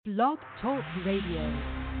Blog Talk Radio.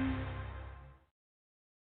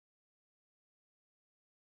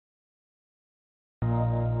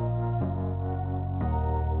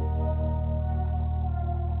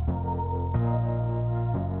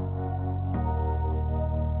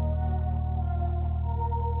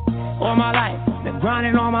 All my life, been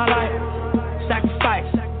grinding all my life.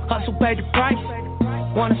 Sacrifice, hustle paid the price.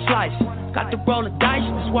 Want a slice, got to roll the dice.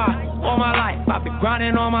 That's why all my life, I've been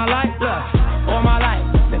grinding all my life. Look, all my life,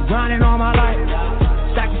 been grinding all my life.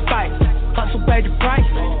 Sacrifice, hustle paid the price.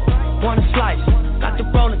 Want a slice, got to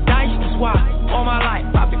roll the dice. That's why all my life,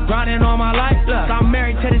 I've been grinding all my life. Look, I'm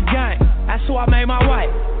married to this gang, that's who I made my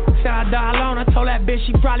wife. Said I die alone, I told that bitch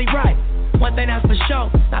she probably right. One thing that's for sure,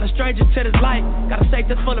 not a stranger to this life. Got a safe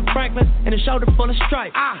that's full of Franklin and a shoulder full of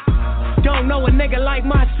stripes. I don't know a nigga like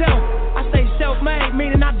myself. I say self-made,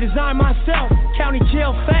 meaning I design myself. County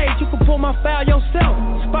jail fade, you can pull my foul yourself.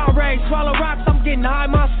 Spot raid, swallow rocks, I'm getting high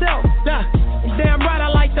myself. Nah, and damn right I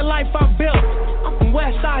like the life I built. I'm from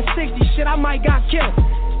Westside 60, shit I might got killed.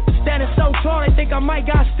 Standing so tall, they think I might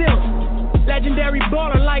got stills. Legendary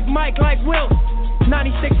baller like Mike, like Will.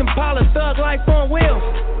 96 Impala, thug life on wheels.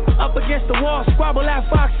 Up against the wall, squabble at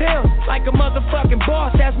Fox Hill. Like a motherfucking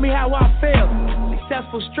boss, ask me how I feel.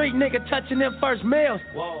 Successful street nigga touching them first meals.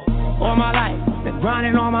 All my life, been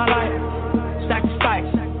grinding all my life. Sacrifice,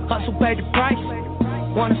 hustle paid the price.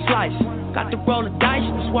 Want a slice, got to roll the dice.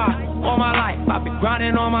 That's why all my life, I've been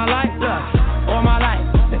grinding all my life. Look, all my life,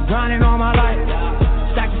 been grinding all my life.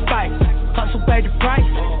 Sacrifice, hustle paid the price.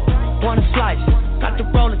 Want a slice, got to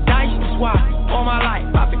roll the dice. That's why all my life,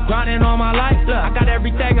 I've been grinding all my life. Look, I got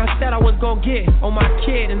everything I said I was gonna get on my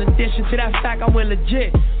kid. In addition to that fact, I went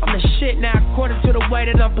legit. I'm the shit now, according to the way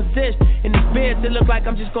that I'm positioned. In the biz, it look like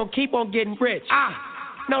I'm just gonna keep on getting rich.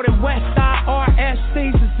 Know them Westside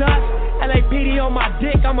RSCs is us. LAPD on my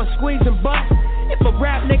dick, I'ma squeeze and bust. If a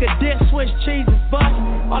rap nigga diss, switch cheese is bust.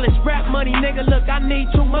 All this rap money, nigga, look, I need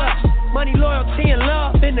too much. Money, loyalty, and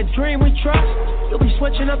love, in the dream we trust. You'll be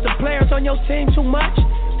switching up the players on your team too much.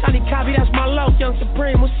 Tiny copy, that's my low, Young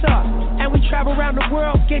Supreme, what's up? And we travel around the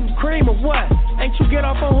world getting cream or what? Ain't you get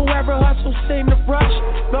off on whoever hustles seem to rush?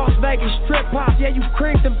 Las Vegas strip pop, yeah, you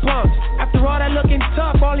creamed them punks. After all that looking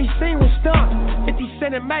tough, all he seen was stunts. 50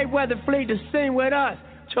 Cent and Mayweather flee the scene with us.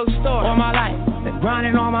 True story. All my life, been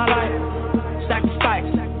grinding all my life. Sacrifice,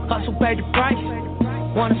 hustle paid the price.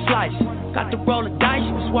 Want a slice, got to roll the dice.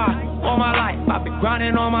 That's why all my life, I've been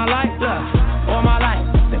grinding all my life. Look, all my life,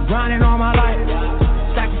 been grinding all my life.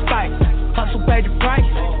 Sacrifice, hustle paid the price.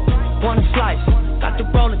 Want a slice, got to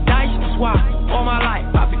roll the dice. That's why all my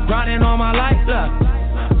life, I've been grinding all my life. Look.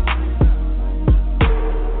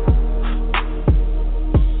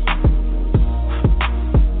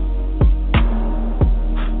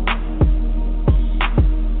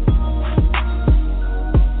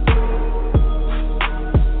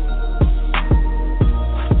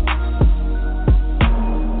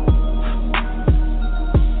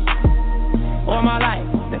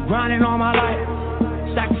 Grinding all my life,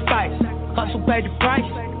 sacrifice, hustle paid the price.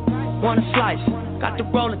 Want a slice, got to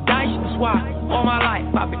roll the dice. That's why all my life,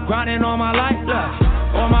 I've been grinding all my life. Look,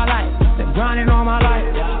 all my life, been grinding all my life.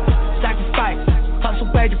 Sacrifice,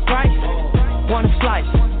 hustle paid the price. Want a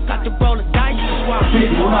slice, got to roll the dice. That's why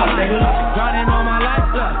all my life, I've been grinding all my life.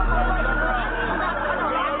 Look.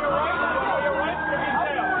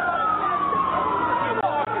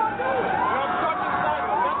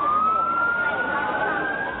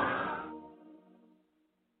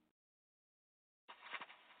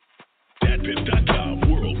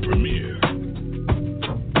 World premiere.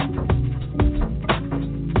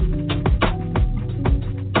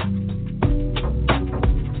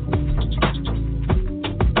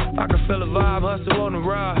 I can feel the vibe, hustle on the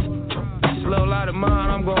rise. Slow light of mine,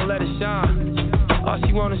 I'm gonna let it shine. All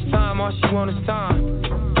she want is time, all she want is time.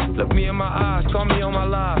 Look me in my eyes, call me on my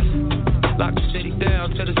lies. Lock the city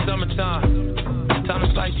down till the summertime. Time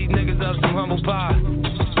to slice these niggas up some humble pie.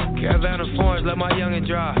 Caravan of foreigns, let my youngin'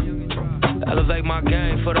 drive. Elevate my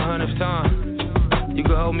game for the 100th time. You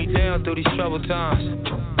can hold me down through these troubled times,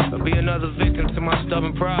 or be another victim to my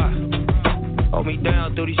stubborn pride. Hold me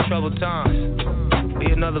down through these troubled times,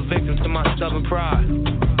 be another victim to my stubborn pride.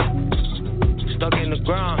 Stuck in the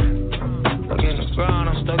grind, stuck in the grind,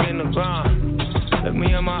 I'm stuck in the grind. Look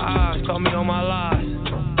me in my eyes, call me on my lies.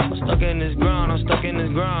 I'm stuck in this grind, I'm stuck in this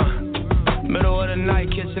grind. Middle of the night,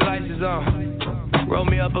 kitchen lights is on. Roll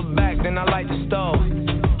me up a back, then I light the stove.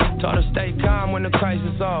 Taught her stay calm when the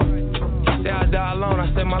crisis on. She say I die alone,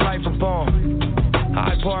 I set my life upon.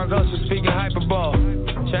 High Park hustle speaking hyperbole.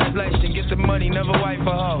 Translation, get the money, never wipe a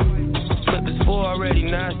hoe. Clip is full already,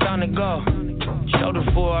 now it's time to go. Shoulder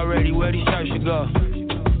full already, where these shirts should go.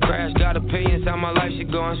 got opinions how my life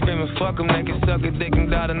should go. I'm screaming, fuck them, they can suck it, they can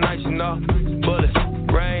die tonight, you know. Bullets,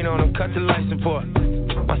 rain on them, cut the life support.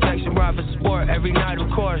 My section ride for sport, every night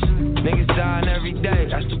of course. Niggas dying every day,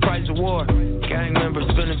 that's the price of war. Gang members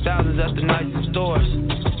spending thousands at the nicest stores.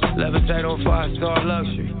 Levitate on 5-star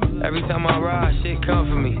luxury. Every time I ride, shit come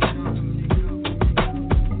for me.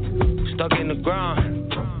 Stuck in the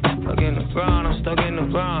ground, stuck in the ground, I'm stuck in the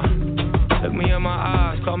ground. Look me in my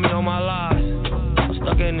eyes, call me on my lies. I'm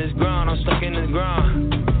stuck in this ground, I'm stuck in this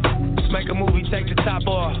ground. Let's make a movie, take the top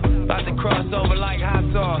off. About to cross over like hot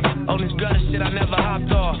sauce. On this gutter shit, I never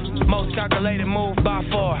hopped off. Most calculated move by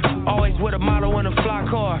far. Always with a model in a fly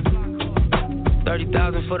car.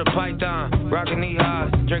 30,000 for the python. Rockin' knee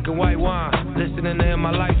highs, drinking white wine. Listening to in my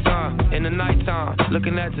lifetime. In the nighttime,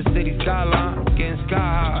 looking at the city skyline. Getting sky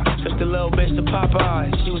high. Took the little bitch to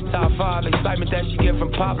Popeye. She was top 5. Excitement that she get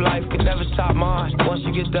from pop life could never top mine. Once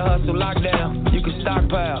you get the hustle locked down, you can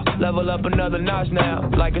stockpile. Level up another notch now,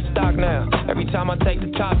 like a stock now. Every time I take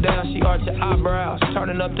the top down, she arch her eyebrows.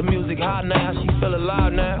 Turning up the music high now, she feel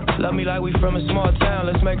alive now. Love me like we from a small town,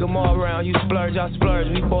 let's make them all round. You splurge, I splurge.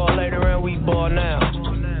 We ball later and we ball now.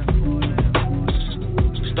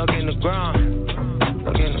 Stuck in the ground,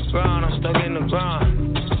 stuck in the ground, I'm stuck in the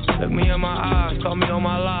ground. Look me in my eyes, call me on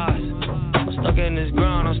my lies. I'm stuck in this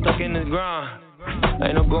ground, I'm stuck in this ground.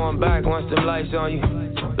 Ain't no going back once them lights on you.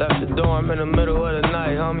 Left the dorm in the middle of the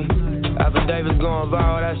night, homie. Affidavits going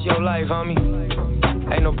viral, that's your life, homie.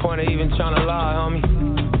 Ain't no point of even tryna lie, homie.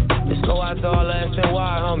 Just go out to all the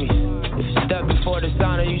SNY, homie. If you step before the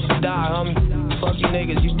signer, you should die, homie. Fuck you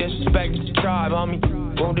niggas, you disrespected the tribe, homie.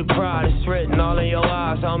 Wounded pride, it's written all in your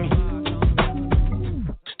eyes, homie.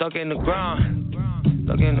 Stuck in the ground,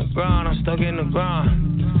 stuck in the ground, I'm stuck in the ground.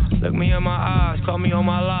 Look me in my eyes, call me on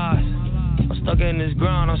my lies. I'm stuck in this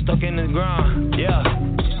ground, I'm stuck in this ground, yeah.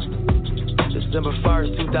 December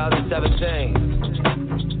 1st,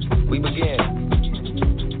 2017. We begin.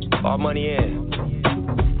 All money in.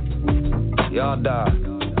 Y'all die.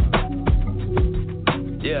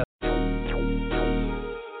 Yeah.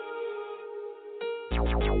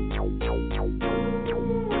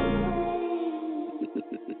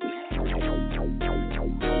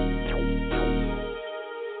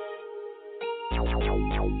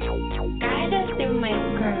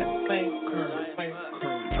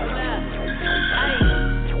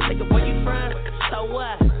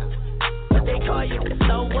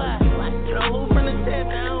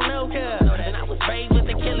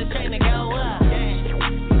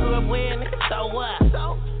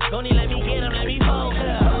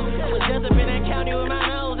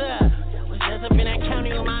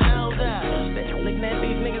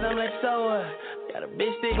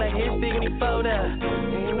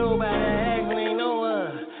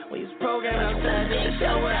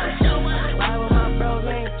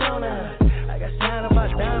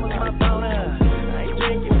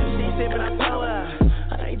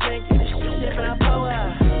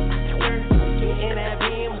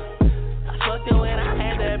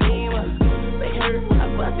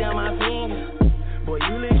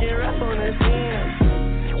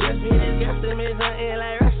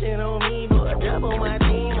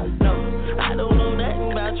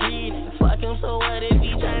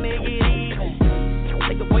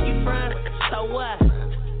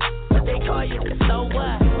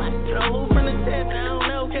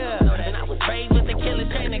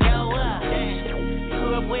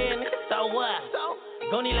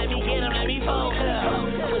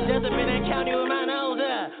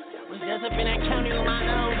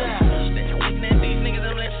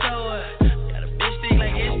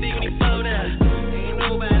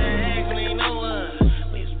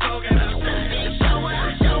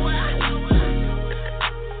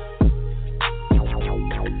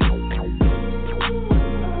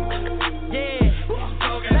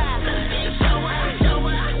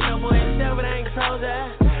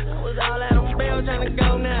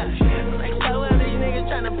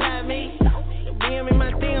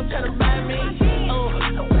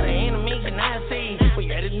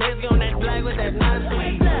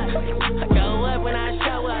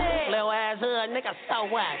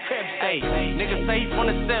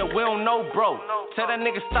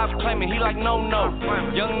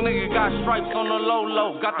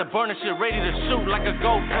 The burner shit ready to shoot like a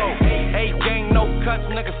GoPro. A-gang, no cuts,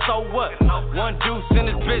 nigga, so what? One juice in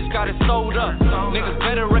this bitch, got it sold up. Niggas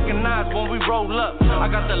better recognize when we roll up. I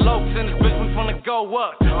got the lokes in this bitch, we finna go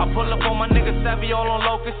up. I pull up on my niggas, savvy all on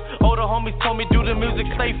locust. Older homies told me do the music,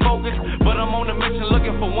 stay focused. But I'm on a mission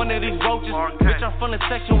looking for one of these roaches. Bitch, I'm from the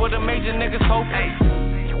section where the major niggas hoping.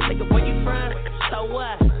 Nigga, where you from? So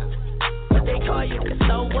what? What they call you?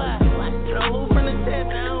 So what? You know who from the tip?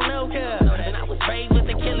 I don't know, cuz.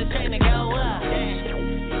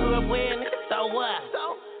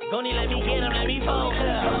 Goni, let me get him, let me fold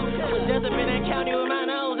up. Was just up in that county with my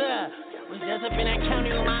nose up. Was just up in that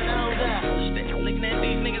county with my nose up. Looking at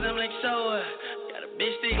these niggas, I'm like, so got a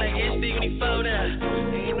bitch stick like his stick when he fold up.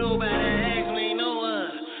 Ain't nobody ask me, ain't no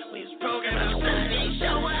we was programmed outside, ain't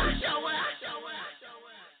show up.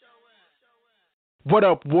 What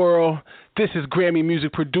up, world? This is Grammy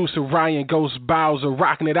music producer Ryan Ghost Bowser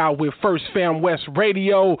rocking it out with First Fam West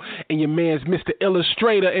Radio and your man's Mr.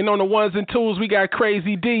 Illustrator. And on the ones and twos, we got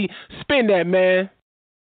Crazy D. Spin that, man.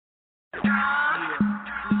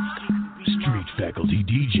 Street faculty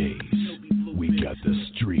DJs. We got the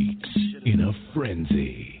streets in a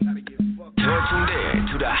frenzy. You're tuned in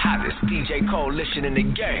to the hottest DJ coalition in the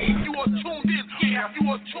game. You are tuned in, yeah, you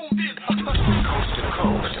are tuned in. Coast to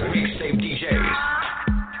coast, mixtape DJs.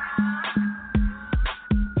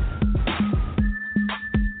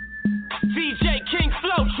 DJ King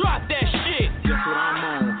Flow, drop that shit. Guess what I'm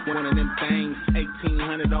on? One of them things.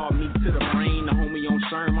 1800 all meat to the brain. The homie on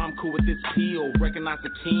Sherm, I'm cool with this peel. Recognize the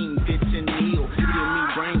king, bitch and kneel. Give me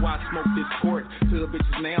brain while I smoke this port. Hood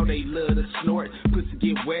bitches now, they love to snort. Pussy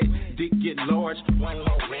get wet, dick get large. One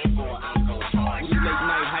low rainbow, I'm gon' charge. Late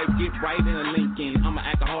night hype, get right in a Lincoln. I'm an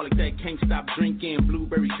alcoholic that can't stop drinking.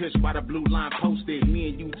 Blueberry kush by the blue line posted. Me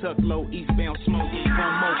and you tuck low, eastbound smoke.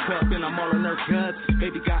 One more cup and I'm all in her guts.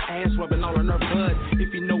 Baby got ass rubbing all in her butt.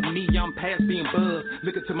 If you know me, I'm past being buzzed.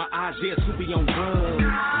 Look into my eyes, yeah, Soupy on drugs.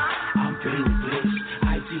 I'm feeling bliss.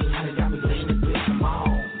 IT got me laying the bitch, I'm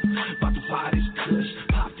on. About to fire this kush,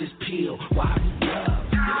 pop this pill, why we love?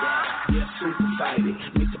 Yeah, super fighting.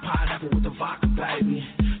 Mix the pineapple with the vodka, baby.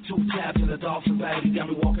 2 tabs in the dolphin, baby. Got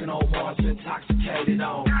me walking on Mars, intoxicated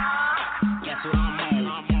on. Guess what I'm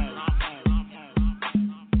on?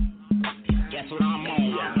 Guess what I'm on?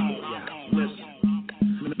 Listen,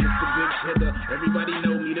 Mr. Big Hitter, everybody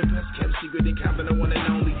know me, the best kept secret in Compton, the one and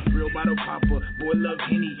only. Real bottle popper, boy love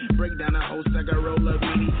Henny. Break down the whole stack, I roll up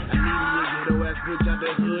Henny. I need me a ghetto ass bitch out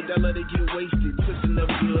the hood. I let it get wasted, twisting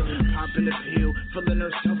up good. Popping the pill, filling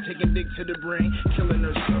herself, taking dick to the brain, killing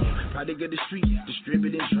herself. Product of the street,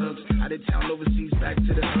 distributing drugs. Out of town, overseas, back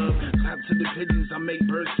to the hub. Clap to the pigeons, I make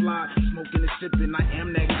birds fly. Smoking and sipping, I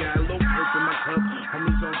am that guy. Low perk in my cup,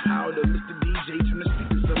 homies on powder. Mr. DJ, turn the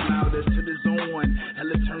speakers up louder. To the zone one,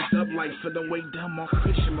 hella turns up like feeling way dumb on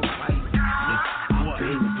fish in my fight. I'm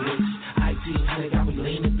baby bitch, IT got me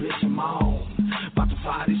leaning, bitch, I'm on. About to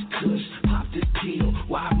fire this kush, pop this pill,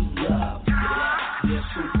 why we love? Yeah,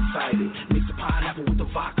 super fighting. Mix the pineapple with the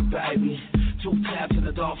vodka, baby. 2 tabs in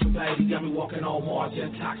the dolphin, baby. Got me walking on Mars,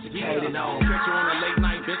 intoxicated on. Catch you on a late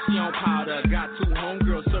night, bitch, you on powder. Got 2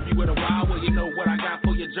 homegirls, serve you with a wild one. You know what I got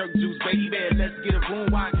for your jerk juice, baby. Let's get a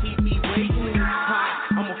room, why keep me waiting?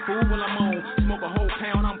 I'm a fool when I'm on. Smoke a whole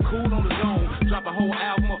pound, I'm cool on the zone. Drop a whole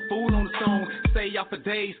album, a fool on the song. Stay out for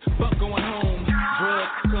days, but going home.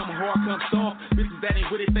 Drugs, come hard, come soft. Bitches that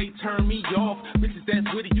ain't with it, they turn me off. Bitches that's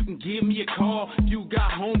with it, you can give me a call. You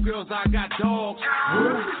got homegirls, I got dogs.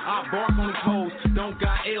 I bark on these hoes. Don't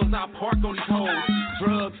got L's, I park on these hoes.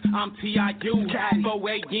 Drugs, I'm TIU. 4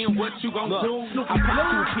 a.m., what you gon' do? I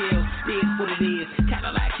pop 2 pills, it's what it is.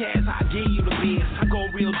 Cadillac cash, I give you the biz. I go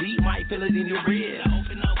real deep, might feel it in your ribs.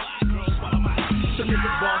 Open up wide, girl, swallow my teeth. Some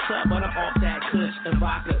niggas boss up, but I'm off that kush and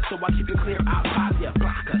vodka. So I keep it clear, I'll pop ya,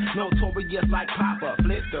 blocker. Notorious like Papa,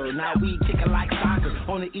 Flipster. Now we kickin' like soccer.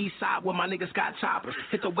 On the east side where my niggas got choppers.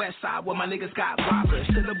 Hit the west side where my niggas got robbers.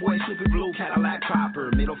 To the boy, super blue, Cadillac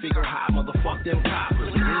proper. Middle finger high, motherfuck them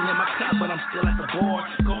coppers. Lean in my cup, but I'm still at the bar.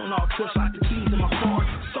 Going all trips like the keys in my car.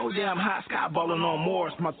 So damn hot, sky ballin' on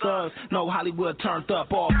Morris. My thugs know Hollywood turned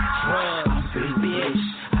up off drugs. I'm big bitch.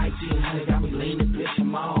 IT got me leaning, bitch,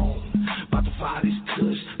 I'm on. About to fire this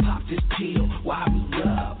kush, pop this pill, why we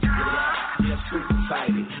love? Yeah, super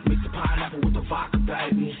fighting. Mix the pineapple with the vodka,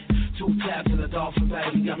 baby. 2 tabs in the dolphin,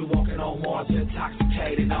 baby. Got me walking on Mars,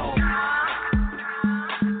 intoxicated on.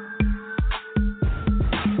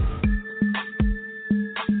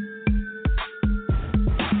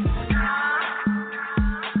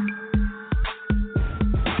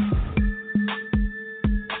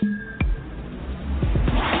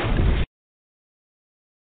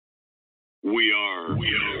 We are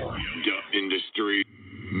the Industry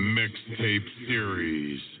Mixtape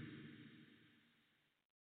Series.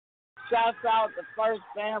 Shouts out to First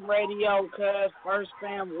Fam Radio, cuz First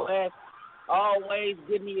Fam West. Always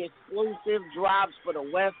give me exclusive drops for the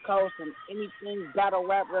West Coast and anything battle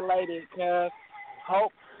rap related, cuz.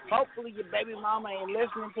 Hopefully your baby mama ain't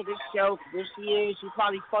listening to this show. If she is, she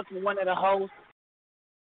probably fucking one of the hosts.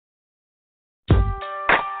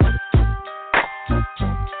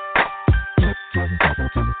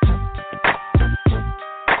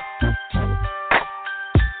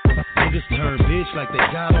 Niggas her bitch like they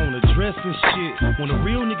got on a dress and shit. When a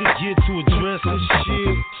real nigga get to addressing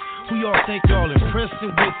shit, we all think y'all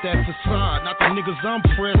impressing with that facade, not the niggas I'm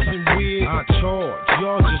pressing with. I charge,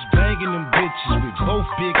 y'all just banging them bitches with both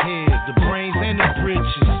big heads, the brains and the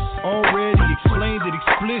britches. Already explained it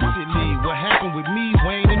explicitly. What happened with me,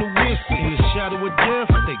 Wayne and the Whiskey. In the shadow of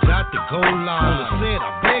death, they got to go live. On the set,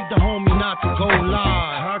 I begged the homie not to go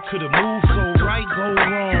live. I could've moved so right, go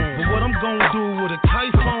wrong. But what I'm gonna do with a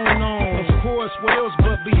typhoon on? Of course, what else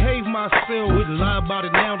but behave myself? Wouldn't lie about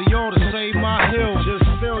it now to y'all to save my health. Just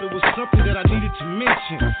felt it was something that I needed to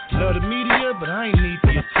mention. Love the media, but I ain't need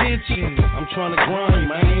the attention. I'm trying to grind,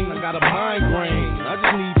 man. I got a migraine. I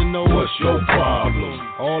just need to know what's your problem.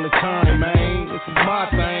 All the time, man. This is my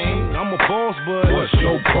thing. I'm a boss, but what's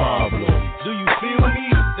your problem? Do you feel me?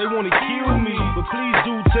 They wanna kill me, but please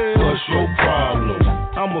do tell. What's your problem?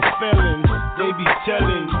 I'm a felon. They be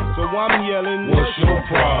telling, so I'm yelling. What's your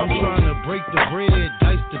problem? I'm trying to break the bread,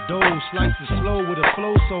 dice the dough, slice it slow with a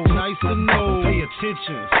flow so nice to know. Pay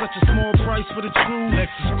attention, such a small price for the true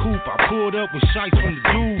Lexus coupe. I pulled up with shites from the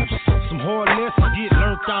dudes. Some hard lessons get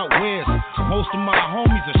learned out west. Most of my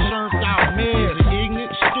homies are shirked out mess.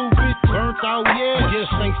 Ignorant, stupid, burnt out, yeah. I guess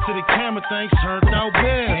thanks to the camera, things turned out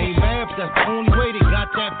bad. Ain't mad, but that's the only way they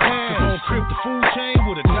got that pass. Cause on Crip, the food chain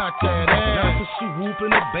would've got that ass. Not the suit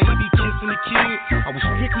whooping a baby, kissing the kid. I was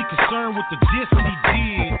strictly concerned with the diss that he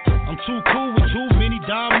did. I'm too cool with too many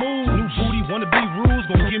dime moves. New booty, wanna be rules,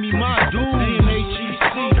 gon' give me my dues.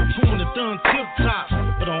 NHEC, doing the thumb tip top.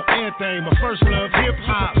 But on everything, my first love hip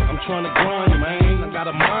hop. I'm trying to grind, man. I got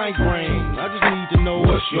a migraine. I just need to know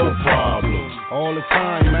what's your problem. All the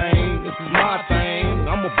time, man. This is my thing.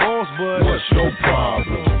 I'm a boss, but what's your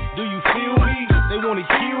problem? Do you feel me? They wanna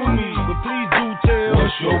kill me, but please do tell.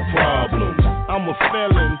 What's your problem? I'm a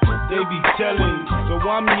felon. They be telling, so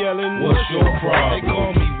I'm yelling. What's your problem? They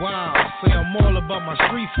call me wild. Say I'm all about my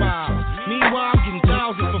street files. Meanwhile, I'm getting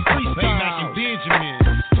thousands for freestyle. Baymack and Benjamin,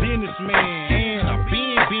 businessman, and I've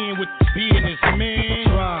been with the businessman.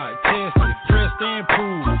 Tried, tested, pressed, and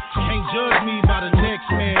proved. Can't judge me by the next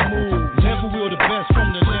man move. Never will the best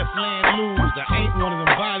from the left land lose. I ain't one of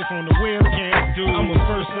them bodies on the webcam dude. I'm a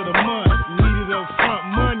first of the month, needed up front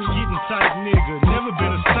money, getting tight nigga. Never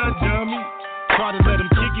been a stunt dummy. Try to let him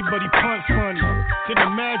kick it, but he punch funny. Couldn't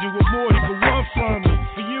imagine what more he could want from me.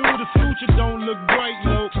 For you, the future don't look bright,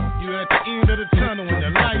 look. You at the end of the tunnel when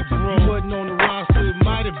the light broke. You wasn't on the roster, it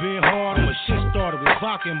might have been hard. I'm a shit starter with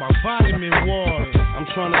vodka in my vitamin water. I'm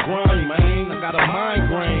trying to grind, man. I got a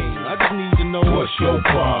migraine. I just need to know what's your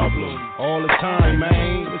problem. All the time,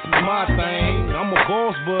 man. This is my thing. I'm a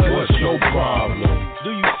boss, but what's your problem?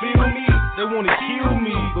 Do you feel me? They wanna kill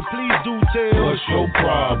me, but please do tell. What's your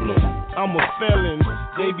problem? I'm a felon,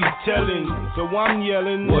 they be telling, so I'm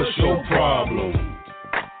yelling. What's your problem?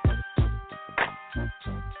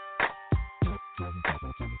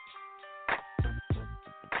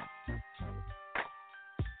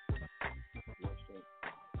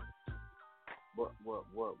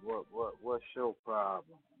 What's your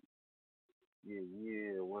problem?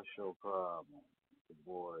 Yeah, what's your problem? The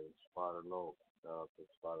boy, Spotter Low,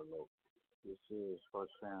 Spotter Low. This is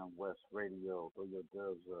First Fam West Radio. Throw your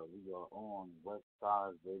dubs up. We are on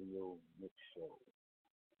Westside Radio Mixshow.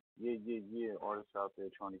 Yeah. Artists out there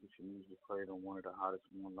trying to get your music played on one of the hottest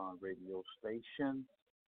online radio stations.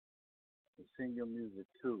 And send your music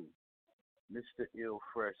to Mr.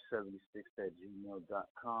 Illfresh76 at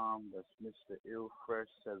gmail.com. That's Mr.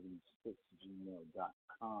 Illfresh76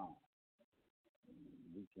 gmail.com.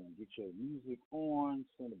 We can get your music on,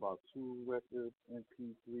 send about 2 records,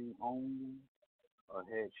 MP3 only, a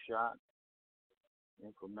headshot,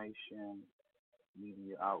 information,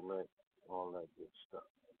 media outlet, all that good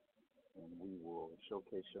stuff. And we will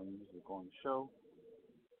showcase your music on the show.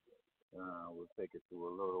 We'll take it through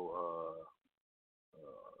a little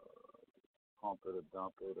pump it or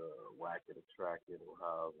dump it or whack it or track it or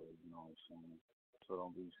however, you know what I'm saying? So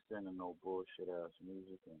don't be sending no bullshit ass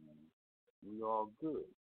music and we all good.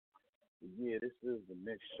 But yeah, this is the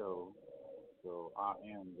Mixshow. So I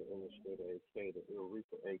am the illustrator, aka the Ill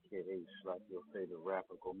Reaper, aka Slap Your Favorite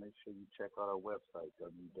Rapper. Go make sure you check out our website,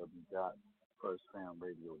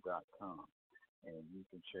 www.firstfamradio.com. And you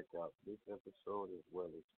can check out this episode as well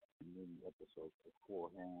as many episodes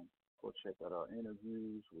beforehand. Go check out our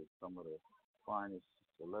interviews with some of the finest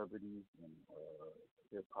celebrities in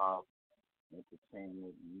hip-hop,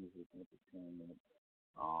 entertainment, music, entertainment,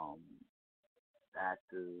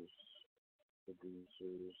 actors,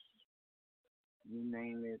 producers, you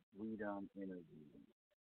name it, we done interviewed.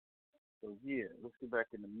 So yeah, let's get back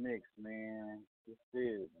in the mix, man. This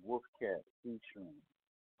is Wolfcat featuring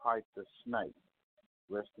Pipe the Snipe.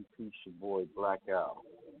 Rest in peace, your boy Blackout.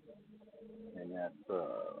 And that's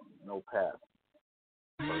No Pass.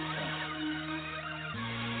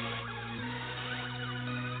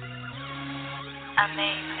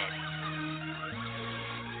 Amazing.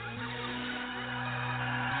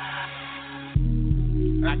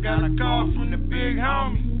 I got a call from the big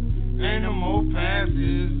homie. Ain't no more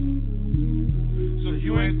passes. So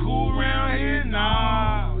you ain't cool around here?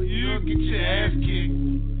 Nah, you'll get your ass kicked.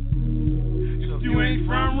 If you ain't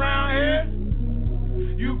from around here,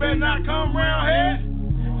 you better not come around here.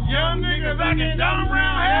 Young niggas acting dumb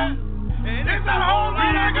around here. And it's a whole lot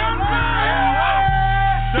of guns around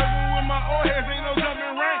here. Juggling with my old heads, ain't no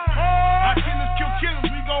jumping rank. Our killers kill killers,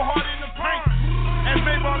 we go hard in the paint. And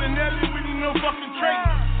Bayball and Nelly, we need no fucking trait.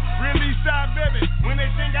 Real East Side, baby, when they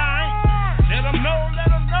think I ain't. Let them know, let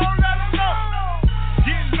them know, let them know.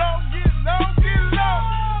 Get low, get low, get low.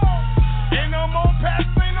 Ain't no more passes,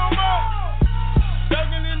 ain't no more.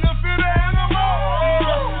 Thugging in the field of animals.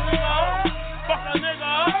 Fuck a nigga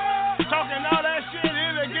up. Talking all that shit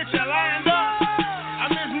here to get you lined up. I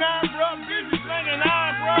miss 9, bro, busy slinging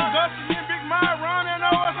iron, bro. Dusty and Big Mike running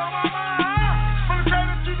over what's on my mind. From the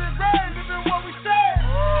cradle to the grave, this is what we say.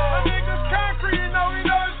 My niggas concrete, you know we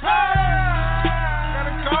know it's pain. Got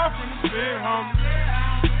a call from the big homie.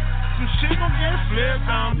 Some shit gon' get flipped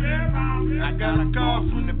on me. I got a call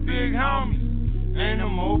from the big homie. Ain't no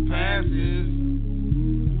more passes.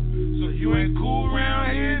 So you ain't cool around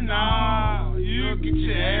here? Nah, you'll get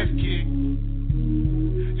your ass kicked.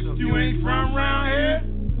 If you ain't from around here,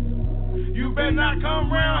 you better not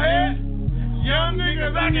come around here. Young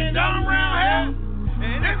niggas acting dumb around here.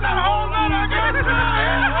 And it's a whole lot of guns around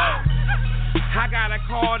here. I got a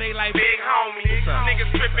call, they like big homie.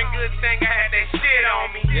 Niggas tripping good thing I had that shit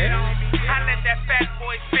on me. I let that fat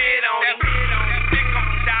boy spit on him. Dick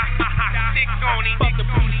gon' die, stick on him. Fuck the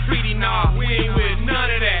police treaty, nah, we ain't with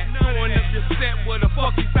none of that. Going up your set, where the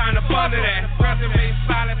fuck you signed up under that? President made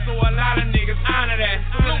silent, so a lot of niggas honor that.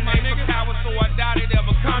 Salute my niggas, coward, so I doubt it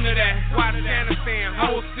ever come to that. Watch Afghanistan,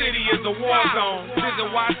 whole city is a war zone. Visit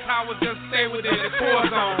watch towers, just stay within the core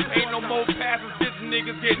zone. Ain't no more passes, bitch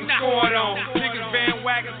niggas getting scored on. Niggas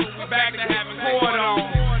bandwagon, so we back to having court on.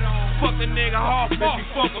 Fuck the nigga off, if you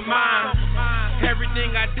fuck with mine.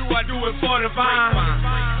 Everything I do it for the vine.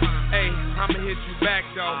 Hey, I'ma hit you back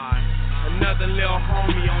though. Another little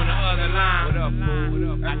homie on the other line. What up, fool? What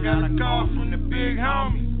up? I got a call from the big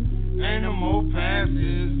homie. Ain't no more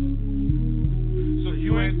passes. So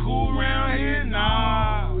you ain't cool around here?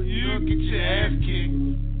 Nah, you'll get your ass kicked.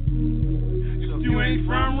 If you ain't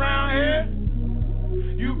from around here,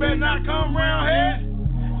 you better not come around here.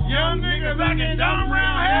 Young niggas acting dumb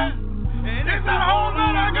around here. And it's a whole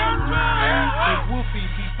lot of guns around here. Hey, Wolfie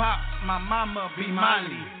be Pop, my mama be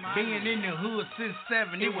Molly. Being in the hood since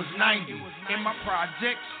 7, it was 90. In my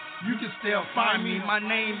projects, you can still find me. My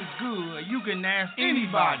name is good, you can ask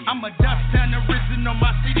anybody. I'm a dust town original,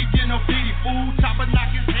 my city get no pity fool. Chopper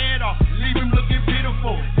knock his head off, leave him looking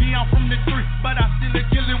pitiful. Yeah, I'm from the 3, but I still a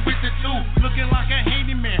killin' with the 2. Looking like a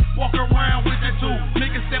handyman, walk around with the 2.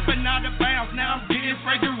 Niggas stepping out of bounds, now I'm getting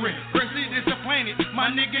fragrant. President disappointed,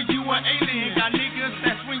 my nigga, you an alien. Got niggas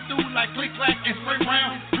that swing through like click clack and spray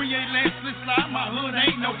round. We ain't let slip slide, my hood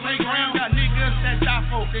ain't no playground. Got niggas that die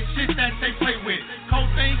for the shit that they play with. Cold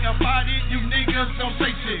thing about it, you niggas don't say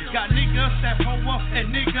shit. Got niggas that pull up and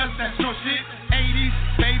niggas that snort shit. 80s,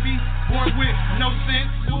 baby, boy with no sense.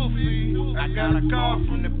 Wolfie. I got a call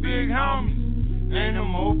from the big homie. Ain't no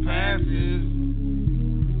more passes.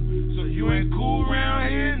 So you ain't cool around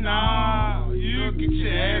here? Nah, you'll get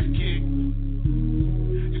your ass kicked.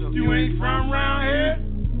 If you ain't from around here,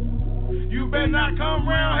 you better not come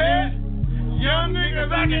around here. Young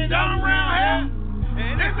niggas acting dumb around here.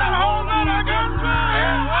 And it's a whole lot of guns around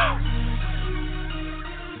here.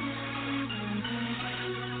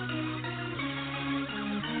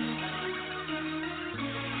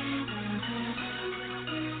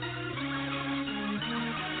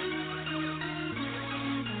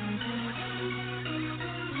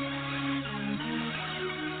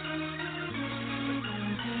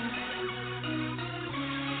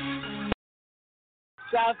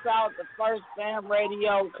 Shouts out to First Fam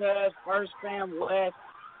Radio, cuz First Fam West.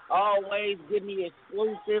 Always give me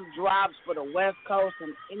exclusive drops for the West Coast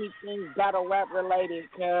and anything battle rap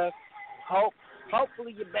related, cuz.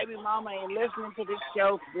 Hopefully your baby mama ain't listening to this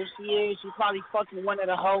show, cause if she is, she's probably fucking one of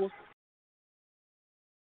the hosts.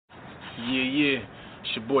 Yeah.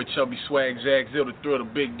 It's your boy Chubby Swag, Jack Zill, the thrill, the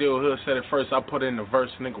big deal. Hood said it first, I put in the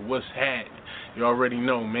verse, nigga, what's happening? You already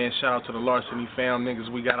know, man. Shout out to the Larceny fam niggas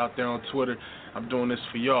we got out there on Twitter. I'm doing this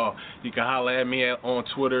for y'all. You can holler at me on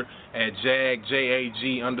Twitter at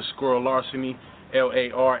JAG_Larceny.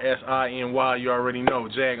 LARSINY. You already know.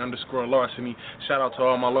 Jag_Larceny. Shout out to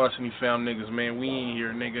all my Larceny fam niggas, man. We in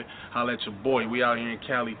here, nigga. Holla at your boy. We out here in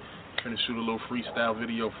Cali. Finna shoot a little freestyle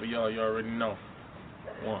video for y'all. You already know.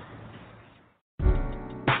 One.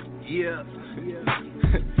 Yeah.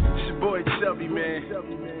 It's your boy Chubby, man.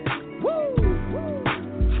 Woo!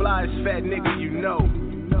 Flyest fat nigga you know.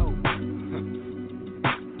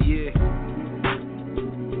 Yeah.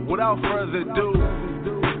 Without further ado,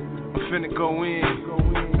 I'm finna go in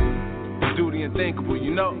and do the unthinkable,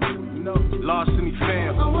 you know. Larceny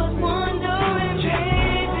fam. I was wondering,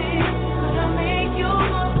 baby, could I make you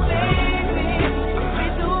my baby? If we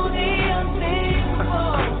do the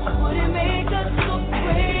unthinkable, would it make us so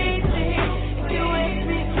crazy? If you ask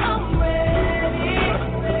me, I'm ready.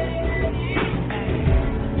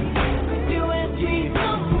 If you ask me,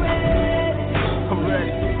 I'm ready. I'm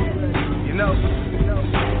ready. You know,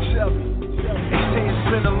 Chubby. They say it's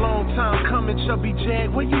been a long time coming, Chubby Jag.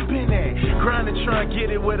 Where you been at? Grinding, trying to get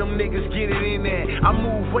it where them niggas get it in at. I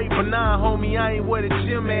move weight, but nah, homie, I ain't where the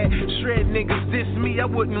gym at. Shred niggas diss me, I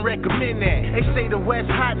wouldn't recommend that. They say the West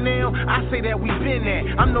hot now, I say that we been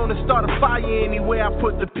at. I'm known to start a fire anywhere I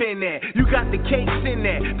put the pin at. You got the cakes in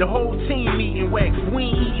that, the whole team eating wax. We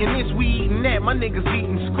ain't eating this, we eating that. My niggas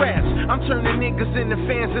eating scraps. I'm turning niggas into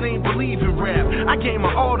fans that ain't believe in rap. I gave my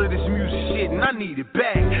all to this music shit and I need it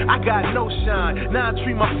back. I got no shine, now I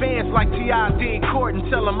treat my fans like T.I. did court and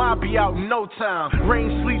tell them I'll be out in no time.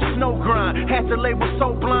 Rain, sleep, snow grind, had the label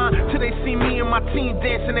so blind till they see me and my team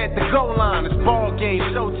dancing at the goal line. It's ball game,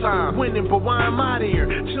 showtime, winning, but why am I there?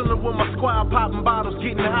 Chilling with my squad, popping bottles,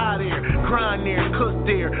 getting high there. Grind there, cook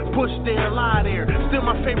there, push there, lie there. Still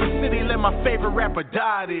my favorite city, let my favorite rapper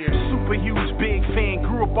die there. Super huge, big fan,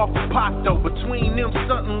 grew up off of Pop though. Between them,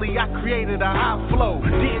 suddenly I created a high flow.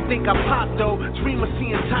 Didn't think I popped though, dream of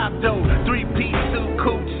seeing top though. 3-piece suit,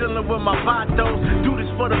 coupe, chilling with my vatos. Do this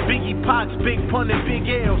for the Biggie Pots, Big Pun and Big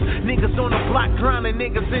L's. Niggas on the block grinding,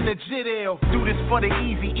 niggas in the jit L. Do this for the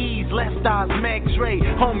Easy E's, Left Eyes, Mac Dre.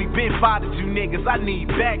 Homie, been fathered you niggas, I need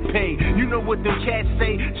back pay. You know what them cats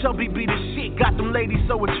say, Chubby be the shit. Got them ladies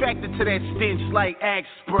so attracted to that stench like Axe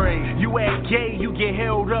spray. You act gay, you get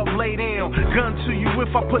held up, lay down. Gun to you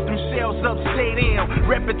if I put them shells up, stay down.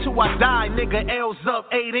 Rep it till I die, nigga, L's up,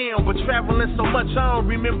 8 down. But traveling so much, I don't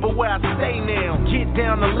remember where I stay now. Get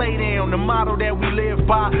down to lay down, the motto that we live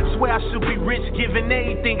by. Swear I should be rich, giving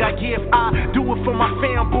anything I give. I do it for my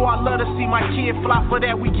fam, boy, I love to see my kid fly. For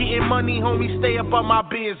that we getting money, homie, stay up on my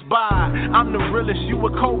biz by. I'm the realest, you a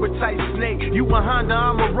Cobra type snake. You a Honda,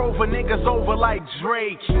 I'm a Rover, niggas over like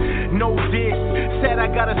Drake. No diss, said I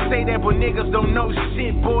gotta say that, but niggas don't know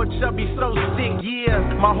shit. Boy, Chubby so sick, yeah.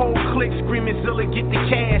 My whole clique screaming Zilla, get the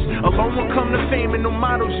cash. Alone will come to fame and no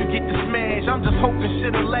models, you get the smash. I'm just hoping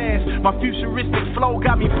shit'll last. My futuristic flow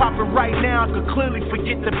got me popping right now. I could clearly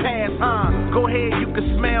forget the past, huh? Go ahead, you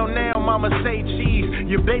can smile now, mama say cheese.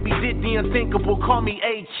 Your baby did the unthinkable, call me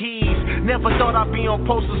A-Keys. Never thought I'd be on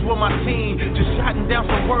posters with my team. Just jotting down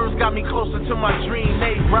some words got me closer to my dream.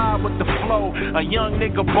 They ride with the flow. A young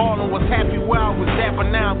nigga ballin', was happy where I was at, but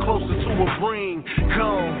now I'm closer to a ring.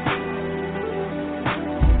 Come.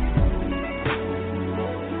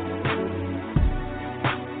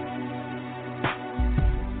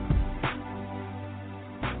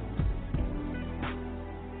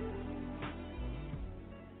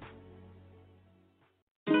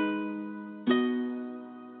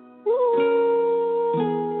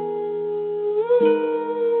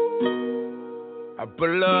 I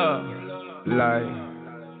pull up, like,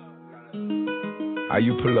 how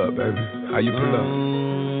you pull up, baby? How you pull up?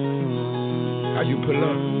 How you pull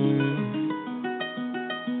up?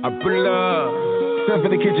 I pull up. Step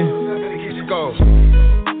in the kitchen. Let's go.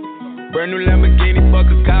 Brand new Lamborghini, fuck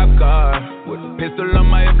a cop car. With a pistol on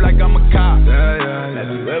my hip like I'm a cop. Have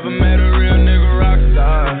you ever met a real nigga rock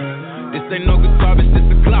star? This ain't no guitar, bitch, this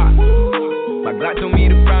a clock. My Glock told me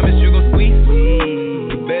to promise you gon' squeeze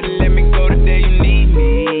me. You better let me go the day you need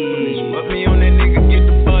me. You put me on that nigga, get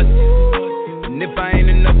the bus. And if I ain't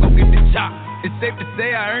enough, go get the chop. It's safe to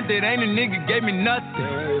say I earned it, ain't a nigga gave me nothing.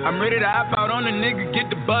 I'm ready to hop out on a nigga, get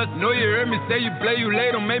the bus. Know you heard me say you play, you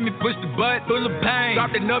late, don't make me push the butt. Full of pain,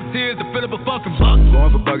 dropped enough tears to fill up a fucking bucket. Going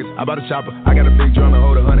for buckets, I bought a chopper. I got a big drum to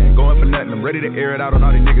hold 100. Ain't going for nothing, I'm ready to air it out on all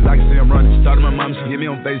these niggas. I can see them running. She talked to my mom, she hit me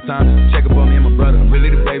on FaceTime. Check up on me and my brother. I'm really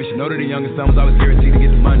the baby. She know that the youngest son was always guaranteed to get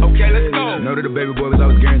the money. Okay, let's go. She know that the baby boy was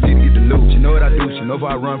always guaranteed to get the loot. She know what I do. She know if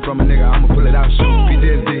I run from a nigga, I'ma pull it out. Shoot.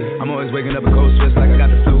 PTSD. I'm always waking up in cold sweats like I got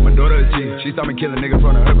the flu. My daughter is G. She saw me kill a nigga in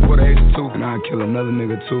front of her before the age of 2. And I'd kill another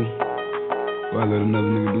nigga too. Or I let another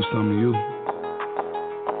nigga do something to you.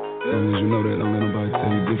 As long as you know that, don't let nobody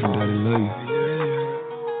tell you different that they love you.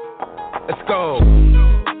 Let's go.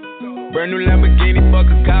 Brand new Lamborghini, fuck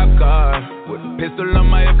a cop car. With a pistol on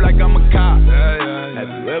my hip like I'm a cop. Have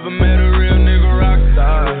you ever met a real nigga rock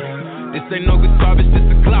star? This ain't no guitar, bitch, this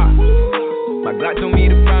a clock. My Glock told me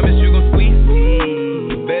to promise you gon' squeeze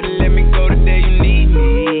me. You better let me go the day you need me.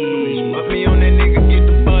 Bitch, fuck me on that nigga, get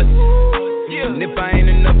the bus. And if I ain't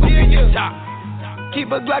enough, go get your top.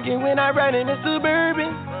 Keep a Glockin' when I ride in the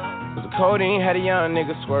Suburban. Cause the codeine had a young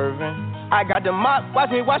nigga swerving. I got the mop, watch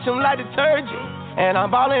me wash him like detergent. And I'm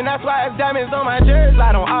ballin', that's why it's diamonds on my jersey.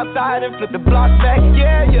 Slide on outside and flip the block back,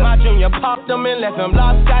 yeah, yeah. My junior popped them and left him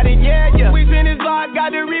lopsided, yeah, yeah. We spin his block,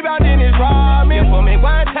 got the rebound in his ramen. For me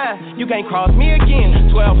one time, you can't cross me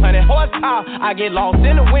again. 1,200 horsepower, I get lost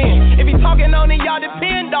in the wind. If he talking on it, y'all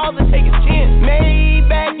depend, dogs will take his chin.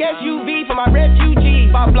 Maybach SUV for my refugee.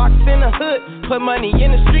 5 blocks in the hood, put money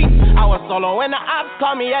in the street. I was solo and the ops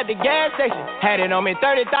called me at the gas station. Had it on me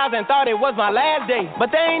 30,000, thought it was my last day.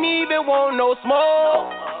 But they ain't even want no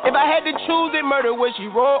smoke. If I had to choose it, murder would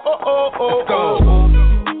she roll? Let's go.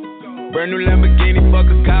 Brand new Lamborghini,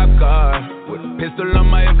 fuck a cop car. With a pistol on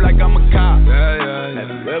my hip like I'm a cop.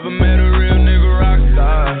 Have you ever met a real nigga rock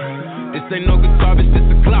star? This ain't no guitar, bitch, this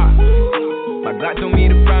a clock. My Glock told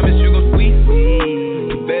me to promise you gon' squeeze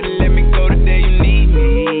me. You better let me go the day you need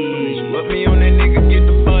me. Bitch, fuck me on that nigga, get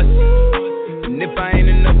the bus. And if I ain't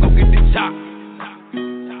enough, go get the top.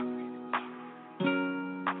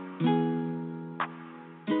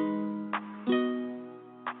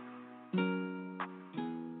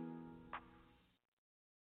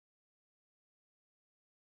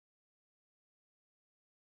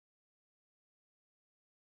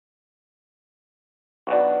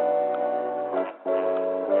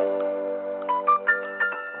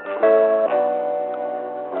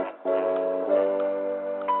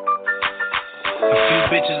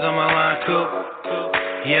 Bitches on my line, cool.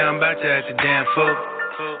 Yeah, I'm about to act a damn fool.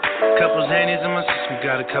 Couple Zannies in my system,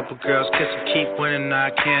 got a couple girls kissing, keep winning,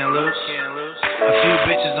 now I can't lose. A few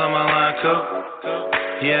bitches on my line, cool.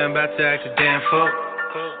 Yeah, I'm about to act a damn fool.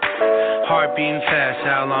 Heart beating fast,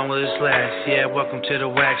 how long will this last? Yeah, welcome to the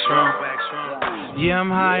wax room. Yeah,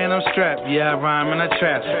 I'm high and I'm strapped. Yeah, I rhyme and I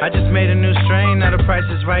trap. I just made a new strain, now the price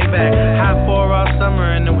is right back. High 4 all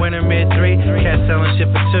summer, in the winter mid 3. Cat selling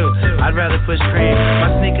shit for 2. I'd rather push cream.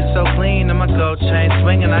 My sneakers so clean and my gold chain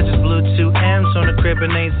swinging. I just blew 2 M's on the crib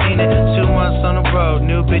and ain't seen it. 2 months on the road,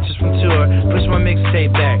 new bitches from tour. Push my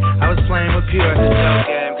mixtape back. I was playing with pure. The dope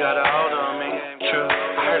game got a hold on me. True.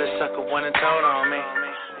 I heard a sucker went and told on me.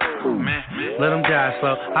 Man, let them die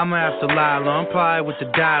slow. I'ma have to lie low. I'm probably with the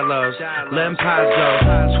die-lows. Let them pies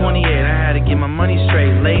go. 28, I had to get my money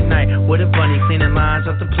straight. Late night with a bunny, cleaning lines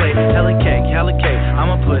off the plate. Hella cake,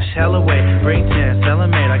 I'ma push hella weight. Bring 10, sell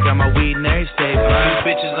 'em 8. I got my weed in every state. Few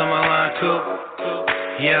bitches on my line, cool.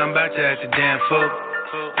 Yeah, I'm about to act a damn fool.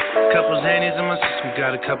 Couple Zannies in my system,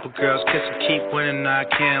 got a couple girls kissing, keep winning, now I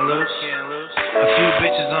can't lose. A few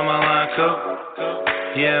bitches on my line, cool.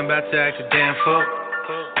 Yeah, I'm about to act a damn fool.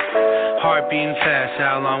 Heart beating fast,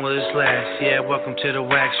 how long will this last? Yeah, welcome to the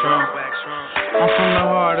wax room. I'm from the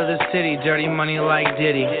heart of the city, dirty money like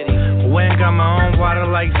Diddy. Went got my own water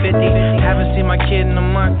like 50. Haven't seen my kid in a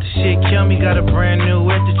month, the shit kill me. Got a brand new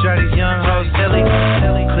whip to drive these young hoes silly.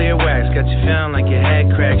 Clear wax, got you feeling like your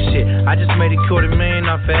head cracked. Shit, I just made $250,000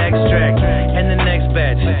 off of extract. And the next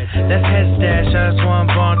batch, that's head stash. I just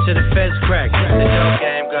want born to the feds crack. The dope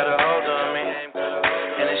game got a hold on me,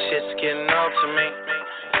 and this shit's getting old to me.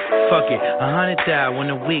 Fuck it,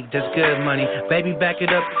 100,000 a week, that's good money. Baby, back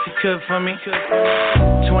it up if you could for me.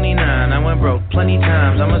 29, I went broke plenty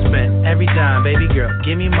times. I'ma spend every dime, baby girl,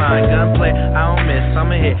 give me mine. Gunplay, I don't miss,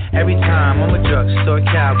 I'ma hit every time. I'm a drugstore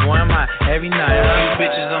cowboy, I'm high every night. 100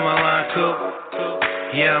 bitches on my line, cool.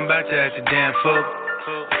 Yeah, I'm about to act a damn fool.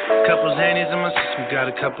 Couple Zannies in my system,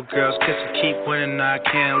 got a couple girls kissing, keep winning, now I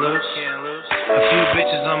can't lose. A few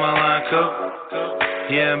bitches on my line, cool.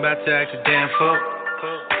 Yeah, I'm about to act a damn fool.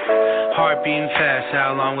 Heart beating fast,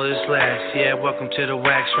 how long will this last? Yeah, welcome to the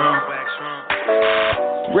wax room.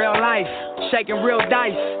 Real life, shaking real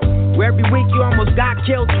dice. Where every week you almost got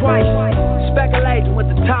killed twice. Speculating what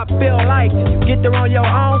the top feel like. You get there on your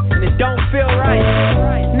own and it don't feel right.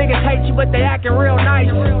 Niggas hate you but they acting real nice.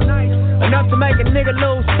 Enough to make a nigga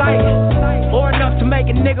lose sight. Or enough to make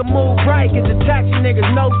a nigga move right. Get the taxi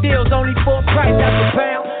niggas, no deals, only full price. That's a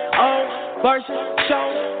pound, old, versus,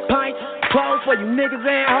 show, pints. Clothes for you niggas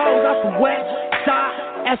and hoes. I'm from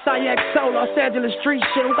Westside, SIXO, Los Angeles street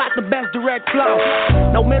shit. We got the best direct flow.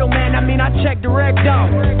 No middleman, I mean I check direct though.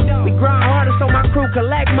 We grind harder so my crew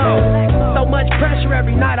collect more. So much pressure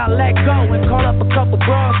every night I let go. And call up a couple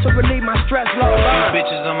bras to relieve my stress load. Few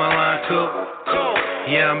bitches on my line, cool.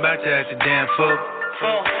 Yeah, I'm about to act a damn fool.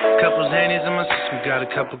 Couple Zannies in my system, got a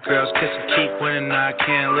couple girls kissing, keep winning, now I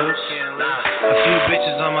can't lose. A few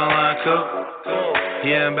bitches on my line, cool.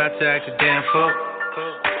 Yeah, I'm about to act a damn fool.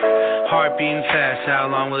 Heart beating fast, how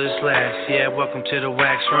long will this last? Yeah, welcome to the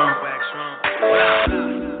wax room.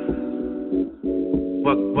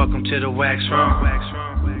 Welcome to the wax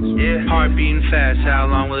room. Yeah, heart beating fast, how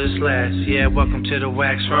long will this last? Yeah, welcome to the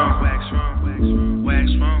wax room. Wax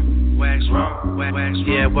room, wax room, wax room.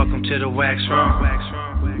 Yeah, welcome to the wax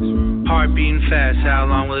room. Heart beating fast, how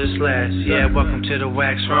long will this last? Yeah, welcome to the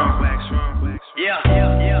wax room. Yeah.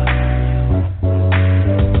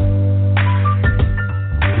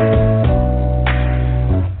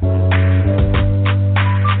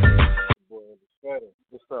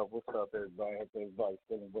 What's up, everybody? Hope everybody's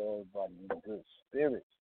feeling well, everybody in good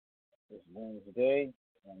spirits. It's Wednesday,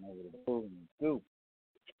 and over the food and do.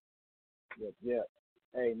 Yep.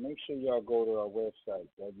 Hey, make sure y'all go to our website,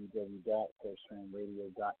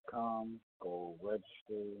 www.firstfamradio.com. Go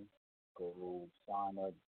register, go sign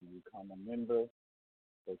up to become a member.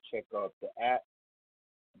 Go check out the app.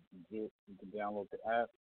 You can download the app.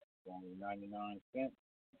 It's only 99 cents.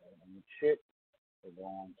 And shit. So go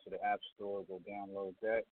on to the App Store, go download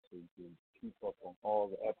that so you can keep up on all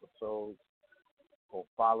the episodes. Go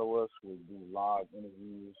follow us. We do live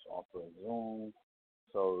interviews off of Zoom,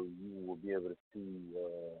 so you will be able to see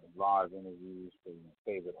live interviews for your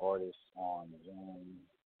favorite artists on Zoom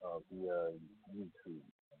via YouTube.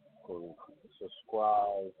 So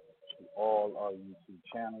subscribe to all our YouTube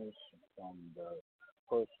channels from the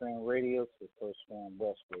First Fam Radio to First Fam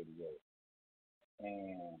West Radio.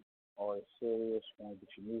 And all is serious, want to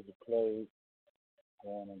get your music played, go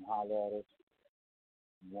on and holler at us.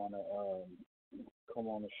 You want to come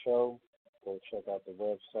on the show, go check out the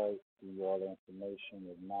website, give you all the information.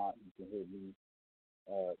 If not, you can hit me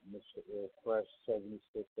Mr.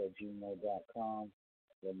 Airfresh76@gmail.com.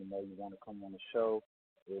 Let me know you want to come on the show.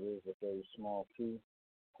 It is a very small fee.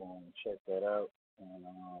 Go on and check that out, and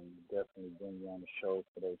definitely bring you on the show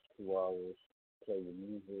for those 2 hours, play your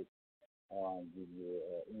music, give you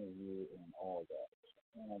an interview and all that.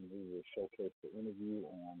 And we will showcase the interview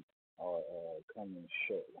on our coming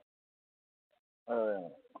show.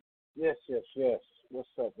 Yes.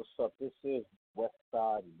 What's up? This is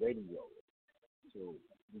Westside Radio. So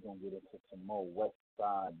we're going to get into some more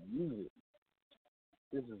Westside music.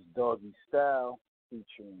 This is Doggy Style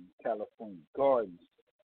featuring California Gardens.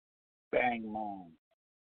 Bang mine.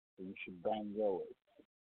 So you should bang yours.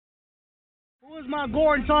 Who is my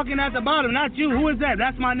Gordon talking at the bottom? Not you. Who is that?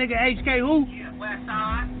 That's my nigga HK who?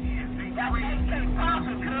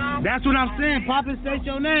 That's what I'm saying. Papa, state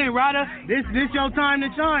your name, Ryder. This your time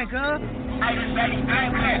to shine, cuz.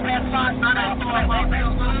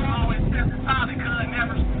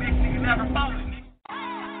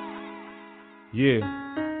 Yeah.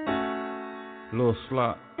 Lil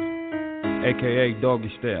Slot, a.k.a.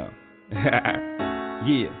 Doggy Style.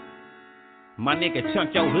 Yeah. My nigga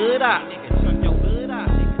chunk your hood out.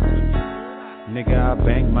 Nigga, I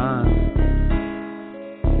bang mine.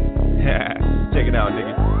 Check it out,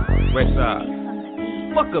 nigga. Westside.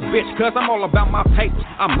 Fuck a bitch, cuz I'm all about my papers.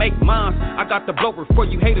 I make mines. I got the blower for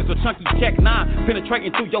you haters, a chunky Tech 9.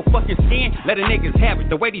 Penetrating through your fucking skin, letting niggas have it.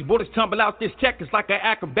 The way these bullets tumble out this tech is like an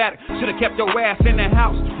acrobatic. Should've kept your ass in the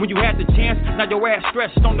house when you had the chance. Now your ass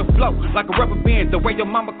stretched on the floor like a rubber band. The way your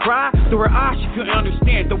mama cried, through her eyes she couldn't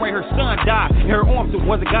understand. The way her son died, in her arms it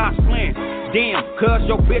wasn't God's plan. Damn, cuz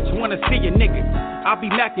your bitch wanna see a nigga. I be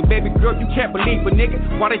macking, baby girl, you can't believe a nigga.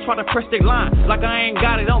 Why they try to press their line like I ain't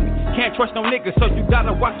got it on me. Can't trust no nigga, so you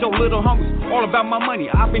gotta watch your little homies. All about my money,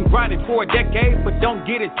 I've been grinding for a decade, but don't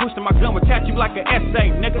get it twisted, my gun will attach you like an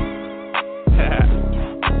essay, nigga.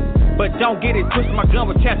 But don't get it twisted, my gun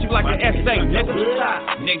will attach you like an essay, nigga.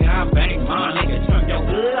 Nigga, I bang mine, nigga, turn your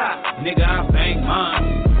hood out. Nigga, I bang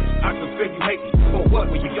mine. I can feel you hate me for what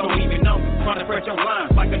when you don't even know me. Tryna press your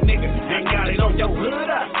lines like a nigga, ain't got it on your hood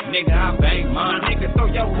up. Nigga, I bang mine, nigga, throw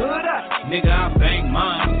your hood up. Nigga, I bang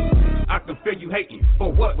mine. I can feel you hating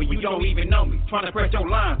for what when you don't even know me. Tryna press your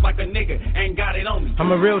lines like a nigga, ain't got it on me.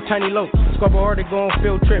 I'm a real tiny loaf, squabble hard to go on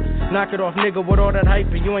field trips. Knock it off, nigga, with all that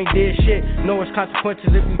hype and you ain't did shit. Know it's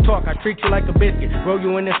consequences if you talk, I treat you like a biscuit. Roll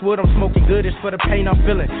you in this wood, I'm smoking good, it's for the pain I'm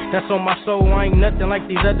feeling. That's on my soul, I ain't nothing like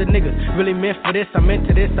these other niggas. Really meant for this, I'm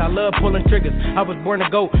into this, I love pulling triggers. I was born to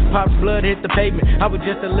go, pop's blood hit the pavement. I was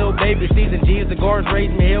just a little baby, season G's, the guards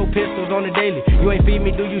raised me, held pistols on the daily. You ain't feed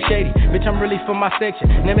me, do you shady? Bitch, I'm really for my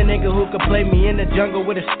section. Name a nigga who could play me in the jungle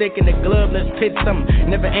with a stick and a glove, let's pitch something.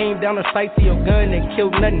 Never aim down the sight to your gun and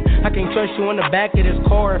kill nothing. I can't trust you in the back of this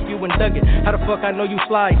car if you ain't dug it. How the fuck I know you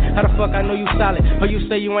slide? How the fuck I know you solid? Or you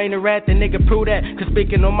say you ain't a rat, then nigga prove that. Cause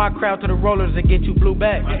speaking on my crowd to the rollers that get you flew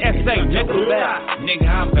back. S.A. nigga, nigga,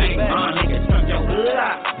 I bang mine. Nigga, turn your hood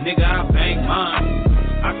out. Nigga, I bang mine.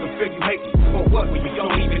 I can feel you hate me for what when you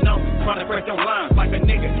don't even know me. Tryna press your lines like a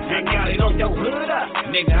nigga and got it on your hood up.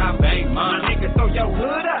 Nigga, I bang mine. Nigga, throw your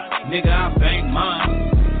hood up. Nigga, I bang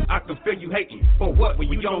mine. I can feel you hate me for what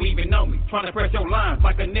when you don't even know me. Tryna press your lines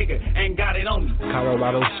like a nigga ain't got it on me.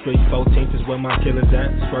 Colorado Street 14th is where my killers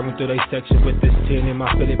at. Swerving through they section with this 10 in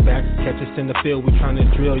my fitted back. Catch us in the field, we tryna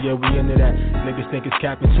drill, yeah, we into that. Niggas think it's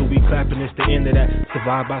capping till we clapping, it's the end of that.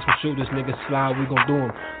 Survive by some shooters, niggas slide, we gon' do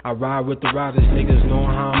them. I ride with the riders, niggas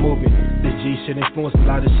knowing how I'm moving. This G shit influence a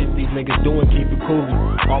lot of shit these niggas doing, keep it cool.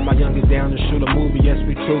 All my youngers down to shoot a movie, yes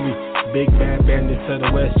we truly. Big bad bandits to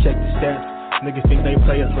the west, check the stats. Niggas think they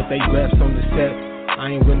play us, but they refs on the set.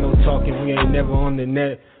 I ain't with no talking, we ain't never on the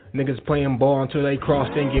net. Niggas playing ball until they cross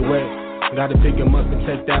and get wet. Gotta pick him up and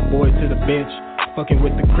take that boy to the bench. Fucking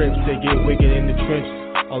with the Crips, they get wicked in the trenches.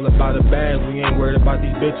 All about the bag, we ain't worried about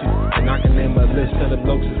these bitches. And I can name a list of the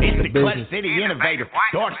blokes with the business. Clutch City innovator,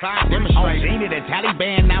 dark side demonstrator. Seen it at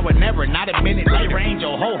Taliban, now or never, not a minute. Lay range,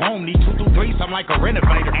 your whole home need 2 through 3, I'm like a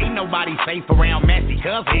renovator. Ain't nobody safe around messy,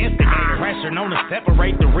 cuz the instigator. Pressure known to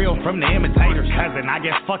separate the real from the imitators. Cousin, I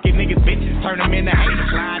guess fucking niggas bitches turn them into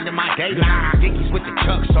haters. Slide to my gate line, dickies with the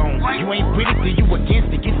chucks on. You ain't with it till you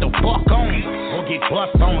against it, get the fuck on. Or get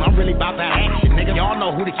bust on, I'm really about that action, nigga. Y'all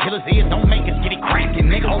know who the killers is, don't make us get it cracking,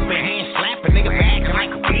 nigga. Open hand slapping, niggas acting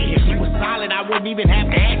like a bitch. If she was solid, I wouldn't even have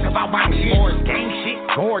to ask about my shit. Or gang shit,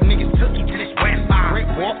 Gore niggas took you to this west side. Brick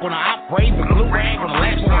walk on the op brave, the blue rag on the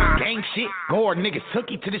left side. Gang shit, Gore niggas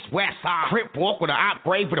took you to this west side. Crip walk with the op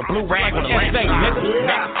brave with a blue rag on the left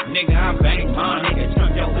side. Nigga, I bang mine. Nigga,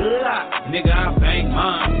 turn your hood out. Nigga, I bang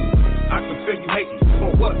mine. I can feel you hate me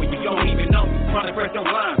for what when you don't even know me. Tryna press your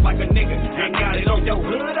lines like a nigga ain't got it on your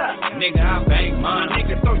hood up. Nigga, I bang mine.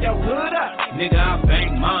 Nigga, throw your hood up. Nigga, I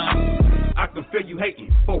bang mine. I can feel you hate me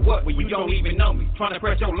for what when you don't even know me. Tryna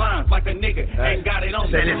press your lines like a nigga ain't got it on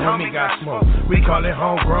me. Say this homie got smoke. We call it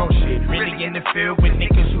homegrown shit. Really in the field with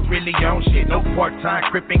niggas who really own shit. No part-time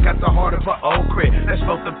crippin', got the heart of an old crip. Let's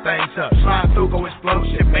blow them things up. Slide through, go explode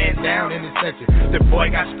shit, man down in the section. The boy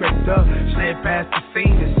got stripped up, slid past the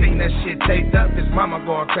scene and seen that shit taped up. His mama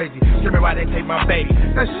going crazy, screaming why they take my baby.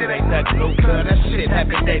 That shit ain't nothing, no cuz. That shit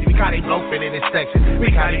happened daily. We caught him loafing in this section. We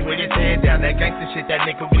caught him with his head down. That gangsta shit that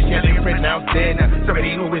nigga was yelling, printing out dead. Now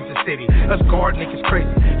somebody who is the city. Us guard niggas crazy.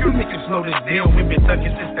 You niggas know this deal. We been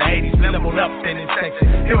thugging since the 80s. Leveled up in this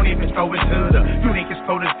section. He don't even throw his hood up. You niggas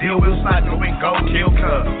throw this deal. We'll slide through and go kill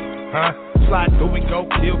cuz. Huh? Slide through and go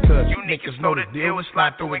kill cuz. You niggas know the deal. We'll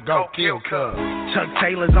slide through and go kill cuz. Chuck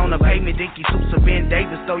Taylor's on the pavement. Dinky suits of Ben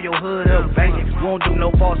Davis. Throw your hood up, banging. Won't do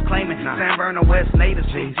no false claiming. San Vernon West natives.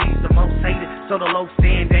 G's the most hated. So the low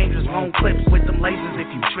stand dangerous. Long clips with them lasers if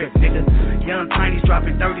you trip, nigga. Young Tiny's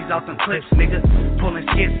dropping 30s off some clips, nigga. Pulling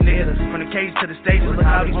skits, nigga. From the cage to the stage, look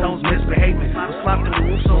how these hoes misbehaving. Was flopped in the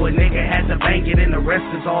roof, so a nigga had to bang it, and the rest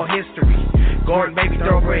is all history. Gordon, baby,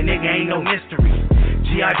 thoroughbred, nigga, ain't no mystery.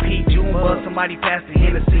 GIP, June bug, somebody pass the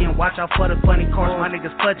Hennessy and watch out for the funny cars. My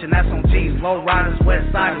niggas clutching, that's on G's. Low riders,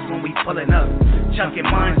 Westsiders when we pulling up. Chucking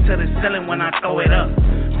mines to the ceiling when I throw it up.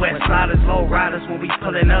 Westsiders, low riders when we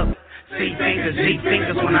pulling up. C fingers, Z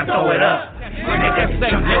fingers when I throw it up. Nigga,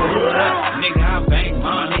 turn your hood up. Nigga, I bang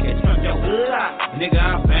mine. Nigga, turn your hood up. Nigga,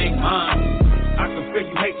 I bang mine. I can feel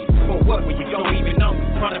you hate me for what when you don't even know me.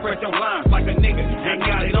 Tryna press your lines like a nigga ain't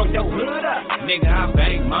got it on your hood up. Nigga, I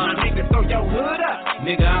bang mine. Nigga, throw your hood up.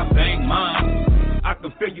 Nigga, I bang mine. I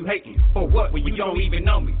can feel you hating for what when you don't even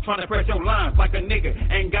know me. Tryna press your lines like a nigga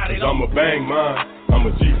ain't got it on me. I'ma bang mine. I'm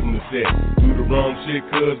a G from the set. Do the wrong shit,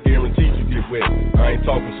 cuz guaranteed you get wet. I ain't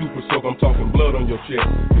talking super soak, I'm talking blood on your chest.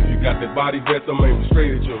 If you got that body vest, I'm aiming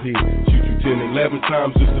straight at your head. Shoot you 10, 11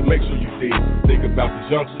 times just to make sure you dead. Think about the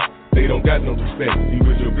youngsters, they don't got no respect. You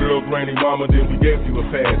with your girl, granny, mama, then we gave you a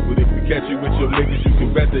pass. But if we catch you with your niggas, you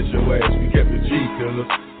can bet that's your ass. We kept the G, cuz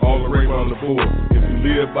all the way around the board. If you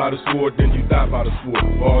live by the sword, then you die by the sword.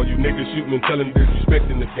 For all you niggas shooting and telling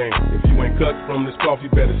disrespecting the game. If you ain't cut from this cloth, you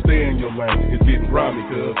better stay in your lane. It's getting grimy,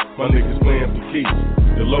 cuz my niggas playing for keeps.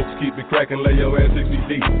 The lokes keep it cracking, lay your ass 60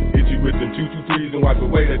 deep. Hit you with them 223s and wipe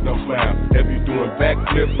away that dumb smile. Have you doing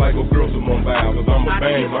backflips like a girl some on bow. Cause I'm a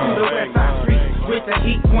bang mine. With the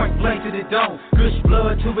heat point blank to the dome. Gush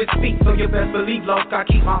blood to his feet, so you best believe, loc. I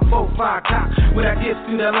keep my 4-5 cock with I dips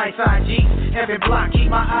through the lights IG. Every block, keep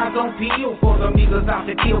my eyes on PU for the niggas out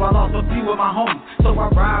to kill. I lost a few of my homies, so I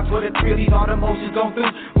ride for the thrill. These all the emotions gone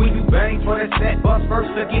through. When you bang for the set, bust first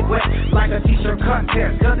to get wet like a t-shirt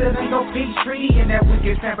contest. Cause there ain't no peach tree in that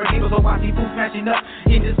wicked Sanford Needle. So I see food smashing up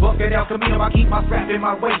in this bucket El Camino. I keep my strap in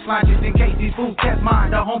my waistline just in case these fools test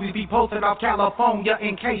mine. The homies be posted off California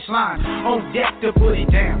in case line. On deck to put it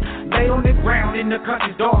down. Lay on the ground in the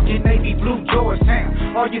country dark in navy blue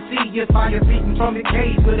Georgetown. All you see is fire beating from the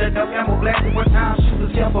cage with enough ammo blasting one time.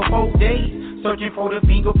 Shooters here for 4 days. Searching for the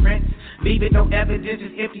fingerprints, leaving no evidence,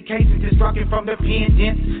 just empty cases destructing from the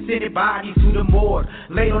pendants. Sending bodies to the morgue,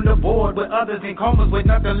 laid on the board with others in comas with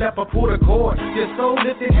nothing left but pull the cord. Your soul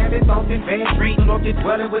lifted, habits often bad dreams. Lord, you're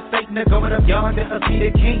dwelling with Satan, they're going up yonder to be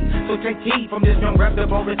the king. So take heed from this young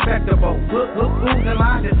reputable, respectable. Look, fools in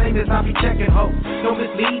line, the same as I be checking hoes. Don't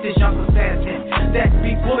mislead this young assassin. That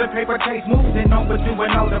be pulling paper chase moves and on but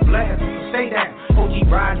doing all the blast. Stay down, OG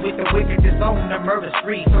rides with the wicked, on the murder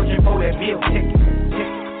street, searching for that bill.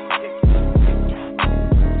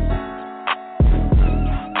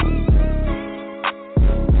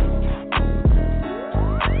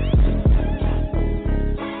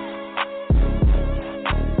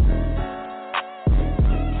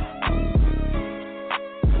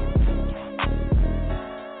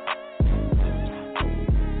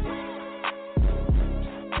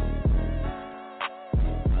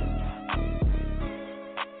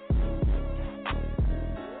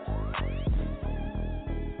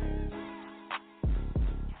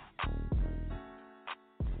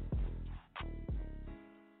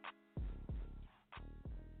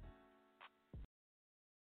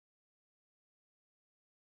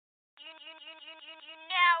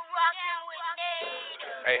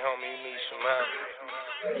 Hey, homie, you need some help.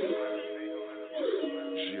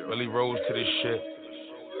 Really rose to this shit.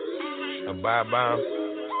 Abide by him.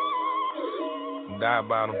 Die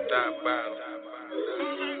by him. Die by him.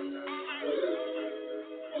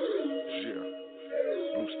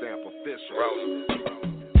 Blue stamp official.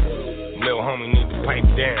 Little homie need to pipe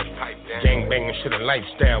down. Gang banging shit a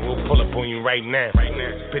lifestyle. We'll pull up on you right now.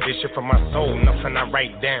 Spit this shit from my soul, nothing I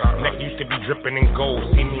write down. Neck used to be dripping in gold,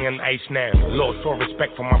 see me in ice now. Lost all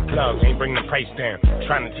respect for my plug, ain't bring the price down.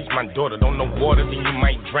 Trying to teach my daughter, don't know water, then you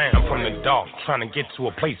might drown. I'm from the dark, trying to get to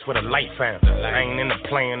a place where the light found. I ain't in the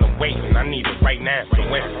playing or waiting, I need it right now. The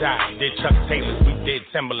Westside, did Chuck Taylors, we did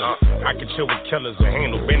Timberland. I could chill with killers or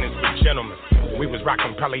handle business with gentlemen. We was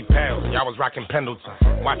rockin' Pele Pals, y'all was rockin'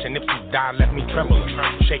 Pendleton. Watching Nipsey die left me trembling.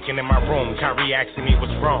 Shaking in my room, Kyrie asking me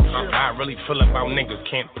what's wrong. I really feel about niggas,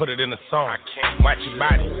 can't put it in a song. Watch your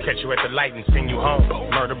body, catch you at the light and send you home.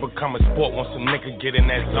 Murder become a sport once some nigga get in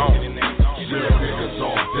that zone. Real niggas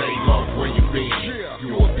all day long, where you been?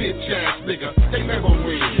 You a bitch ass nigga, they never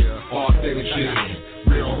win. Authentic shit,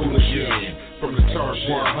 real hooligan. From the turf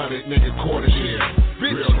 100 nigga quarter shit.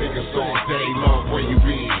 Real niggas all day long, where you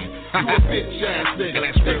been? You a bitch ass nigga,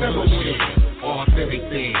 they never win. Authentic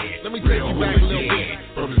thing, let me take you back a little bit.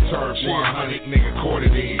 From the turf 100 nigga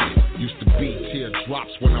quartered in. Used to be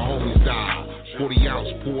teardrops when the homies died. 40 ounce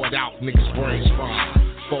poured out, niggas brains fried.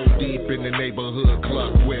 4 deep in the neighborhood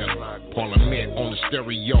club whip. Parliament on the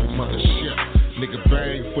stereo mothership. Nigga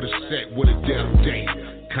bang for the set with a death date.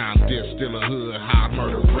 Compton still a hood, high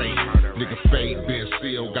murder rate. Nigga fade, been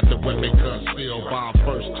sealed, got the weapon concealed. Bomb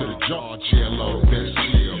first to the jaw, jello, then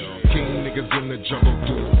shield. King niggas in the jungle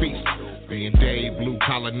do the feast. Me and Dave, blue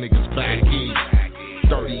collar niggas back east.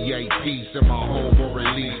 38 piece in my home or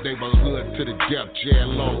release. Neighborhood to the death,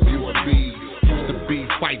 jello, UAB. Used to be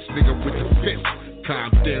fights, nigga, with the fist.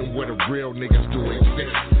 Compton where the real niggas do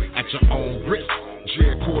exist. At your own risk,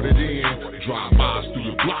 jail quartered in. Drive-bys through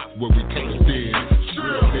your block where we came in.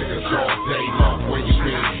 Real niggas all day long, where you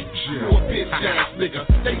been? You a bitch ass nigga,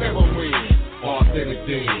 they never win. Authentic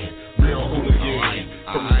thing, real hooligan.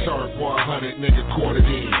 From the turf 100 nigga quartered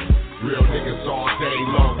in. Real niggas all day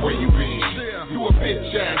long, where you been? You a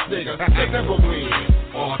bitch ass nigga, they never win.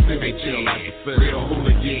 Authentic thing, real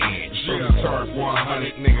hooligan. From the turf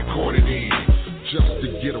 100 nigga quartered in. Just to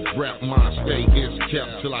get a rep, mine stay is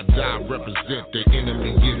kept till I die. Represent the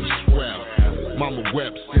enemy getting swept. Mama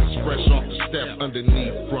wept since fresh off the step.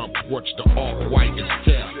 Underneath front porch, the off-white is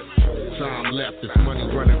kept. Time left, it's money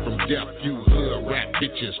running from death. You hood rap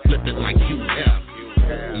bitches flipping like UF.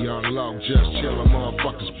 Young Low, just chillin',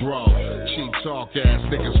 motherfuckers, bro. Cheap talk ass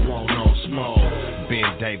niggas won't no smoke.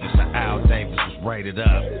 Ben Davis or Al Davis was rated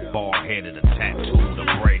up. Bald headed, a tattooed,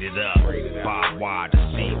 or braided up. Bob wide, the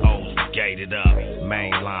COs were gated up.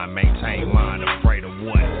 Mainline, maintain mine, afraid of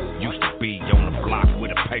what? Used to be on the block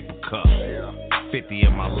with a paper cup. 50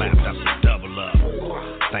 in my lap, that's a double up.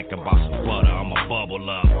 Think about some butter, I'ma bubble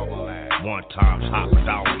up. One time's hot, but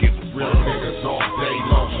I don't give a fuck. Real niggas all day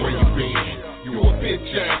long, where you been? You a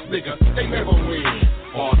bitch ass nigga, they never win.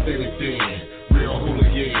 Authentic thing, real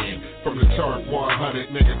hooligan. turf 100,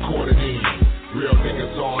 nigga, caught it in. Real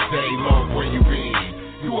niggas all day long, where you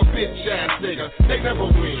been? You a bitch ass nigga, they never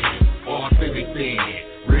win. Authentic thing,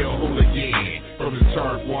 real hooligan. From the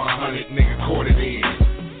turf 100, nigga, caught it in.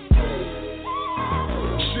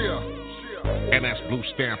 And that's Blue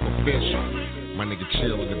Stamp official. My nigga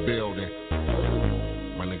Chill in the building.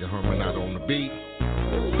 My nigga Herman out on the beat.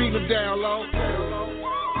 Beat him down low.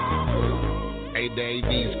 Hey,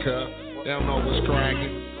 Davies, cup. They don't know what's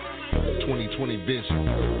cracking. 2020 vision.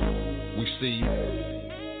 We see you.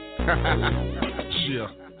 Chill.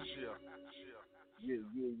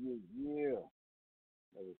 Yeah.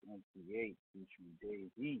 That was MC8 featuring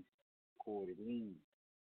Dave East. Caught it in.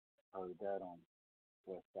 Heard that on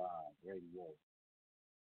Westside Radio.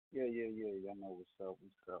 Yeah. Y'all know what's up.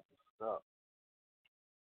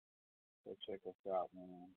 So check us out,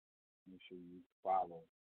 man. Make sure you follow,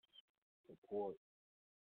 support,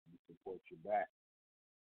 and support your back.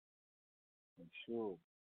 Make sure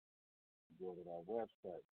you go to our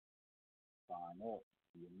website, sign up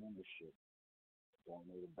for your membership,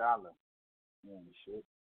 donate $1 membership.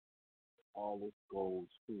 All this goes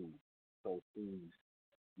to proceeds.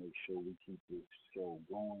 Make sure we keep this show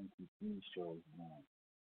going, keep these shows going.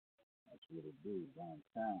 That's what it do, one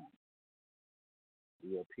time.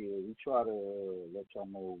 We up here, we try to let y'all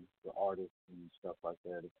know the artists and stuff like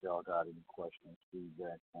that. If y'all got any questions,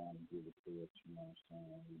 feedback, give it to us, you know what I'm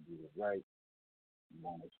saying? We do it right. You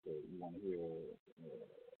want to hear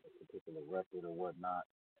a particular record or whatnot,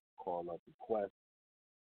 call up request.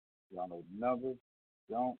 Y'all know the number,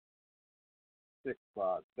 don't.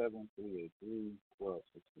 657-383-1265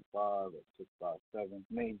 or 657.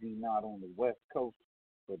 Maybe not on the West Coast,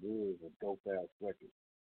 but it is a dope ass record.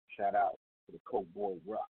 Shout out to the Coke Boy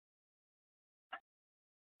Rock.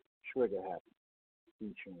 Trigger Happy,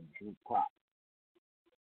 featuring Drew Pop.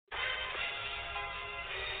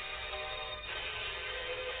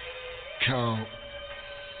 Count.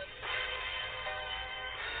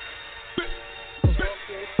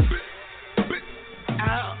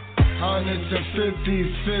 Hundreds and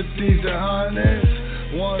fifties and hundreds.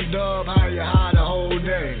 One dub, how you hide the whole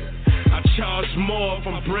day. I charge more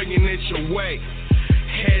from bringing it your way.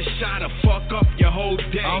 Headshot to fuck up your whole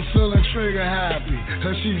day. I'm feeling trigger happy,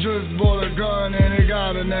 cause she just bought a gun and it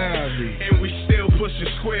got a navy. And we still pushing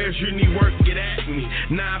squares, you need work, get at me.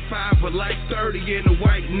 9-5 with like 30 in the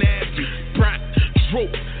white navy. Brat,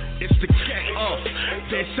 droop. It's the cat off.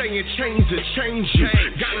 They're saying change to change you.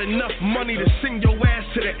 Got enough money to send your ass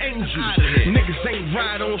to the angels. Niggas ain't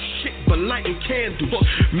ride on shit but lighting candles.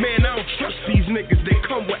 Man, I don't trust these niggas, they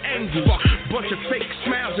come with angles. Bunch of fake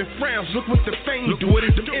smiles and frowns, look what the fame do.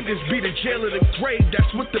 Them enders be the jail of the grave,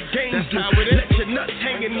 that's what the game do. Let your nuts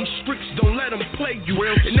hang in these streets, don't let them play you.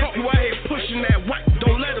 And if you out here pushing that white,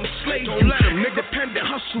 don't let them slay you. Independent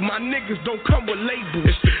hustle, my niggas don't come with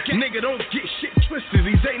labels. Nigga, don't get shit twisted,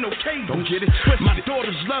 these ain't no cables. Don't get it twisted. My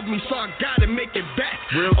daughters love me, so I gotta make it back.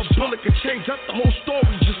 A bullet can change up the whole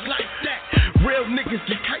story just like that. Real niggas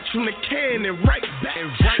get kites from the can and right back.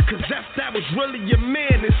 Cause if that was really your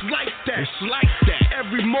man, it's like that.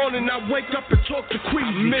 Every morning I wake up and talk to Queasy.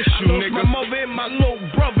 I miss you, nigga. My mother and my little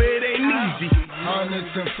brother, it ain't easy.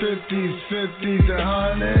 Hundreds and fifties and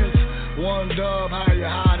hundreds. One dub, how you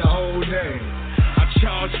hide the whole day. I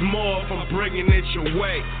charge more from bringing it your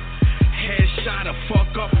way. Headshot to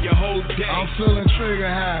fuck up your whole day. I'm feeling trigger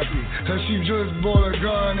happy, cause she just bought a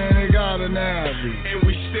gun and it got a navy. And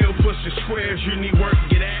we still pushing squares, you need work,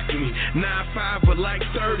 get at me. 9-5 with like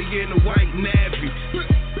 30 in the white navy.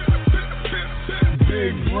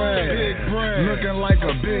 Big bread, looking like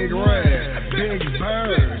a big red. Big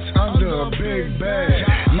birds under a big bed.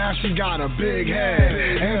 Now she got a big head.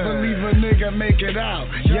 Ain't believe a nigga make it out.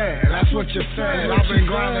 Yeah, that's what you said. I've been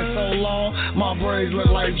grinding so long, my braids look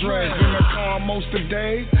like dreads. In the car most of the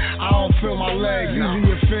day, I don't feel my legs. Either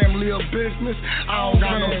your family or business, I don't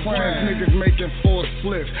got no friends. Niggas making 4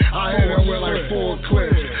 splits. I hit them with like 4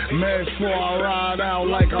 clips. Meds 4, I ride out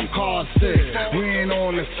like I'm car sick. We ain't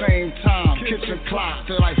on the same time. Kitchen clock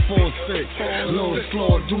to like 4-6. A little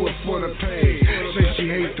slower, do it for the pay. Say she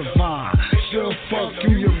hate the vibe. She'll fuck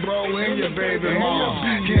you, your bro, and your baby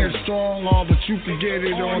mom. Can't strong arm, but you can get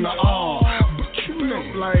it on the arm. But you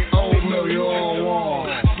look like oatmeal, you all warm.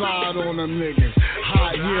 Slide on them niggas.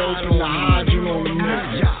 Hot, yeah, open the hydrant on them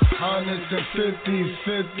niggas. Hundreds and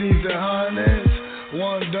fifties and hundreds.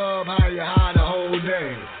 One dub, how you hide the whole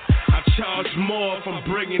day. I charge more from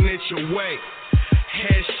bringing it your way.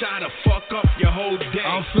 Headshot to fuck up your whole day.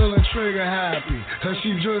 I'm feeling trigger happy, cause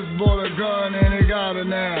she just bought a gun and it got a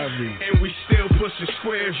navy. And we still pushing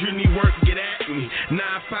squares, you need work, get at me.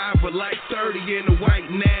 9-5 with like 30 in the white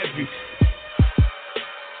navy.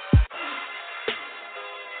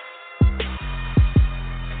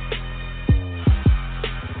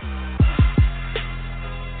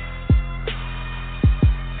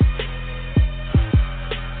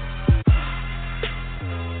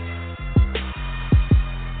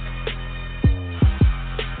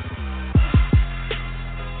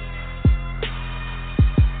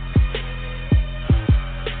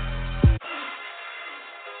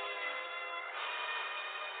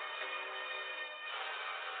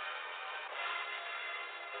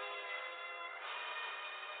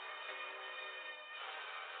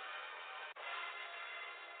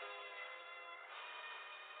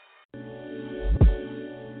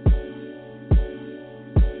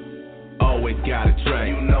 always got a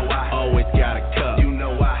drink. You know I always got a cup. You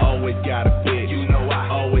know I always got a bitch. You know I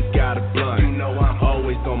always got a blunt. You know I'm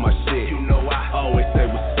always on my shit. You know I always say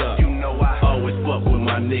what's up. You know I always fuck with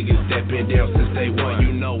my niggas that been down since day one.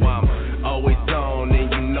 You know I'm always on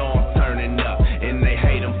and you know I'm turning up. And they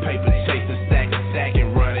hate them paper chasing, stack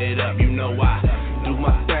and run it up. You know I do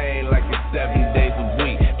my thing like it's 7 days a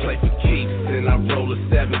week. Play for keeps and I roll a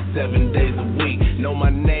 7 days a week. Know my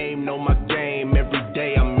name, know my game. Every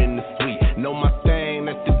day I'm in the suite. Know my thing,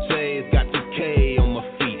 that's the J's. Got the K on my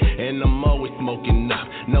feet. And I'm always smoking up.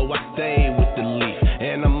 Know I stay with the leaf.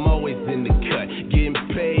 And I'm always in the cut. Getting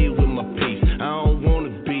paid with my piece. I don't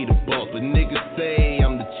wanna be the boss, but niggas say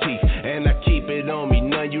I'm the chief. And I keep it on me.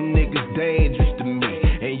 None you niggas dangerous to me.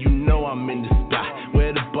 And you know I'm in the spot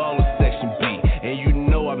where the baller section be. And you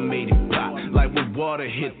know I made it pop. Like when water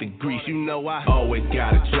hit the grease. You know I always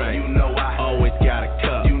got a drink. You know I always got a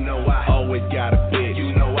cup. You know I always got a bitch.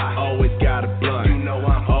 You know I always got a blunt. You know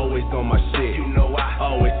I'm always on my shit. You know I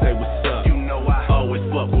always say what's up. You know I always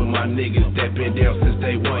fuck with my niggas that been down since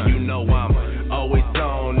day one. You know I'm always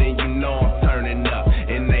on and you know I'm turning up.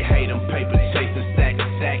 And they hate them paper chasing, stack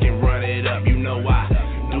and run it up. You know I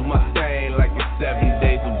do my thing like it's 7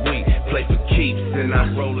 days a week. Play for keeps and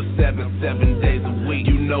I roll a 7 days a week.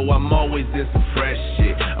 You know I'm always in some fresh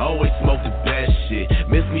shit. Always smoke the best shit.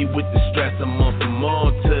 Miss me with the stress, I'm on some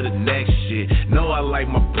on to the next shit. Know I like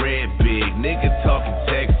my bread big. Nigga talking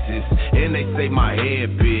Texas. And they say my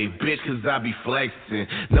head big. Bitch, cause I be flexing.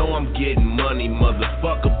 Know I'm getting money,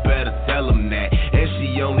 motherfucker, better tell him that. And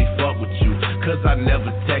she only fuck with you, cause I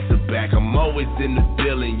never text her back. I'm always in the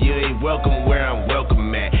building, you ain't welcome where I'm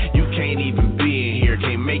welcome at. You can't even be in here,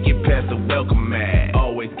 can't make it past the welcome mat.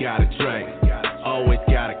 Always got a drink, always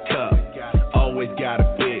got a cup, always got a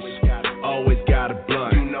bitch, always got a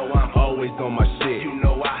blunt. You know I'm always on my shit. You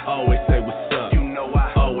know I always say what's up. You know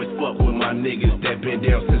I always fuck with my niggas that been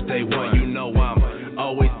down since day one. You know I'm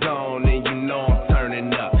always on and you know I'm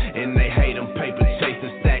turning up. And they hate them paper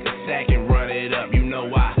chasing, stack and run it up. You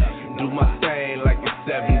know I do my thing like it's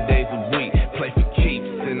 7 days a week. Play for keeps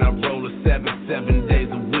and I roll a 7 days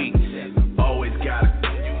a week. Always got it.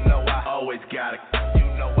 You know I always got it. You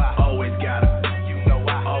know I always got it. You know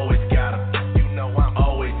I always got it. You know I'm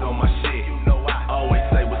always on my shit. You know I always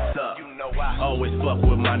say what's up. You know I always fuck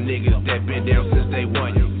with my niggas that been down since day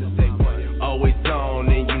one. Always on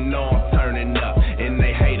and you know I'm turning up. And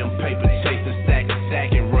they hate them paper chasing,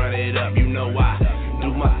 stack and run it up. You know I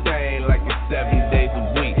do my thing like it's 7 days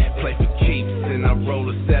a week. Play for keeps and I roll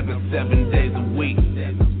a 7 days a week.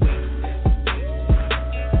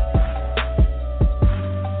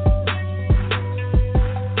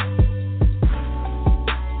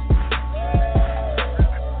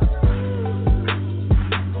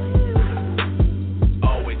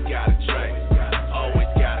 Always got a drink,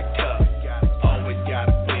 always got a cup, always got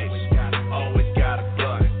a bitch, always got a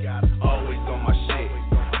blunt, always on my shit,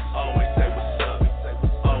 always say what's up,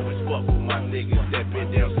 always fuck with my niggas that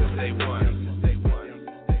been down since day one.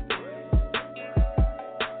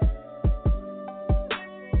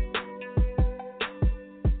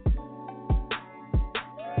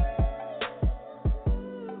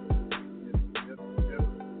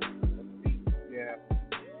 Yeah.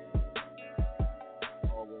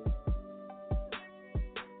 Always.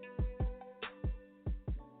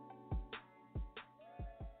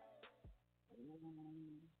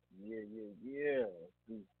 Yeah.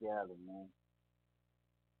 Peace gather, man.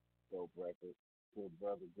 Dope record. Good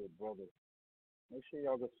brother. Make sure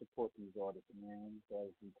y'all go support these artists, man. These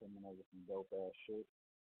guys be coming up with some dope ass shit.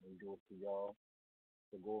 We do it for y'all.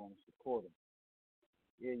 So go and support them.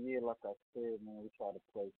 Yeah, like I said, man, we try to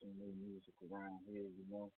play some new music around here, you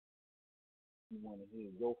know. You want to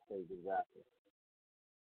hear your favorite rapper.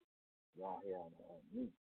 Y'all hear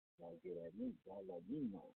me. Y'all get at me. Y'all let me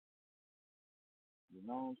know. You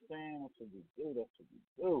know what I'm saying? That's what we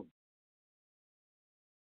do.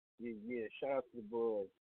 Yeah. Shout out to the boys.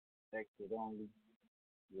 Exit only.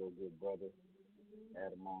 Real good brother.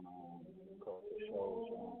 Had him on a couple of shows.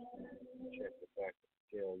 You know what I'm saying? Check the back of the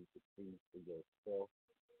scale. You can see for yourself.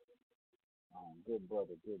 Good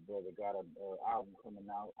brother. Got an album coming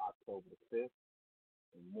out October 5th.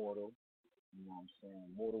 Immortal. You know what I'm saying?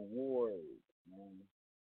 Mortal Wars, man.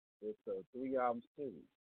 It's a 3-album series.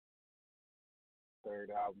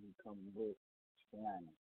 Third album he coming with Slam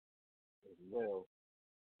as well.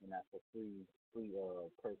 And that's a free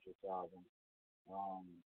purchase album.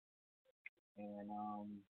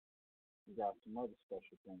 We got some other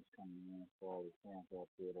special things coming in for all the fans out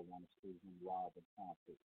there that want to see him live in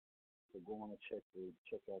concert. So go on and check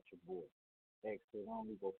out your boy. Exit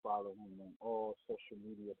only. Go follow him on all social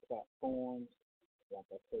media platforms. Like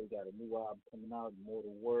I said, we got a new album coming out,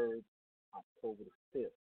 Immortal Words, October the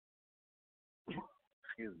 5th.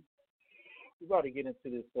 Excuse me. We're about to get into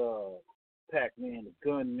this Pac-Man, the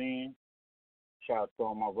Gunman. Shout out to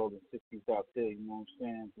all my rolling 60s out there, you know what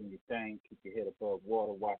I'm saying? Do your thing, keep your head above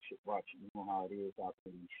water, watch it, you know how it is out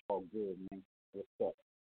there. It's all good, man. What's up?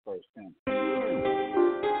 First thing.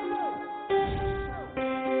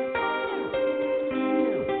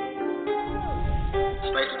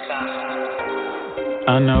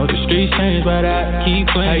 I know the streets change, but I keep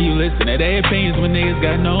playing. How you listen to their opinions when niggas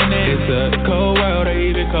got no name? It's a cold world or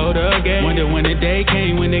even colder again. Wonder when the day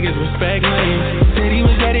came when niggas respect lanes. Said he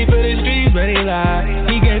was ready for the streets, but he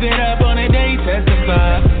lied. He gave it up on the day,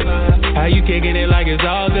 testify. How you kicking it like it's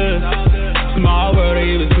all good? Small world or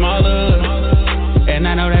even smaller. And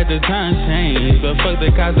I know that the times change, but fuck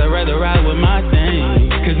the cops, I'd rather ride with my thing.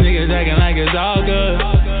 Cause niggas acting like it's all good.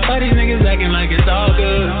 All these niggas acting like it's all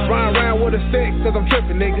good. Ride around with a stick, cause I'm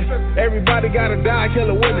tripping, nigga. Everybody gotta die,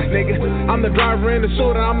 kill a witness, nigga. I'm the driver in the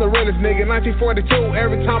shooter, I'm the realest, nigga. 1942,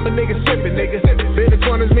 every time a nigga sippin', nigga. Been the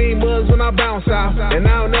corners, mean mugs when I bounce out. And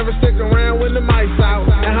I don't never stick around when the mic's out.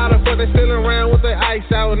 And how the fuck they still around with their ice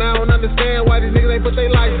out? And I don't understand why these niggas ain't put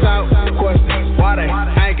their lights out. Question, why they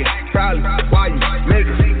hanging? Probably, why you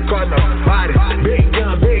niggas caught no body? Big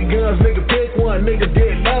guns, nigga, pick one. Niggas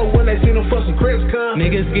get low when they see them fucking Crips come.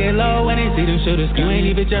 Niggas get low when they see them shooters come. You ain't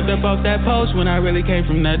even jumped up off that post when I really came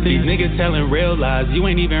from nothing. These niggas telling real lies, you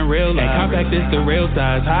ain't even real lies. Compact this the real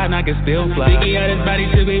size, high and I can still fly. Biggie had his body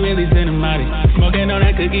to be really cinematic. Smoking on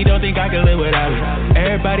that cookie, don't think I can live without it.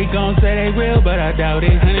 Everybody gon' say they real, but I doubt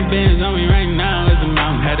it. 100 bands on me right now is a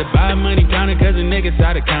mountain. Had to buy money counter cause the niggas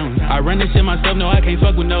started counting. I run this shit myself, no I can't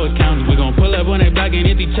fuck with no accounting. We gon' pull up on that block and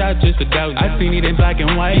empty chop just to doubt. I seen it in black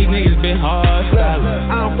and white, these niggas been hard style.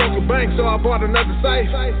 I don't fuck with banks, so I bought another safe.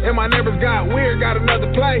 And my neighbors got weird, got another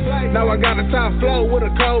place. Now I got a top floor with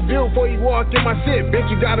a cold view. Before you walk in my shit, bitch,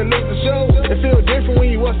 you gotta lose the show. It feel different when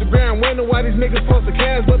you watch the ground winner. Why these niggas post the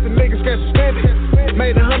cash, but the niggas get suspended.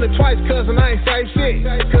 Made 100 twice, cuz and I ain't say shit.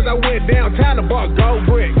 Cause I went downtown and bought gold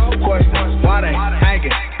brick. Question, why they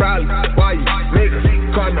hanging? Probably, why you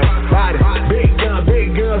niggas caught no body? Big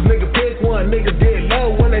guns, nigga, pick one. Niggas get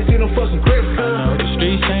low when they see them fucking Crips come. I know the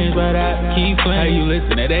streets change, but I keep playing. How you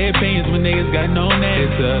listen to their opinions when niggas got no name?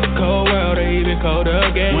 It's a cold world or even colder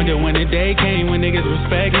again. Wonder when the day came when niggas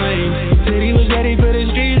respect lanes. Said he was ready for the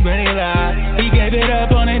streets, but he lied. He gave it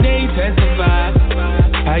up on the day, testify.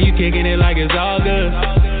 How you kicking it like it's all good?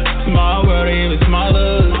 Small world or even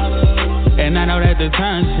smaller. And I know that the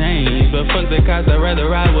times change, but fuck the cops, I'd rather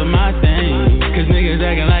ride with my thing. Cause niggas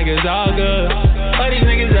acting like it's all good. All these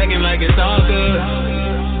niggas acting like it's all good.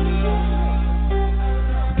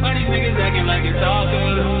 All these niggas acting like it's all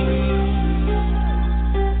good.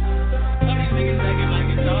 All these niggas acting like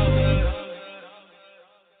it's all good.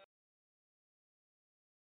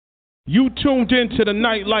 You tuned into the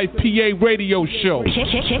Nightlife PA radio show.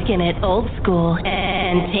 Kicking it old school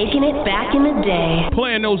and taking it back in the day.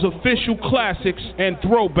 Playing those official classics and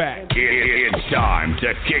throwbacks. It's time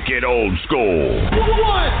to kick it old school. 1,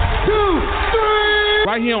 2, 3.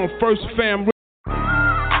 Right here on First Fam.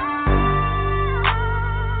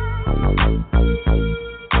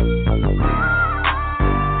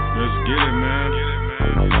 Let's get it, man.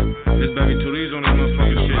 It's baby 2D's on this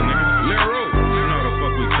motherfucking shit, nigga. Let roll. You know how the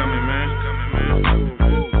fuck we coming, man.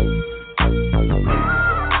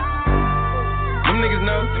 Them niggas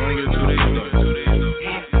know. They don't get 2D's though.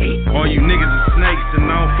 All you niggas are snakes and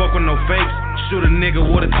I don't fuck with no fakes. Shoot a nigga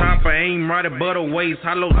with a chopper, aim right at butter waist.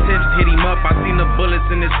 Hollow tips hit him up, I seen the bullets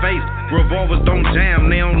in his face. Revolvers don't jam,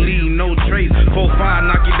 they don't leave no trace. 4-5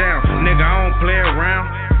 knock you down, nigga I don't play around.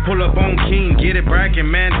 Pull up on King, get it bracket,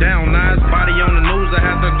 man down. Now his body on the news, I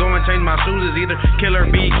have to go and change my shoes. It's either kill or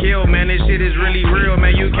be killed, man. This shit is really real,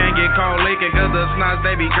 man. You can't get caught licking, cause the snots,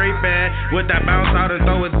 they be creepin'. With that bounce out and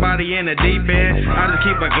throw his body in the deep end. I just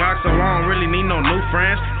keep a Glock, so I don't really need no new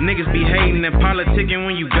friends. Niggas be hating and politicking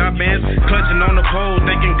when you got bands. Clutching on the pole,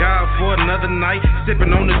 thanking God for another night. Sipping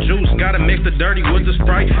on the juice, gotta mix the dirty with the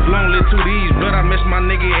Sprite. Long live 2D's, but I miss my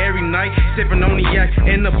nigga every night. Sipping on the yak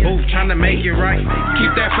in the booth, trying to make it right.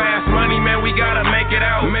 Keep that fast money, man, we gotta make it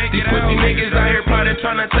out. These pussy niggas out here plotting,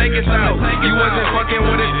 trying to take us out. You wasn't fucking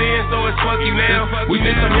with us then, so it's fuck you now. We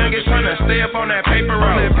just some youngins trying to stay up on that paper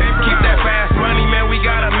route. Keep that fast money, man, we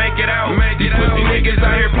gotta make it out. These pussy niggas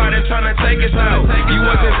out here plotting, trying to take us out. You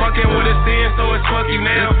wasn't fucking with us then, so it's fuck you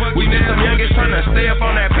now. We just some youngins trying to stay up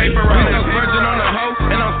on that paper route. We so virgin on the hoe,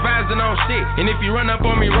 and I'm spazzing on shit. And if you run up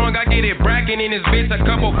on me wrong, I get it brackin' in his bitch. A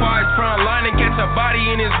couple fires front line and catch a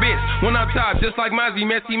body in his bitch. One up top, just like Mozzie,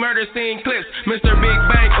 messy murder scene clips. Mr. Big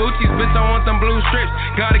Bang, Uchi's bitch, I want them blue strips.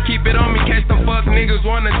 Gotta keep it on me, catch the fuck niggas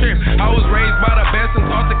wanna trip. I was raised by the best and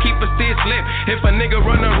taught to keep a stitch lip. If a nigga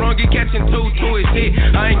run up wrong, he catching two to his hit.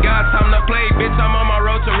 I ain't got time to play, bitch, I'm on my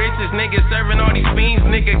road to riches. Niggas serving all these fiends,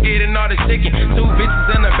 nigga getting all the chicken. Two bitches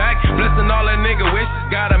in the back, blessing all a nigga wishes.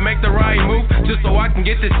 Gotta make the right move, just so I can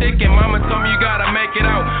get the chicken. Mama told me you gotta make it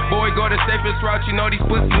out. Boy, go the safest route, you know these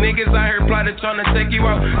pussy niggas out here plotting, trying to take you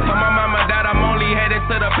out. Tell my mama that I'm only headed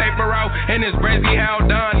to the paper route. And it's crazy how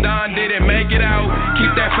Don didn't make it out.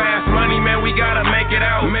 Keep that fast money, man, we gotta make it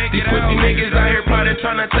out. These pussy niggas out here plotting,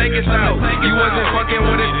 trying to take us out. You wasn't fucking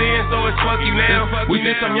with us then, so it's fuck you now. We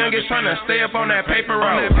just some youngest trying to stay up on that paper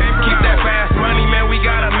route. Keep that fast money, man, we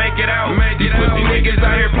gotta make it out. These pussy niggas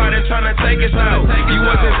out here plotting, trying to take us out. You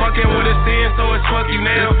wasn't fucking with us then, so it's fuck you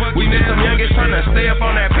now. We just some youngest trying to stay up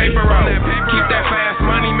on that paper route. Keep that fast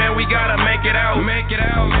money, man, we gotta make it out.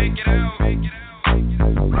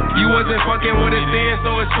 You wasn't fucking with us then,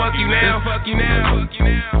 so it's fuck you now.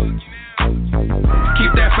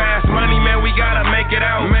 Keep that fast money, man, we gotta make it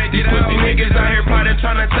out. These pussy niggas out here plotting,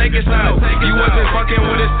 trying to take us out. You wasn't fucking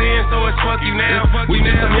with us then, so it's fuck you now. We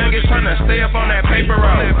just some youngest trying to stay up on that paper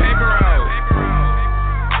route.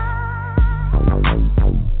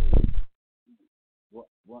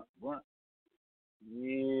 What?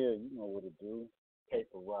 Yeah, you know what to do.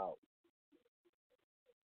 Paper route.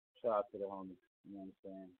 Shout out to the homies, you know what I'm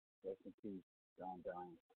saying? Rest in peace, Don.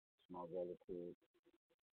 Small relative.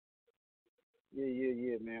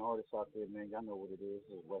 Yeah, man. Artists out there, man. Y'all know what it is.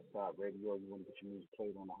 It's Westside Radio. You want to get your music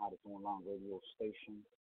played on the hottest online radio station.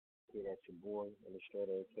 Get at your boy,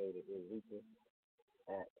 Illustrator, aka the Ill Reaper,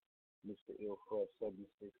 at Mr.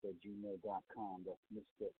 illfresh76@gmail.com. That's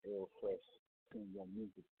Mr. Illfresh. Send your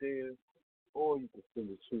music there. Or you can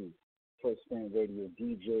send it to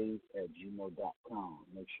firstfanradiodjs@gmail.com.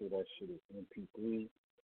 Make sure that shit is MP3,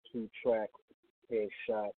 2-track,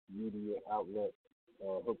 headshot, media outlet,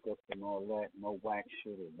 hookups and all that. No whack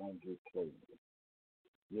shit, it won't get played.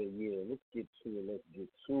 Yeah, let's get to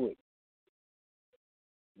it.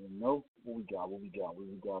 You know, what we got? What we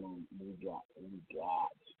gonna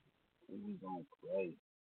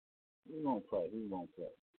play? Who gonna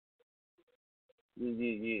play?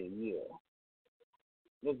 Yeah.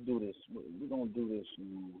 Let's do this. We're gonna do this.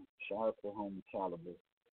 Shout out to homie Caliber.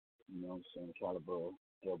 You know what I'm saying? Caliber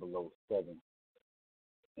 007.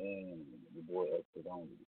 And your boy Exit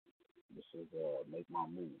Only. This is Make My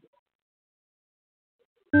Move.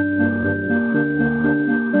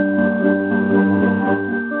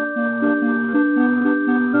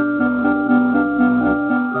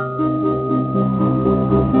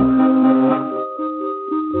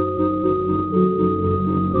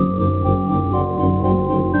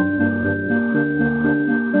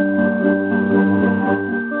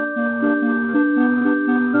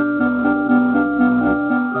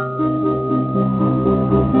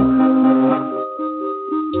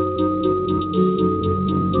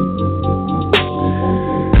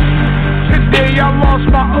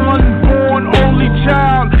 My unborn only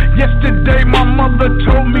child. Yesterday my mother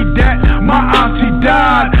told me that my auntie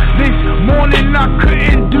died. This morning I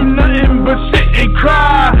couldn't do nothing but sit and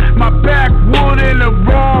cry. My backwood and a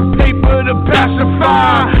raw paper to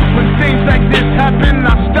pacify. When things like this happen,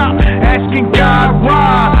 I stop asking God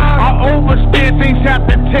why. I overstand things have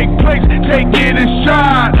to take place, take it in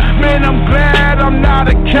stride. Man, I'm glad I'm not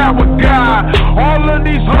a coward guy. All of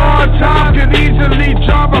these hard times could easily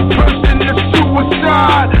drive a person to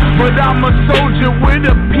suicide. But I'm a soldier with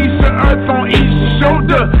a piece of earth on each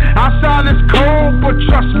shoulder. Outside is cold, but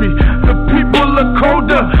trust me, the people are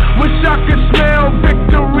colder. Wish I could smell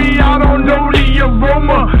victory, I don't know the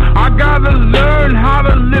aroma. I gotta learn how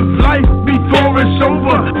to live life before it's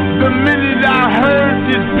over. The minute I heard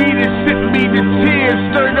this beat, it sent me to tears.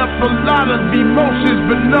 Stirred up a lot of emotions,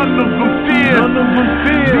 but none of them fear.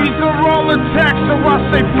 These are all attacks, so I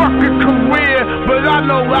say fuck a career. But I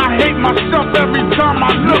know I hate myself every time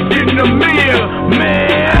I look in the mirror.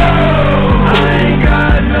 Man, I ain't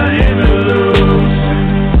got nothing to lose,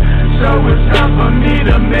 so it's time for me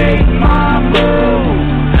to make my move.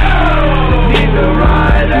 Need the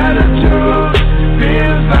right attitude.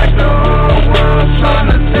 Feels like the whole world's trying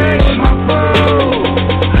to take my food.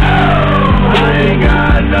 I ain't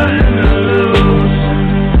got nothing to lose,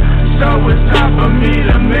 so it's time for me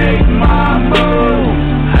to make my move.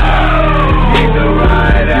 Need the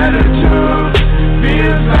right attitude.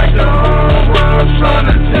 Feels like the whole world's trying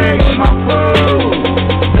to take my food.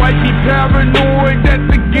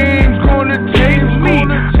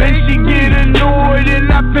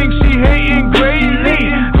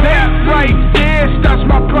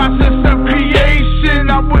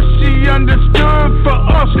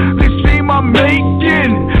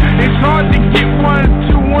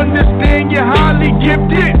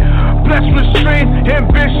 gifted. Blessed with strength,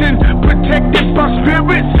 ambition, protected by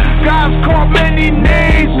spirits. God's called many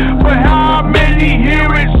names, but how many hear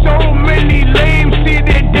it? So many lames see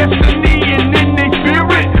their destiny and then they fear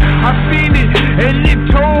it. I seen it and it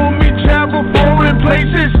told me travel foreign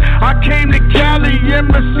places. I came to Cali and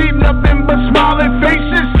received nothing but smiling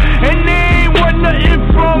faces. And they ain't want nothing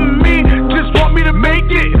from me, just want me to make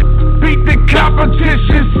it. Beat the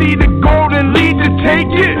competition, see the golden lead to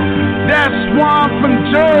take it. That's why I'm from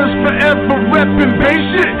Jersey, forever reppin'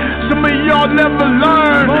 basic. Some of y'all never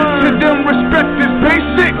learn, to them respect is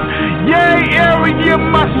basic. Yay, area,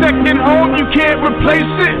 my second home, you can't replace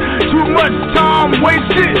it. Too much time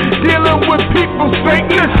wasted, dealing with people's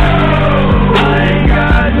fakeness. I ain't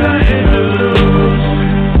got nothing to lose,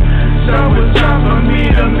 so it's time for me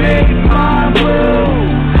to make my move.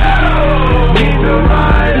 Need the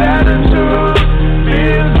right attitude,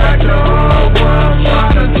 feels like the whole world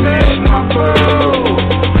trying to take my food.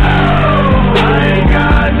 I ain't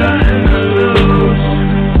got nothing to lose,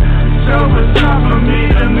 so it's time for me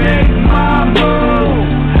to make my move.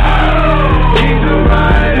 Need the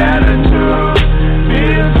right attitude,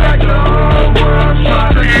 feels like the whole world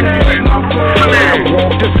trying to take my food. I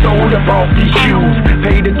walked the soul up off these shoes,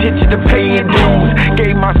 paid attention to paying dues,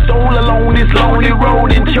 gave my soul alone this lonely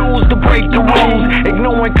road and chose to break the rules,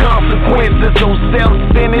 ignoring consequences, so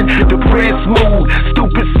self-centered, depressed mood,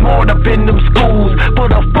 stupid smart up in them schools,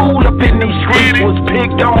 but a fool up in them streets was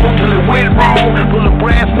picked on till it went wrong, full of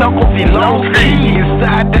brass knuckles, he lost key,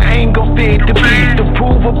 inside the anger fed the beast, to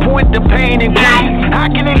prove a point, the pain and grief. How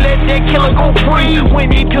can they let that killer go free when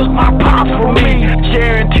he took my pops from me,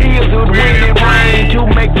 sharing tears with wind and rain to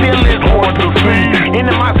make feelings hard to see.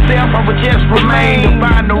 Into myself I would just remain to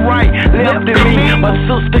find the right left in me. My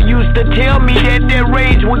sister used to tell me that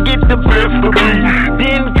rage would get the best of me.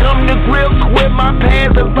 Then come to grips with my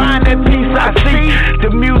past and find that peace I see. The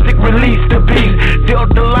music released the beat,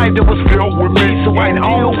 dealt the life that was filled with me. So I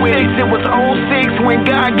deal with it. It was 06 when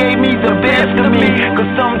God gave me the best of me. Cause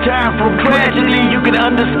sometimes from tragedy you can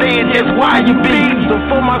understand just why you be. So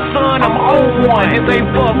for my son I'm on one. It ain't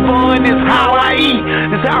for fun, it's how I eat.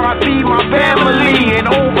 It's how I feed my family and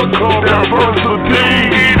overcome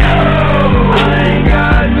adversity. I ain't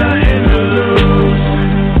got nothing to lose,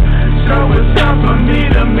 so it's time for me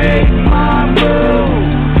to make my move.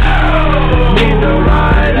 Need the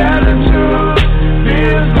right attitude,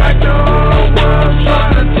 feels like the whole world's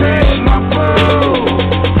trying to take my food.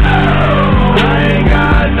 I ain't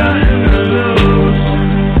got nothing to lose,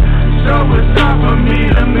 so it's time for me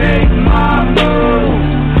to make my move.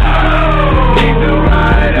 Need the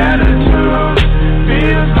right attitude,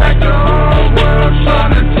 feels like the whole world's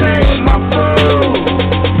trying to take my food.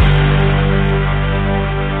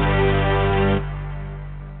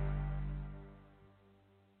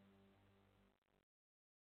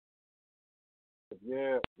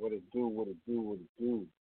 Yeah, what it do, what it do, what it do.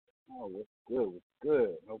 Oh, what's good, what's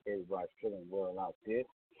good. Hope everybody's feeling well out there.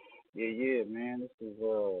 Yeah, man, this is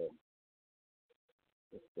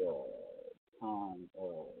time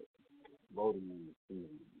voting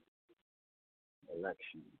season,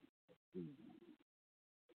 election season.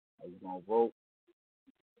 Are you gonna vote?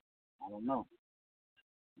 I don't know.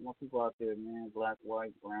 More people out there, man, black,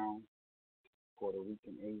 white, brown, Puerto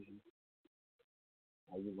Rican, Asian.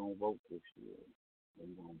 Are you gonna vote this year? Are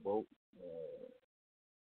you gonna vote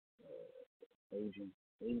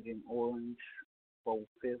Asian orange,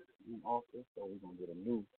 4/5 in office, or are we gonna get a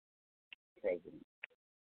new president?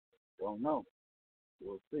 Don't know.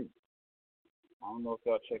 We'll see. I don't know if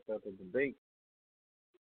y'all checked out the debate.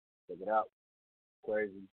 Check it out.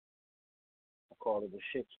 Crazy. I call it a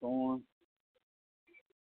shit storm.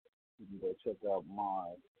 You can go check out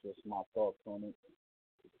my thoughts on it.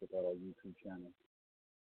 Check out our YouTube channel.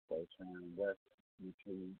 First Fam West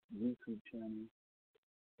YouTube channel.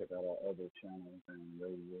 Check out our other channels and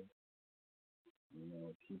radio. You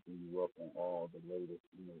know, keeping you up on all the latest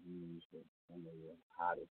interviews with some of the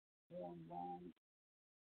hottest online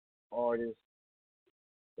artists,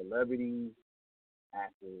 celebrities,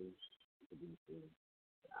 actors, producers,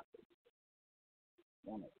 rappers.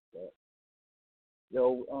 One of that.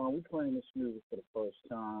 Yo, we playing this music for the first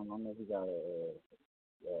time. I know we got a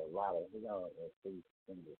pretty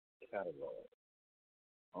extended catalog.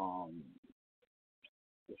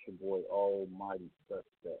 It's your boy Almighty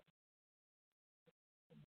Suspect.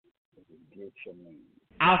 Get your name.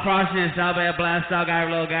 I'm from shit, so bad, black, so got a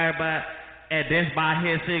little guy, but and this by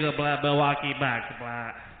his single, blood, Milwaukee back,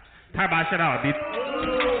 blood. Turn my shit on, bitch.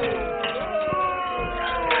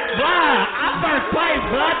 Blood, I'm first place,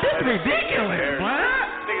 blood. This is ridiculous, blood.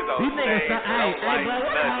 These niggas, hey, blood, what's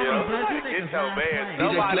wrong, blood? These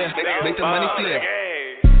niggas, make the money flip.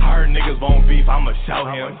 Heard niggas won't beef, I'ma show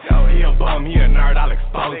him. He a bum, he a nerd, I'll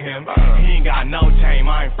expose him. He ain't got no chain,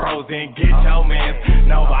 I ain't frozen. Get your mans,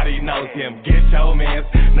 nobody knows him. Get your mans,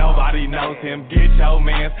 nobody knows him. Get your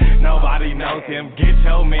mans, nobody knows him. Get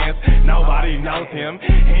your mans, nobody knows him.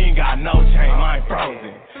 He ain't got no chain, I ain't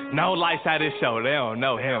frozen. No lights at his show, they don't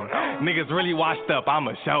know him. Niggas really washed up,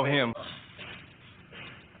 I'ma show him.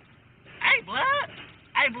 Hey, blood.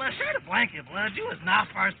 Hey, blood, share the blanket, blood. You is not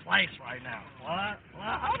first place right now, blood.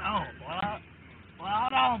 Blood, hold on, blood. Blood,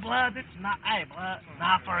 hold on, blood. This is not, hey, blood,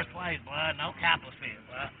 not first place, blood. No Kappa fit,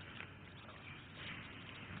 blood.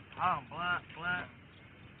 Hold on, blood, blood.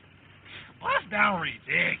 Blood's down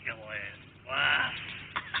ridiculous, blood.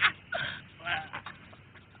 Blood.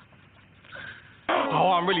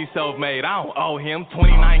 Oh, I'm really self-made, I don't owe him.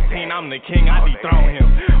 2019, I'm the king, I dethrone him.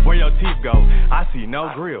 Where your teeth go? I see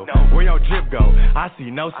no grill. Where your drip go? I see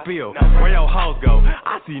no spill. Where your hoes go?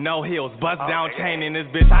 I see no heels. Bust down chain in this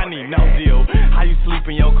bitch, I need no deal. How you sleep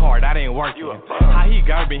in your car? That ain't working. How he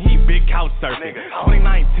garbing? He big couch surfing.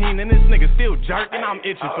 2019 and this nigga still jerking. I'm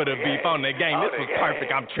itching for the beef on the game. This was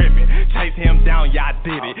perfect, I'm tripping. Chase him down, yeah, I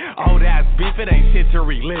did it. Old ass beef, it ain't shit to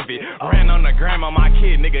relive it. Ran on the gram on my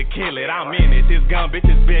kid, nigga, kill it. I'm in it. This gun, bitch,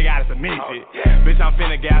 is big out of some midget. Bitch, I'm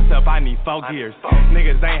finna gas up, I need 4 gears.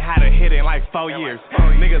 Niggas ain't had a hit in like 4 years.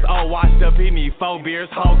 Niggas all washed up, he need 4 beers.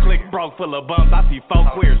 Whole clique broke full of bumps, I see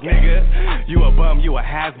 4 queers, nigga. You a bum, you a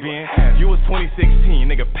has-been. You was 2016,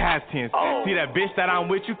 nigga, past tense. See that bitch that I'm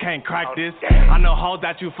with, you can't crack this. I know hoes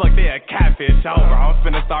that you fuck, they a catfish. Over, I'm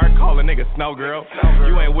finna start calling niggas snow girl.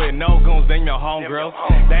 You ain't with no goons, they your home girl.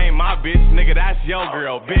 They ain't my bitch, nigga, that's your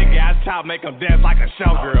girl. Big ass chop, make them dance like a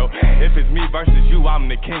showgirl. If it's me versus you, I'm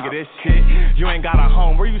the king of this shit. You ain't got a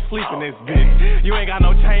home, where you sleeping this bitch? You ain't got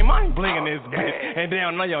no chain, I ain't blinging this bitch. And they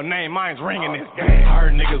don't know your name, mine's ringing this bitch.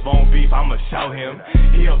 Heard niggas won't beef, I'ma show him.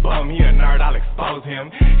 He a bum, he a nerd, I'll expose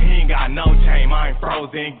him. He ain't got no chain, I ain't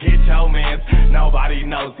frozen. Get your mans, nobody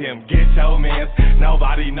knows him. Get your mans,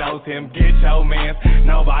 nobody knows him. Get your mans,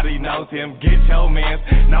 nobody knows him. Get your mans,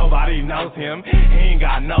 nobody knows him. He ain't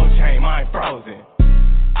got no chain, I ain't frozen.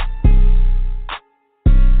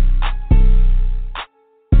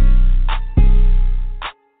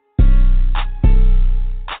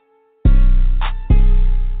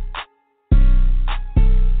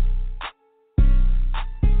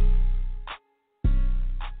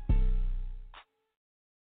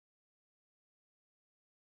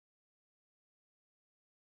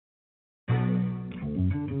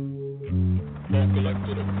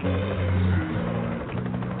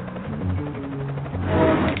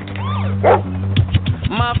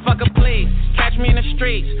 Motherfucker, please, catch me in the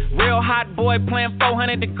streets. Real hot boy playing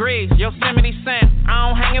 400 degrees. Yosemite Sam, I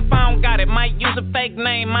don't hang if I don't got it. Might use a fake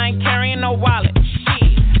name, I ain't carrying no wallet.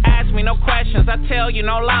 Shit, ask me no questions, I tell you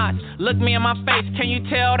no lies. Look me in my face, can you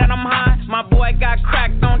tell that I'm high? My boy got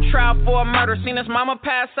cracked on trial for a murder. Seen his mama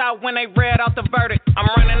pass out when they read out the verdict. I'm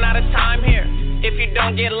running out of time here. If you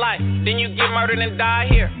don't get life, then you get murdered and die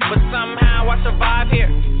here. But somehow I survive here.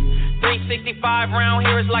 365 round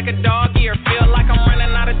here is like a dog year. Feel like I'm running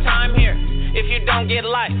out of time here. If you don't get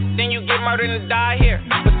life, then you get murdered and die here.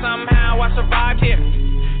 But somehow I survived here.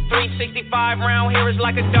 365 round here is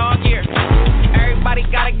like a dog year. Everybody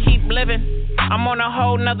gotta keep living. I'm on a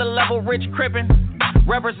whole nother level, rich crippin'.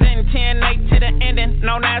 Representing 10-8 to the ending.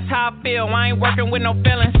 No, that's how I feel. I ain't working with no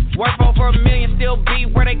feelings. Worth over $1 million, still be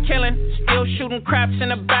where they killing. Still shooting craps in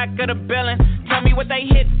the back of the building. Tell me what they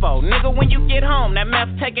hit for. Nigga, when you get home, that meth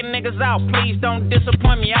taking niggas out. Please don't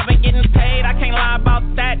disappoint me. I've been getting paid, I can't lie about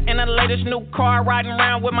that. In the latest new car, riding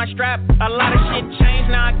around with my strap. A lot of shit changed,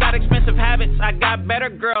 now I got expensive habits. I got better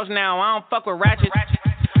girls now, I don't fuck with ratchets.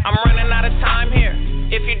 I'm running out of time here.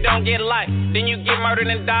 If you don't get life, then you get murdered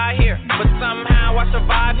and die here. But somehow I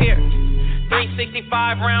survive here. 365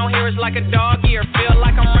 round here is like a dog year. Feel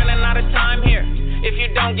like I'm running out of time here. If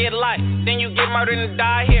you don't get life, then you get murdered and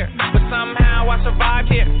die here. But somehow I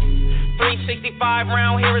survived here. 365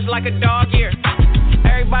 round here is like a dog year.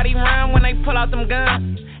 Everybody run when they pull out them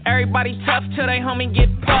guns. Everybody tough till they homie get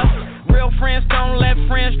puffed. Real friends don't let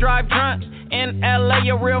friends drive drunk. In LA,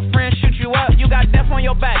 your real friends shoot you up. You got death on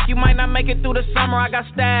your back. You might not make it through the summer. I got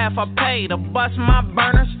staff. I pay to bust my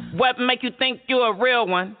burners. What make you think you a real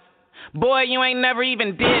one? Boy, you ain't never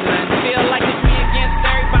even did nothing. Feel like it's me against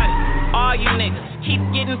everybody. All you niggas keep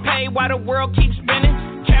getting paid while the world keeps spinning.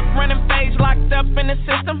 Kept running plays locked up in the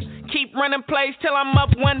system. Keep running plays till I'm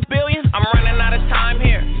up 1 billion. I'm running out of time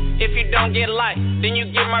here. If you don't get life, then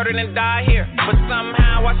you get murdered and die here. But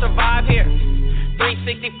somehow I survive here.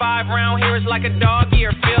 365 round here is like a dog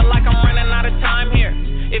year. Feel like I'm running out of time here.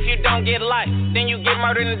 If you don't get life, then you get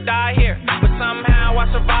murdered and die here. But somehow I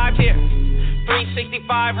survived here. 365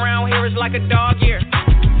 round here is like a dog year.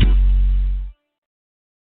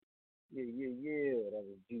 Yeah. That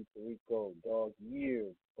was G Perico, dog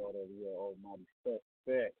years. Thought of your almighty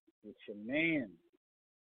suspect with your man.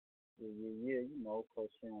 Yeah. You know,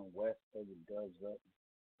 Coach Sam West, throw your doves up,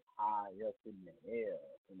 high up in the air,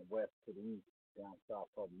 from the west to the east, down south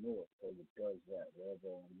up north, throw your doves up.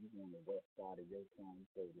 Wherever you on the west side of your town, you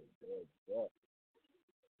throw your doves up.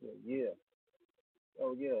 Yeah.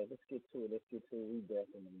 Oh yeah, let's get to it. We back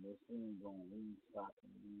in the mix. We ain't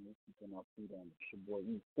stopping. We keeping our feet on it. It's your boy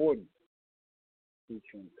E40,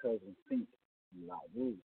 featuring Cousin Fink and La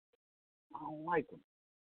Rue. I don't like them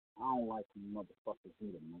motherfuckers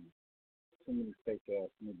either, man. Too many fake ass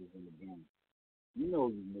niggas in the game. You know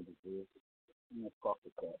who you niggas is. You know, fuck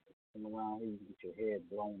with that. Come around here, you get your head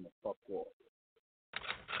blown the fuck off.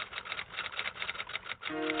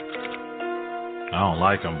 I don't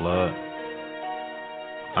like them, blood.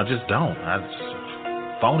 I just don't.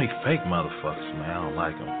 Phony, fake motherfuckers, man. I don't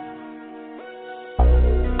like them.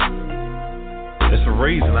 It's a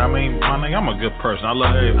reason. I mean, my nigga, I'm a good person. I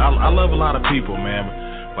love a lot of people, man.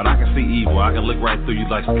 But I can see evil. I can look right through you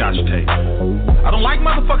like Scotch tape. I don't like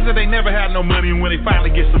motherfuckers that they never had no money, and when they finally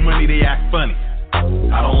get some money, they act funny.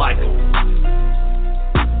 I don't like them.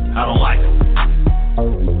 I don't like them.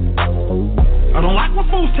 I don't like when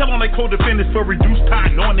fools tell on their co-defendants for reduced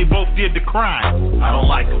time, knowing they both did the crime. I don't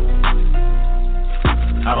like them.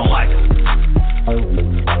 I don't like them.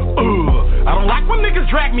 I don't like when niggas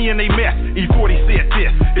drag me in they mess. E40 said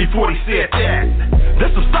this, E40 said that.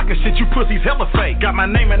 That's some sucker shit, you pussies hella fake. Got my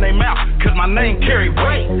name in their mouth, cause my name carry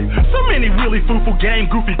weight. So many really fool game,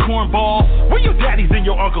 goofy cornballs. Where your daddies and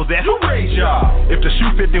your uncles at? Who raised y'all? If the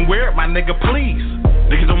shoe fit, then wear it, my nigga, please.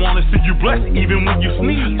 Niggas don't wanna see you blessed even when you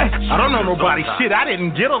sneeze. I don't know nobody shit, I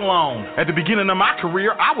didn't get along. At the beginning of my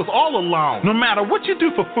career, I was all alone. No matter what you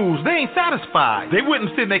do for fools, they ain't satisfied. They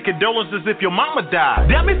wouldn't send their condolences if your mama died.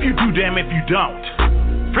 Damn if you do, damn if you don't.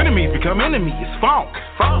 Frenemies become enemies, funk.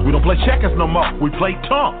 We don't play checkers no more, we play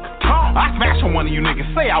tunk. I smash on one of you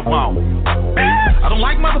niggas, say I won't. I don't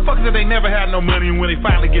like motherfuckers that they never had no money, and when they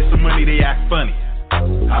finally get some money, they act funny.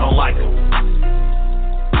 I don't like them.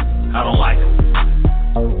 I don't like them.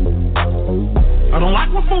 I don't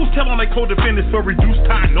like when fools tell on their co-defendants for reduced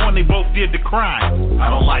time, knowing they both did the crime. I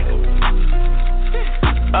don't like them.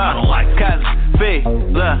 I don't like them. Cause,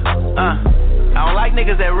 look, I don't like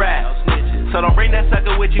niggas that rap. So don't bring that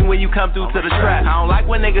sucker with you when you come through to the trap. I don't like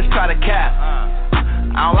when niggas try to cap.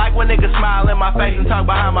 I don't like when niggas smile in my face and talk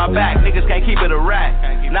behind my back. Niggas can't keep it a rack.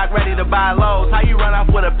 Not ready to buy lows. How you run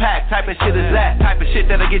off with a pack? Type of shit is that? Type of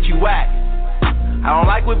shit that'll get you whacked. I don't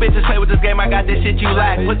like when bitches play with this game, I got this shit you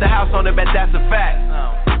lack. Put the house on it, bet that's a fact.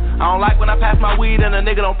 I don't like when I pass my weed and a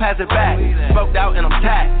nigga don't pass it back. Smoked out and I'm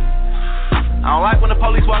taxed. I don't like when the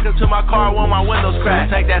police walk up to my car and want my windows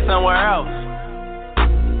cracked. Take that somewhere else.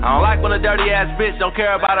 I don't like when a dirty ass bitch don't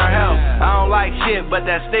care about her health. I don't like shit but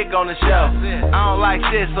that stick on the shelf. I don't like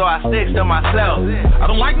shit so I stick to myself. I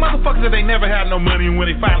don't like motherfuckers that they never had no money, and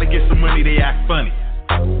when they finally get some money, they act funny.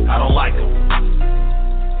 I don't like them.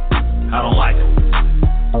 I don't like them.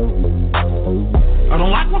 I don't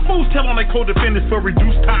like when fools tell on their co-defendants for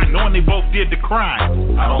reduced time, knowing they both did the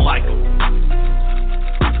crime. I don't like them.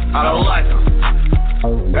 I don't like them.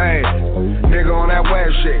 Hey, nigga on that web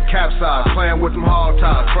shit, capsize, playing with them hog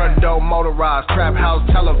ties, front door motorized, trap house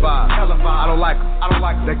televised. I don't like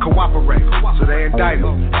them. They cooperate, so they indict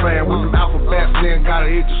them. Playing with them alphabets, nigga gotta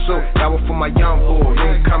eat the soup. That one for my young bull,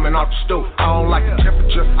 nigga coming off the stoop. I don't like the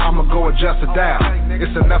temperature, I'ma go adjust it down.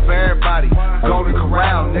 It's enough for everybody. Golden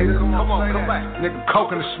Corral, nigga. Come on, come back. Nigga, coke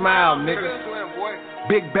and a smile, nigga.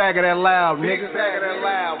 Big bag of that loud, nigga.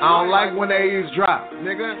 I don't like when they eavesdrop,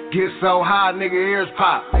 nigga. Get so high, nigga, ears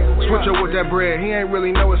pop. Switch up with that bread, he ain't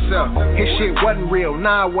really know himself. His shit wasn't real,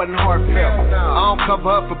 nah, it wasn't heartfelt. I don't cover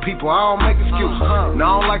up for people, I don't make excuses.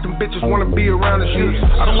 Now I don't like them bitches wanna be around the shoes.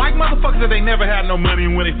 I don't like motherfuckers that they never had no money,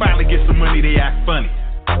 and when they finally get some money, they act funny.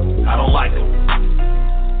 I don't like them.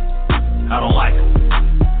 I don't like them.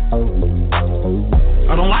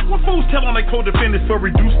 I don't like when fools tell on their co-defendants for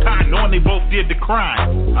reduced time, knowing they both did the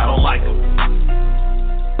crime. I don't like them.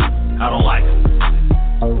 I don't like them.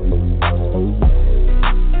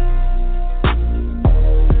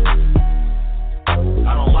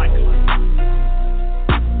 I don't like them.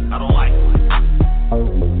 I don't like them.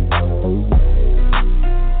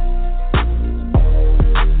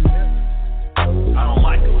 I don't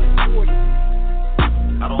like them.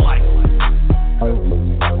 I don't like them.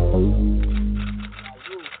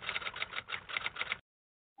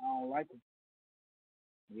 Like it.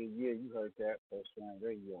 Yeah, you heard that First Round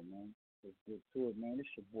Radio, man. Let's get to it, man. It's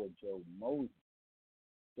your boy Joe Moses.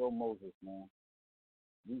 Joe Moses, man.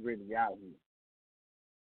 We really out here.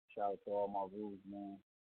 Shout out to all my rules, man.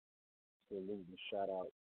 Still losing. Shout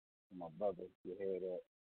out to my brother. Your head up.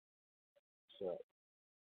 What's up?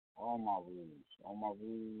 All my rules. All my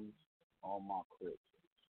rules. All my crips.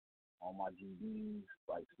 All my GBs.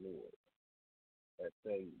 Vice Lord.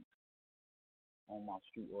 FAs. All my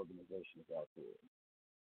street organizations out there.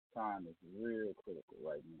 Time is real critical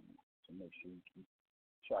right now. So make sure you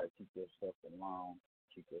try to keep yourself in line.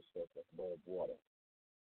 Keep yourself above water.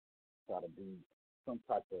 Try to be some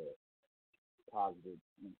type of positive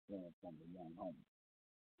influence on the young homies.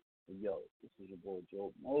 So, yo, this is your boy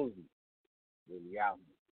Joe Mosey. Really out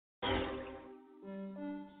here.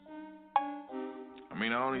 I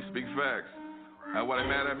mean, I only speak facts. That's why they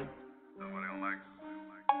mad at me? That's why they don't like us.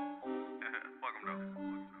 Fuck them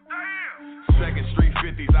though. Second Street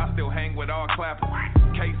 50s, I still hang with all clappers.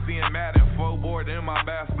 KC and Madden, full board in my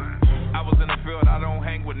bastard. I was in the field, I don't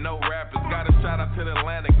hang with no rappers. Got a shout out to the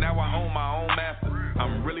Atlantic, now I own my own master.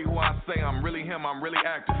 I'm really who I say, I'm really him, I'm really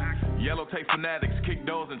active. Yellow tape fanatics, kick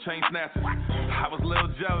doors and chain snatchers. I was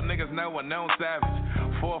Lil Joe, niggas know a known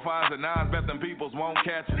savage. 4, 5s and 9s, bet them peoples won't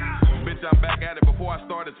catch it. Bitch, I'm back at it before I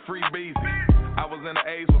started free Beezy. I was in the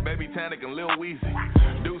A's with Baby Tannic and Lil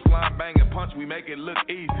Weezy. Deuce line banging punch, we make it look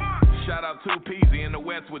easy. Shout out to Peasy in the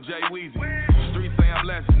West with Jay Weezy. Streets say I'm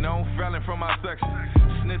legend, known felon from my section.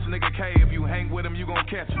 Snitch nigga K, if you hang with him, you gon'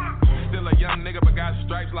 catch him. Still a young nigga, but got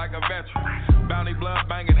stripes like a veteran. Bounty blood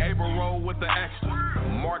banging, April roll with the extra.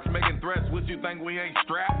 Marks making threats, what you think we ain't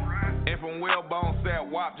strapped? And from Whalebone said,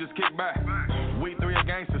 WAP, just kick back. We 3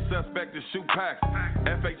 against the suspect to shoot packs.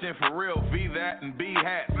 FHN for real, V that and B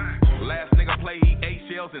hat. Last nigga play, he 8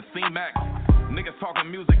 shells and C-Max. Niggas talking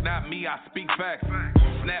music, not me, I speak facts.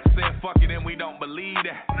 Snap said fuck it and we don't believe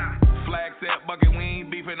that. Flag said bucket, we ain't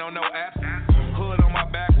beefing on no apps. Hood on my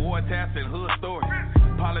back, war tats and hood stories.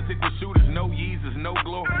 Politics with shooters, no Yeezys, no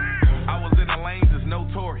glory. I was in the lanes, it's no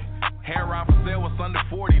Tory. Hair around for sale was under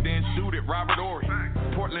 40, then shoot it, Robert Ory.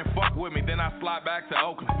 Portland fuck with me, then I slide back to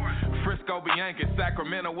Oakland. Frisco, Bianca,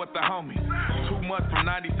 Sacramento with the homies. 2 months from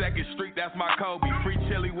 92nd Street, that's my Kobe. Free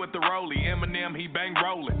chili with the rollie, Eminem, he bang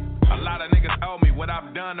rollin'. A lot of niggas owe me what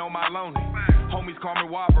I've done on my lonely. Homies call me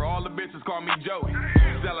Whopper, all the bitches call me Joey.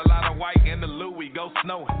 Sell a lot of white in the Louis, go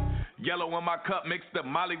snowing. Yellow in my cup, mixed up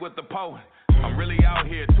Molly with the Poet. I'm really out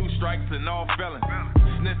here, 2 strikes and all felons.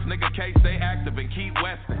 Snitch nigga K, stay active and keep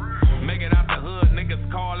westin'. Make it out the hood,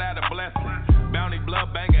 niggas call that a blessing. Bounty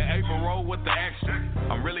blood banger, April roll with the extra.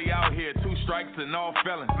 I'm really out here, 2 strikes and all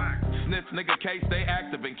felons. Snitch nigga K, stay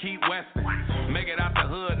active and keep westin'. Make it out the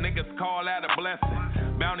hood, niggas call that a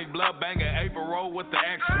blessing. Bounty blood banger, April roll with the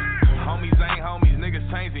extra. Homies ain't homies, niggas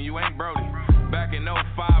changing, you ain't Brody. Back in 05,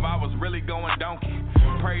 I was really going donkey.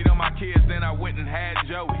 Prayed on my kids, then I went and had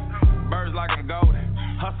Joey. Birds like I'm golden,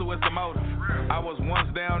 hustle is the motive. I was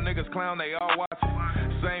once down, niggas clown, they all watching.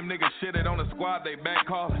 Same niggas shitted on the squad, they back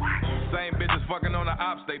calling. Same bitches fucking on the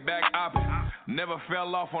ops, they back opping. Never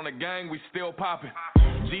fell off on the gang, we still popping.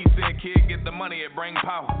 G said, kid, get the money, it bring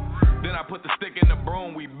power. Then I put the stick in the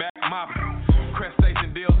broom, we back mopping.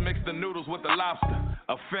 Crustacean deals, mix the noodles with the lobster.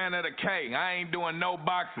 A fan of the K, I ain't doing no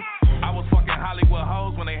boxing. I was fucking Hollywood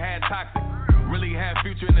hoes when they had toxic. Really had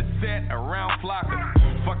Future in the set around Flocka.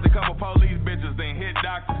 Fucked a couple police bitches, then hit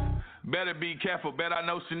doctors. Better be careful, bet I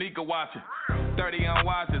know Shanika watching. 30 on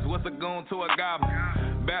watches, what's a goon to a goblin?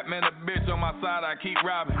 Batman a bitch on my side, I keep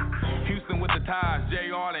robbing. Houston with the ties,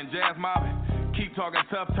 JR and Jazz mobbing. Keep talking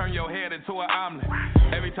tough, turn your head into an omelet.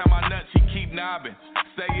 Every time I nut, she keep knobbing.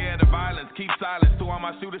 Say yeah to violence, keep silence. 2 on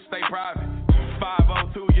my shooters, stay private.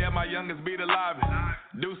 502, yeah, my youngest beat alive.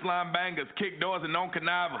 Deuce line bangers, kick doors and don't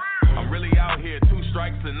connive. I'm really out here, 2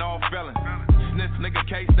 strikes and all felons. Snitch nigga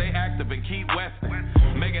K, stay active and keep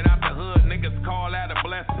westin'. Make it out the hood, niggas call that a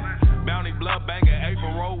blessing. Bounty blood banger,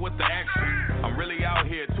 April roll with the extra. I'm really out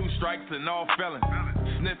here, 2 strikes and all felons.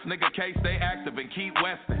 Snitch nigga K, stay active and keep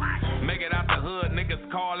westin'. Make it out the hood,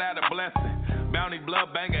 niggas call that a blessing. Bounty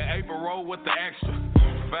blood banger, April roll with the extra.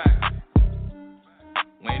 Fact.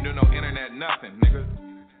 We ain't do no internet nothing, nigga.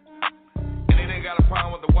 Any nigga got a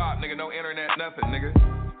problem with the WAP, nigga, no internet nothing, nigga.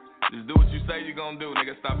 Just do what you say you gon' do,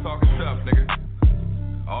 nigga. Stop talking tough, nigga.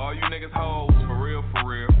 All you niggas hoes, for real,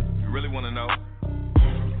 you really wanna know.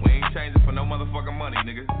 We ain't changing for no motherfucking money,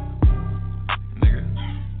 nigga.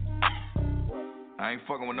 I ain't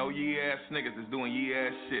fucking with no ye-ass niggas that's doing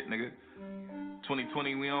ye-ass shit, nigga.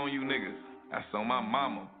 2020, we on you niggas. That's on my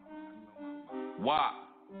mama. WAP.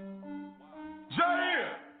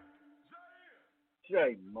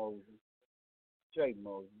 Jay Moses. We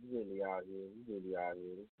really out here.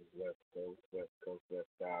 This is West Coast,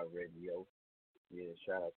 Westside Radio. Yeah,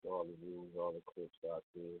 shout out to all the views, all the clips out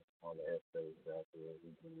there, all the essays out there.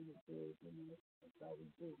 We doing it good, you know. That's how we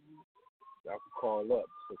do, man. Y'all can call up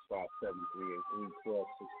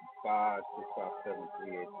 657-383-1265,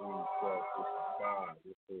 657-383-1265.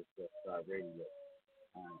 This is Westside Radio.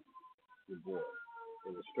 Your boy,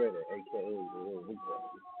 Illustrator, a.k.a. The Real Rico.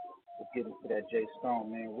 Let's get into that J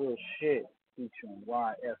Stone, man. Real shit, featuring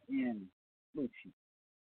YFN, Lucci,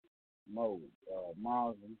 Mode,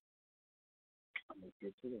 Marvin. Let's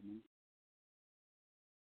get to it, man.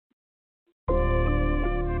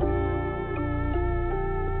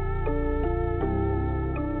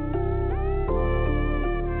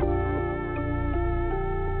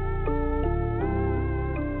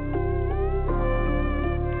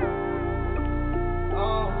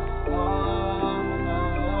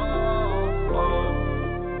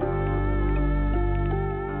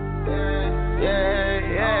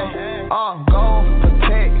 Gold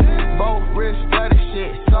protect, both wrists bloody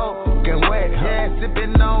shit, soaking wet. Yeah,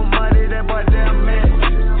 sipping on money, that boy damn mess.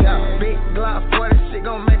 Yeah, big Glock 40, shit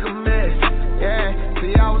gon' make a mess. Yeah,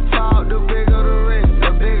 see I was tall, the bigger the wrist,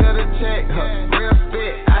 the bigger the check. Real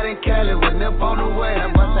fit, I didn't Cali with nip on the way.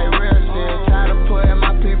 That boy say real shit, try to put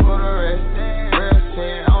my people to rest. Real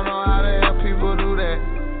shit, I don't know how to help people do that.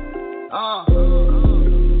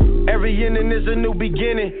 Every inning is a new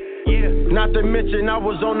beginning. Not to mention I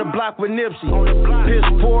was on the block with Nipsey. Piss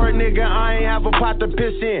poor nigga, I ain't have a pot to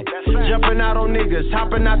piss in. Jumping out on niggas,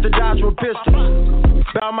 hopping out the Dodge with pistols.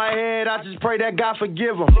 Bow my head, I just pray that God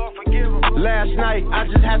forgive him. Last night, I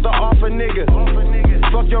just had to offer nigga.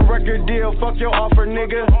 Fuck your record deal, fuck your offer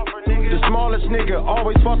nigga. The smallest nigga,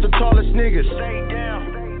 always fought the tallest niggas.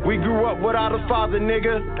 We grew up without a father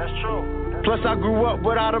nigga. That's true. Plus I grew up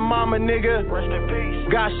without a mama nigga. Rest in peace.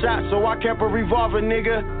 Got shot, so I kept a revolver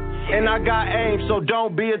nigga. And I got aim, so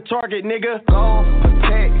don't be a target, nigga. Gold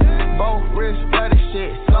protect, both wrists bloody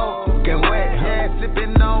shit, soaking wet. Yeah,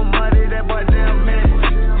 sipping on money, that boy damn mess.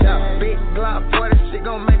 Yeah, big Glock 40, shit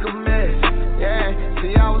gon' make a mess. Yeah,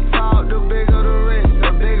 see I was tall, the bigger the wrist,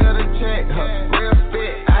 the bigger the check. Real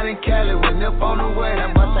fit, I didn't Cali with nip on the way.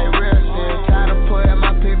 That boy say real shit, try to put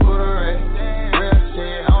my people to rest. Real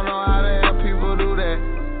shit, I don't know how to help people do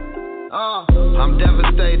that. I'm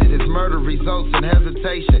devastated, his murder results in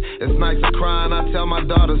hesitation. It's nights of crying, I tell my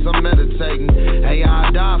daughters I'm meditating. Hey, I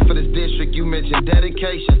died for this district, you mentioned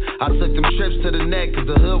dedication. I took them trips to the neck cause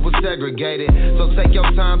the hood was segregated. So take your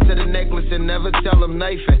time to the necklace and never tell them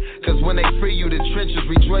Nathan. Cause when they free you, the trenches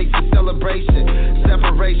rejoice in celebration.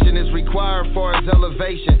 Separation is required for his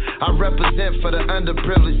elevation. I represent for the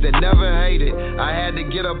underprivileged that never hated. I had to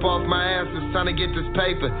get up off my ass, it's time to get this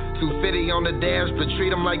paper. 250 on the dance, but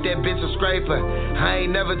treat him like that bitch a scraper. I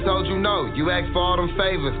ain't never told you no, you asked for all them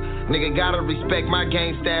favors. Nigga gotta respect my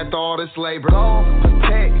gangsta after all this labor. Gold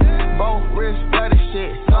protect, both wrists bloody shit,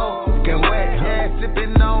 soaking wet. Yeah,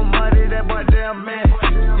 sipping on money, that boy damn mess.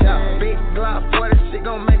 Yeah, big Glock 40, shit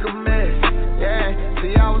gon' make a mess. Yeah,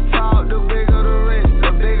 see I was tall, the bigger the wrist,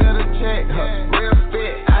 the bigger the check. Real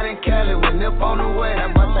fit, I didn't Cali with nip on the way.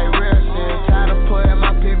 That boy say real shit, try to put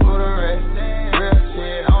my people to rest. Real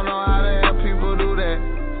shit, I don't know how to help people do that.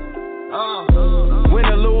 Win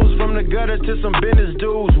or lose, from the gutter to some business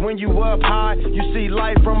dudes. When you up high, you see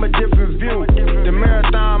life from a different view. The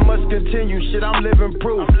marathon must continue, shit, I'm living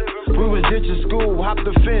proof. We was ditching school, hop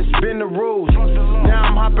the fence, bend the rules. Now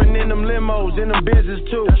I'm hopping in them limos, in them Benzes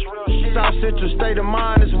too. South Central state of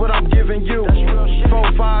mind is what I'm giving you.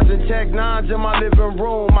 4 5s and Tech 9s in my living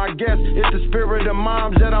room. I guess it's the spirit of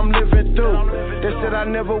moms that I'm living through. They said I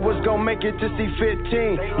never was gonna make it to see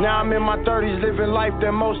 15. Now I'm in my 30s living life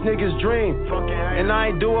that most niggas dream. And I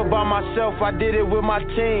ain't do it by myself, I did it with my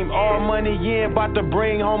team. All money in, about to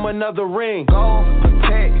bring home another ring. Gold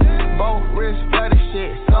protect, both wrists bloody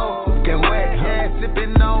shit, soaking wet. Yeah,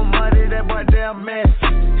 sipping on money, that boy damn mess.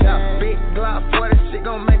 Yeah, big Glock 40, shit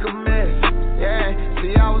gon' make a mess. Yeah,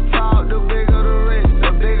 see I was tall, the bigger the wrist,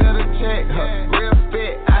 the bigger the check. Real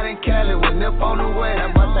fit, I didn't Cali with nip on the way.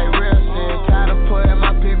 That boy say real shit, try to put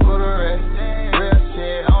my people to rest. Real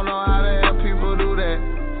shit, I don't know how to help people do that.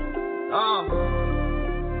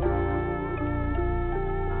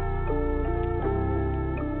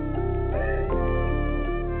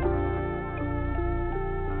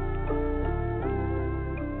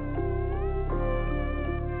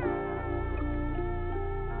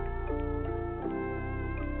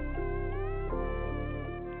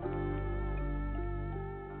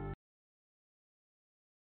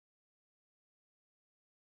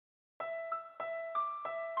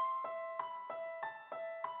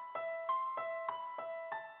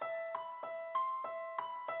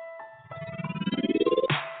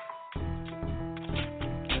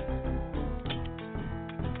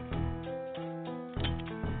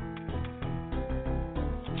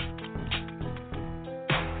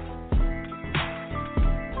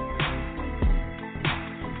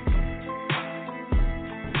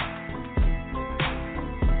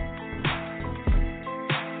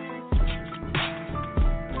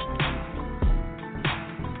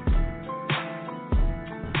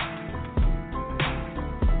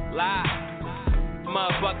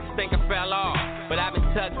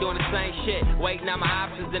 doing the same shit. Waiting out my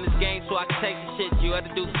options in this game so I can take the shit. You other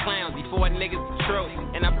dudes clowns before niggas the truth.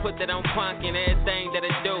 And I put that on punk and everything that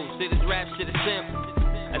I do. See, this rap shit is simple.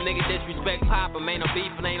 A nigga disrespect Papa, ain't no beef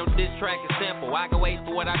and ain't no diss track, it's simple. I can wait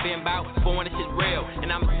for what I've been about, for when this shit real. And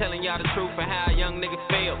I'm telling y'all the truth and how a young nigga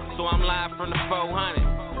feel. So I'm live from the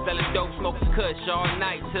 400. Selling dope, smoking kush all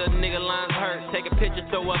night till a nigga lines hurt. Take a picture,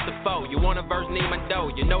 throw up the foe. You want a verse, need my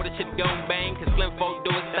dough. You know the shit gon' bang, cause Slim folk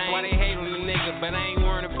do his thing. That's why they hate on the nigga, but I ain't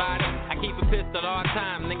worried about it. I keep a pistol all the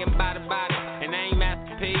time, nigga body. And I ain't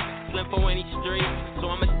Master P, Slim for any street. So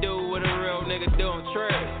I'ma do what a real nigga do, I'm true.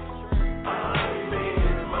 I'm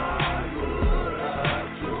in my hood, I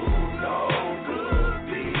do no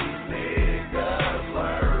good. These niggas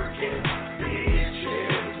lurking,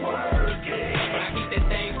 bitches working. But I keep that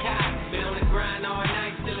thing cocked, been on the grind all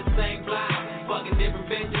night, still the same block. Fucking different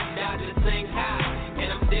bitches, down to the same cop.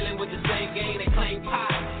 And I'm dealing with the same gang that claim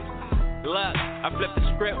pop. Look, I flipped the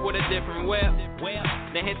script with a different whip.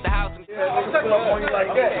 Then hit the house and touch up on you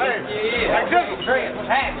like that. Like this is great.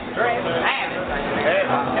 Fan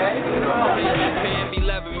be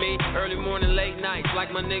loving me, early morning, late nights,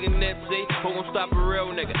 like my nigga Nipsey. Who gon' stop a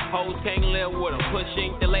real nigga? Hoes can't live with them. Push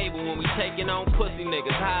ink the label when we taking on pussy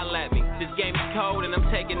niggas. Holla at me. This game is cold and I'm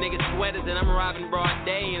taking niggas sweaters and I'm robbing broad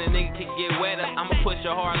day and a nigga can get wetter. I'ma push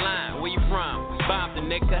a hard line. Where you from?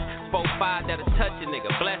 Bompton, nigga. 4-5 that'll touch a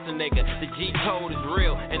nigga. Bless a nigga. The G code is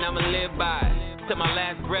real and I'ma live by it. To my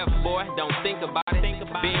last breath, boy, don't think about it.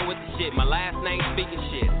 Being with the shit, my last name speaking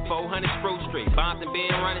shit. 400 Spruce Street, Bompton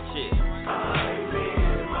being running shit. I'm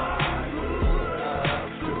in my hood,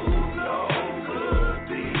 I do no good.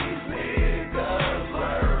 These niggas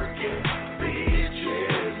lurking,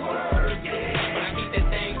 bitches working. But I keep that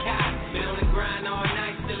thing cocked, been on the grind all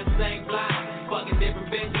night, still the same block. Fucking different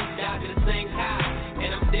bitches, down to the same cop. And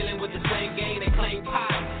I'm dealing with the same gang that claim pop.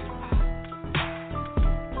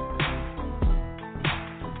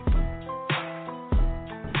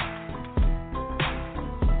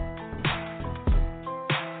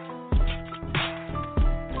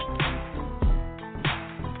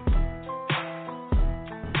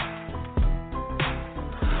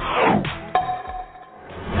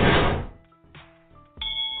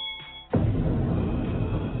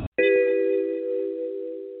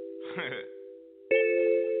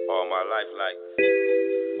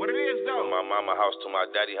 What it is though? From my mama house to my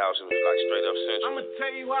daddy house, it was like straight up central. I'ma tell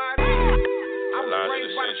you how it is. I was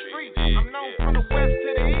raised by the streets. I'm known from the west to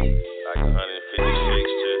the east. Like 156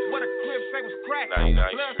 to what a clip say was cracking. 99th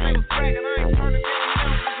Blood say was cracking. I ain't turning down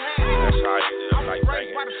now. That's how I ended up like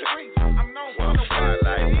raised by the streets. I'm known from the west to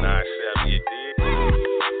like the east. 970, you did.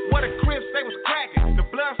 What a clip say was cracking. The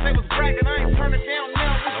blood say was cracking. I ain't turning down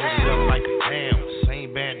now. Loaded up like a damn. Same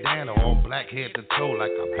bandana, all black head to toe, like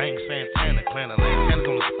a Bank Santana. Clan of Lantana's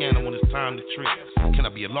on the scanner when it's time to trip. Can I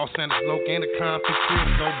be a Los Angeles loc and a Compton crib?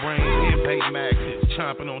 No brain, head pay mags,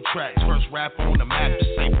 chomping on tracks. First rap on the map,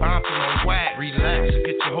 just say bomping on whack. Relax and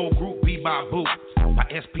get your whole group beat by boot. My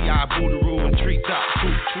SPI Boodaroo and Treetop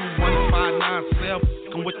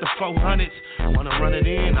 22159 with the 400s. Wanna run it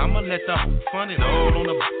in, I'ma let the fun it all on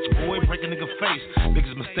the boy, break a nigga face.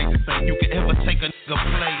 Biggest mistake to think you can ever take a nigga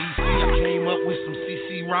play. I came up with some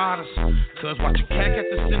CC riders. Cause watch a cack at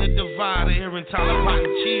the center divider. Aaron Tyler, Pot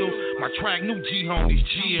and Chill. My track, new G homies.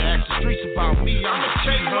 G, ask the streets about me. I'm a G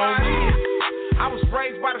homie. I was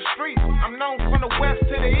raised by the streets. I'm known from the west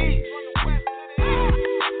to the east.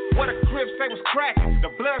 What a crib say was cracking. The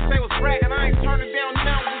blood say was cracking. I ain't turning down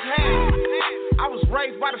now. Was happening. I was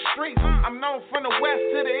raised by the streets. I'm known from the west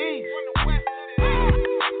to the east.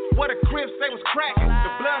 What a crib say was cracking.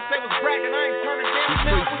 The blood say was cracking. I ain't turning down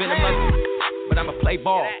now. Was happening. But I'ma play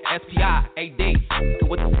ball, SPI, AD,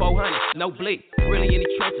 with the 400, no bleed. Really in the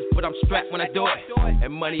trenches, but I'm strapped when I do it.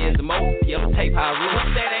 And money is the most, yellow tape, how I rule.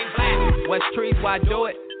 What's that ain't black? West trees, why I do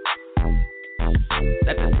it?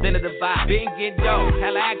 That's the center of the vibe. Being getting dope,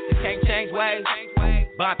 hella active, can't change ways.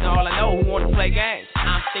 Bompton all I know who wanna play games.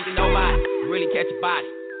 I'm thinking nobody, really catch a body.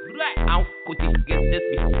 I don't with these niggas, this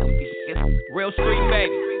be real street,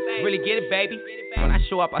 baby. Really get it, baby. When I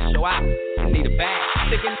show up, I show out. You need a bag.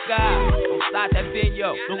 Stick in the sky. Don't start that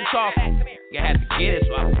video. Don't talk. You have to get it,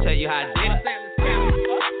 so I can tell you how I did it.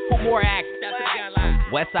 Put more action.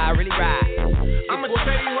 Westside really ride. I'ma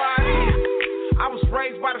tell you how it is. I was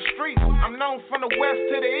raised by the streets. I'm known from the west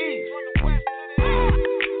to the east.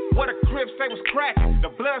 What a crib say was cracking.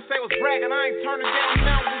 The blood say was bragging. I ain't turning down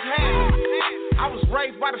now. Was happening. I was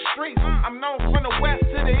raised by the streets. I'm known from the west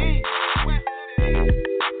to the east.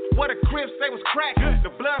 What a crib say was cracking.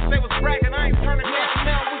 The blood say was bragging. I ain't turning down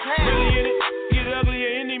now. Was happening. Really in it. Get ugly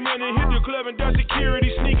at any minute. Hit the club and dust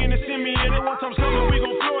security. Sneaking to send me in it. One time's coming, we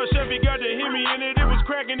gon' flourish. Chevy got to hit me in it. It was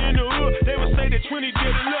cracking when he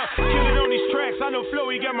did it. Look, kill it on these tracks. I know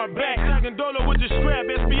Flo, he got my back. Talking Dolo with the scrap,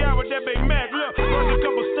 SBI with that Big Mac. Look, first a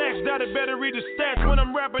couple stacks, doubt it, better read the stats. When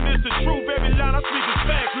I'm rapping, it's the truth. Every line I speak is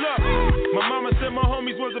facts. Look, my mama said my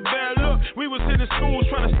homies was a bad look. We was in the schools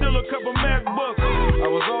trying to steal a couple MacBooks. I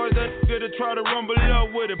was always that nigga to try to rumble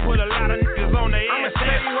up with it. Put a lot of niggas on their ass.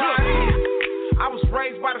 I was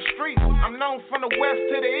raised by the streets. I'm known from the west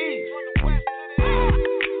to the east.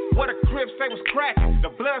 What the Crips say was cracking, the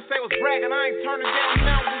blood say was bragging. I ain't turning down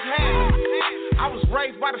now, what's happening? I was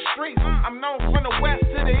raised by the streets. I'm known from the west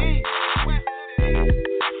to the east.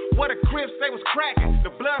 What the Crips say was cracking, the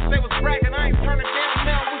blood say was bragging. I ain't turning down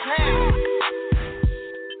now, what's happening?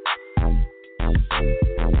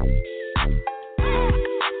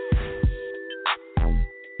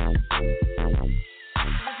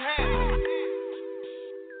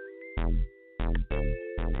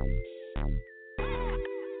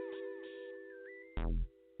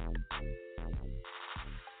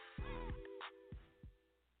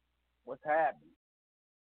 What's happening?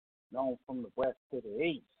 Known from the west to the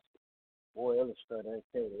east. Boy Illustrator,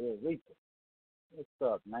 aka the Reaper. What's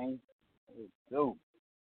up, man? It's dope.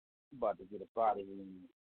 I'm about to get a body in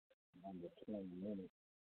under 20 minutes.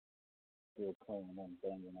 Still playing them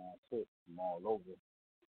banging ass hits from all over.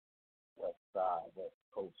 Westside, West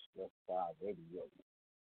Coast, Westside Radio.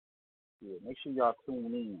 Yeah, make sure y'all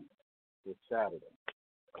tune in this Saturday.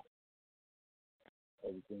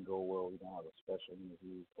 Everything go well. We're going to have a special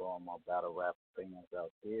interview for all my battle rap fans out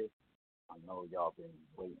there. I know y'all been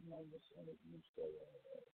waiting on this interview, so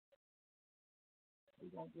we're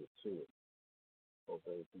going to get to it. Hope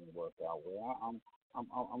everything works out well. I'm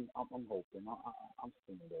hoping. I'm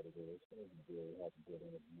seeing that it is. It's really have a good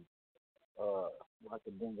interview. I'd like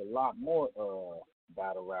to bring a lot more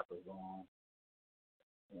battle rappers on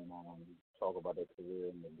and talk about their career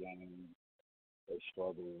in the game, their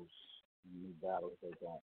struggles, new battles they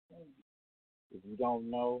got. And if you don't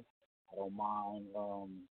know, I don't mind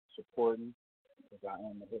supporting, because I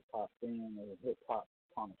am a hip hop fan and a hip hop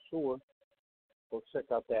connoisseur. Go check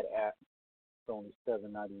out that app. It's only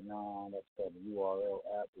 $7.99. That's that URL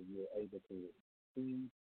app, and you're able to see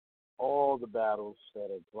all the battles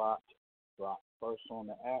that are dropped first on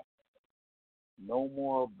the app. No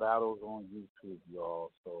more battles on YouTube,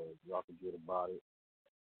 y'all. So y'all can get about it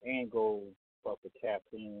and go fuck the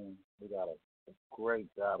Caffeine. We got a great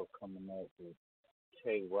battle coming up with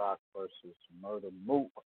K-Rock versus Murder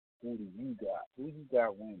Mook. Who do you got? Who you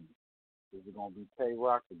got winning? Is it gonna be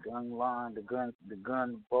K-Rock, the gun line, the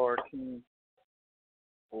gun bar king,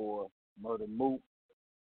 or Murder Mook?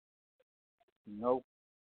 Nope.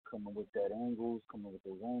 Coming with those angles,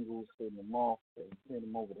 hitting them off, hitting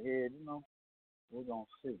them over the head. We're gonna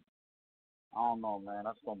see. I don't know, man.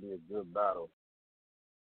 That's gonna be a good battle.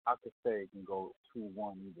 I could say it can go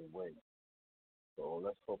 2-1 either way. So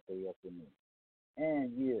let's hope they up in it.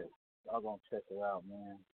 And yeah, y'all gonna check it out,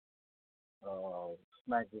 man.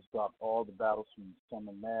 Smack just dropped all the battles from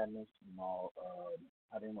Summer Madness.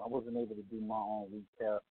 I wasn't able to do my own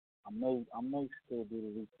recap. I may still do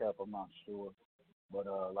the recap. I'm not sure. But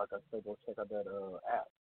like I said, go check out that app,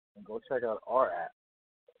 and go check out our app.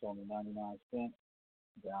 It's only 99 cents.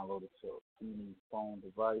 Download it to any phone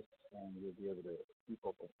device, and you'll be able to keep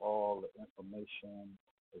up with all the information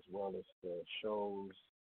as well as the shows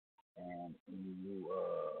and any new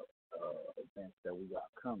events that we got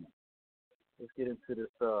coming. Let's get into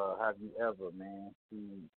this. Have you ever, man?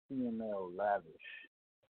 CML Lavish.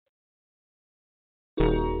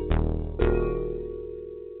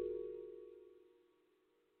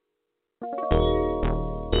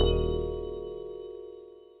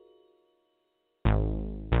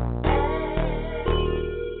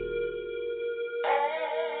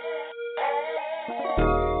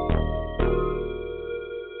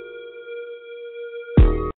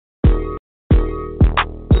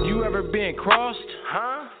 Been crossed?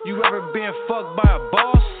 Huh? You ever been fucked by a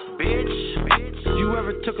boss? Bitch. You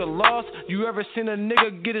ever took a loss? You ever seen a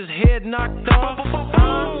nigga get his head knocked off?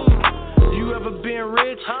 Huh? You ever been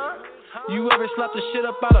rich? Huh? You ever slapped the shit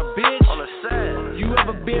up out of bitch? On the side. You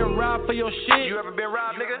ever been robbed for your shit? You ever been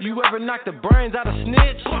robbed, nigga? You ever knocked the brains out of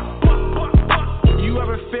snitch? You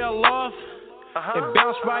ever fell off? And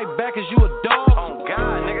bounce right back cause you a dog? Oh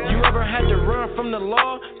God, nigga. You ever had to run from the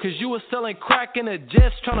law cause you was selling crack in the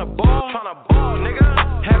jets tryna ball? Tryna ball, nigga.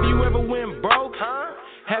 Have you ever went broke? Huh?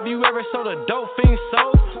 Have you ever sold a dope fiend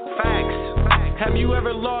soap? Facts. Have you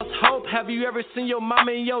ever lost hope? Have you ever seen your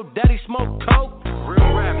mama and your daddy smoke coke?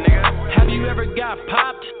 Real rap, nigga. Have you ever got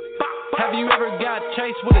popped? Have you ever got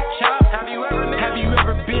chased with a chop? Have you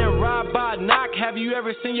ever been robbed by a knock? Have you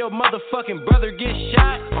ever seen your motherfucking brother get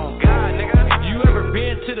shot? Oh God, nigga. You ever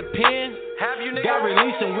been to the pen? Have you, nigga? got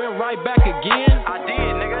released and went right back again? I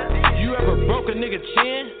did, nigga. You ever broke a nigga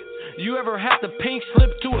chin? You ever had the pink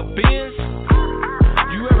slip to a Benz?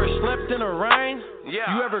 You ever slept in the rain?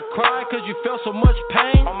 Yeah. You ever cried cause you felt so much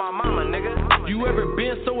pain? On my mama, nigga. You ever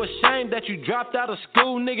been so ashamed that you dropped out of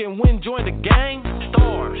school, nigga, and went and joined the gang?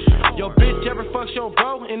 Stars. Your bitch ever fucked your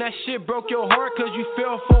bro and that shit broke your heart cause you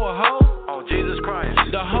fell for a hoe? Oh, Jesus Christ.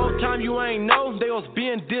 The whole time you ain't know they was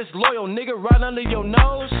being disloyal, nigga, right under your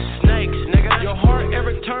nose. Snakes, nigga. Your heart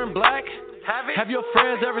ever turned black? Have your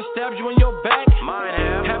friends ever stabbed you in your back? Mine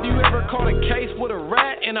have. Have you ever caught a case with a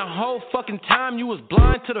rat and the whole fucking time you was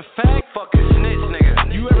blind to the fact? Fucking snitch,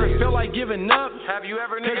 nigga. You ever feel like giving up? Have you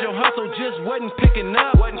ever, Cause nigga? your hustle just wasn't picking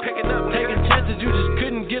up. Taking nigga. Chances you just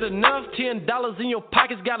couldn't get enough. $10 in your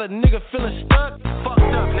pockets got a nigga feeling stuck. Fucked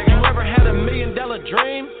up, nigga. You ever had $1 million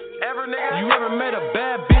dream? Ever, nigga? You ever made a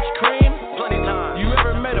bad bitch cream? Plenty times. You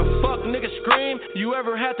ever made a fuck nigga scream? You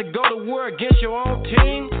ever had to go to war against your own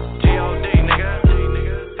team? G.O.D.,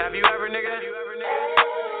 nigga. Have you ever, nigga?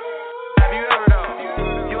 Have you ever,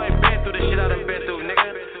 though? You ain't been through the shit I done been through,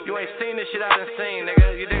 nigga. You ain't seen the shit I done seen,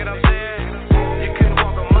 nigga. You dig what I'm saying? You couldn't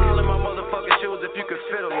walk a mile in my motherfucking shoes if you could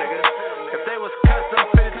fit them, nigga. If they was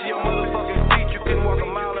custom fitted to your motherfucking feet, you couldn't walk a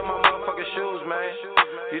mile in my motherfucking shoes, man.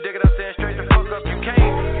 You dig what I'm saying? Straight the fuck up, you can't.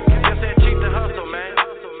 You know what I'm saying? Cheat the hustle, man.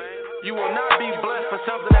 You will not be blessed for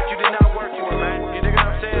something that you did not work for, man. You dig what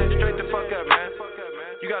I'm saying? Straight the fuck up, man.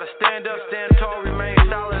 You gotta stand up, stand tall, remain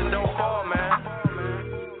solid, and don't fall, man.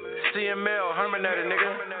 CML, Herminator,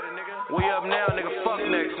 nigga. We up now, nigga. Fuck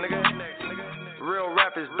next, nigga. Real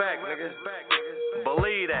rap is back, nigga.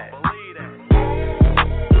 Believe that.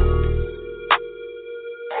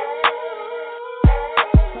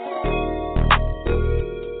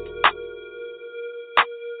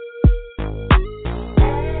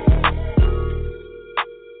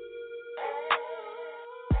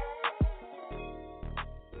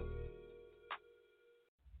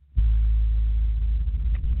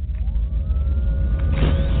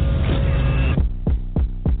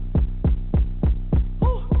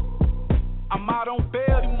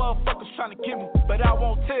 Trying to get me, but I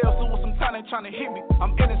won't tell. So with some time they trying to hit me.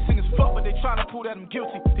 I'm innocent as fuck, but they trying to prove that I'm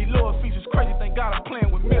guilty. These lower fees is crazy. Thank God I'm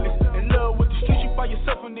playing with millions. In love with the streets, you by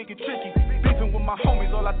yourself a nigga tricky. Beefing with my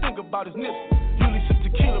homies, all I think about is Nipsey. Usually sip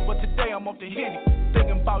tequila, but today I'm off the Henny.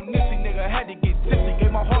 Thinking about Nipsey, nigga, had to get tipsy.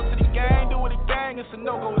 Gave my heart to the gang, do it a gang. It's a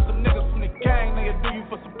no-go. It's some niggas from the gang. Nigga, do you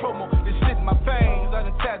for some promo. This shit in my veins. I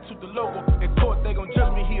done tattooed the logo. In court, they gon'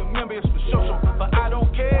 judge me. He a member, it's for social. But I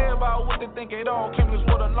don't care about what they think at all. Came this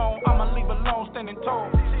world alone. I'ma leave alone, standing tall.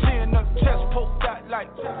 Chin up, chest poked out like.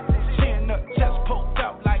 Chin up, chest poked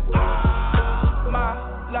out like. My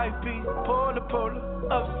life be polar.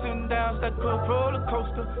 Ups and downs like a roller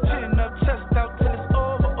coaster. Chin up, chest out till it's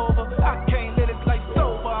over. I can't let it like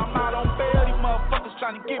sober. I'm out on bail. These motherfuckers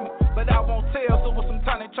trying to get me, but I won't tell. So with some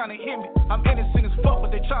time they trying to hit me. I'm innocent as fuck,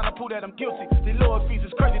 but they trying to prove that I'm guilty. The lower fees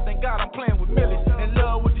is crazy. Thank God I'm playing with millions. In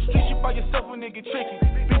love with the streets, you by yourself a nigga tricky.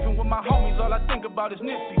 Beefing with my homies, all I think about is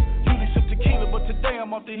Nipsey. Usually sip tequila, but today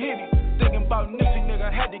I'm off the Henny. Thinking about Nipsey,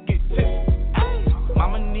 nigga, had to get tipsy.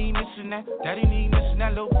 Mama need missing that, daddy need missing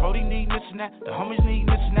that, little brody need missing that, the homies need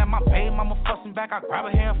missing that, my baby mama fussing back, I grab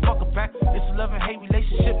her hair and fuck her back. It's a love-and-hate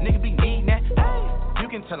relationship, nigga be needing that. You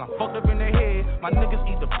can tell I'm fucked up in the head. My niggas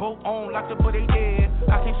eat the boat on, locked up but they dead.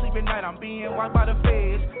 I can't sleep at night, I'm being watched by the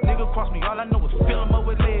feds. Nigga cross me, all I know is fill him up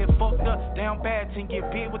with lead. Fucked up, down bad, team get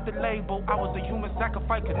big with the label. I was a human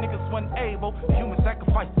sacrifice, cause niggas wasn't able. A human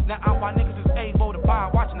sacrifice, now I'm why niggas is able to buy,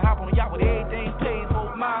 watch and hop on the yacht with everything paid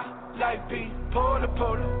for. My life be polar,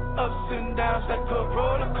 ups and downs like a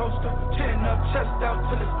roller coaster. Chin up, chest out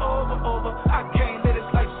till it's over. I can't let it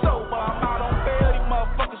like sober. I'm out on bail, these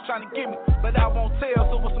motherfuckers trying to get me, but I won't tell.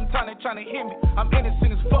 So with some time they trying to hit me. I'm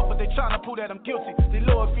innocent as fuck, but they trying to prove that I'm guilty. The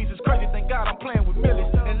lower fees is crazy. Thank God I'm playing with millions.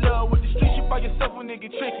 In love with the streets, you by yourself a nigga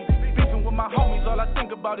tricky. Beefing with my homies, all I think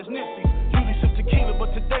about is Nipsey. Usually sip tequila,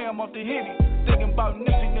 but today I'm off the Henny. Thinking about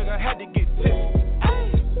Nipsey, nigga, had to get tipsy.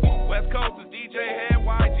 West Coast is DJ Head.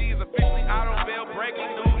 YG is officially out on bail. Breaking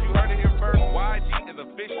news, you heard it here first. YG is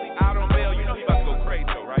officially out on bail. You know he about to go crazy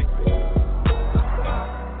though, right?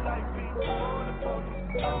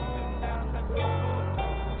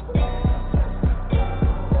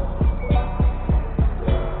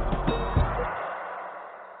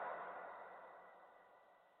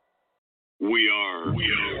 We are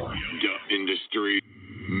the Industry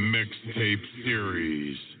Mixtape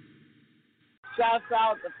Series. Shouts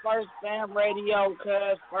out to First Fam Radio,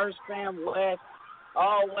 cuz First Fam West.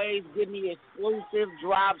 Always give me exclusive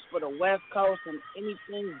drops for the West Coast and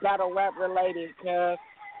anything battle rap related, cuz.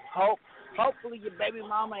 Hope Hopefully your baby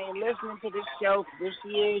mama ain't listening to this show. If she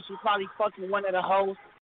is, she probably fucking one of the hosts.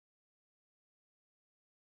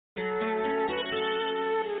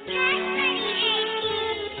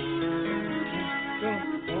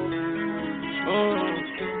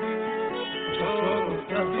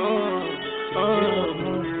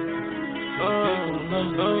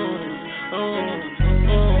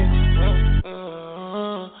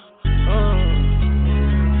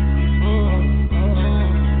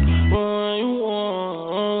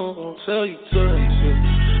 Tell you twice,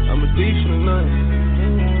 I'm a thief for the night.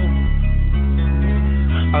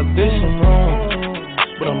 I did some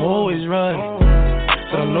wrong, but I'm always right.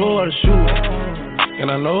 So I know how to shoot, and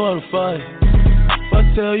I know how to fight. If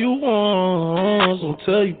I tell you once, I'll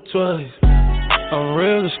tell you twice. I'm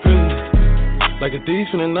real discreet, like a thief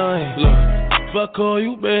in the night. Look, if I call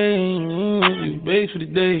you babe, you babe for the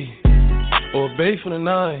day, or babe for the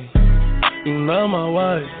night. You not my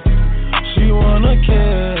wife. She wanna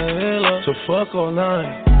kill her, so fuck all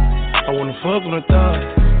night. I wanna fuck on the thigh,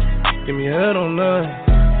 give me head all night.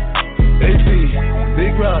 AP,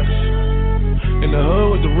 big rocks, in the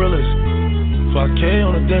hood with the realest. 5K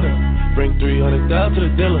on the dinner, bring 300 down to the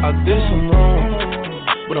dealer. I did some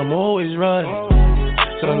wrong, but I'm always right.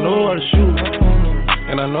 So I know how to shoot,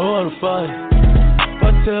 and I know how to fight. If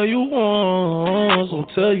I tell you once, I'll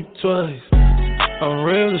tell you twice. I'm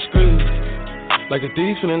real discreet, like a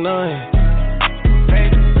thief in the night.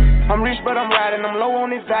 I'm rich, but I'm riding, I'm low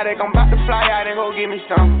on exotic. I'm about to fly out and go get me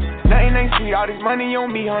some. Nothing ain't sweet, all this money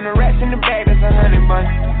on me. 100 rats in the bag, that's 100 bucks.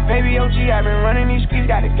 Baby OG, I've been running these streets.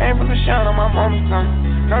 Got a game from the shine on my mama's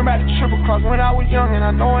son. Learned about the triple cross when I was young, and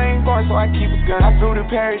I know I ain't going, so I keep a gun. I flew to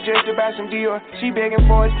Paris just to buy some Dior. She begging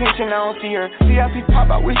for attention, I don't see her. CIP pop,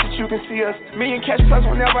 I wish that you can see us. Million cash plus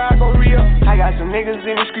whenever I go real. I got some niggas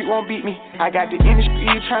in the street won't beat me. I got the industry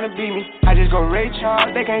trying to beat me. I just go Ray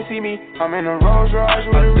Charles, they can't see me. I'm in a Rolls Royce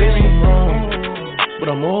with a Remy. But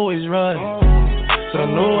I'm always right. So I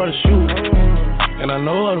know how to shoot, and I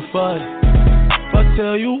know how to fight. If I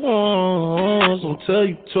tell you once, I'll tell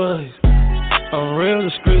you twice. I'm real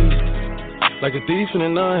discreet, like a thief in the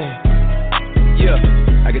night. Yeah,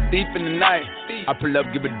 like a thief in the night. I pull up,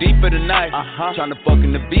 give it deep for the night. Tryna fuck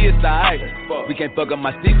in the B, it's alright. We can't fuck up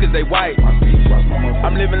my seats cause they white.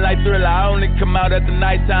 I'm living like Thriller, I only come out at the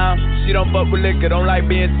nighttime. She don't fuck with liquor, don't like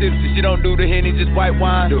being tipsy. She don't do the Henny, just white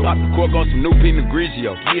wine. Pop the cork on some new Pinot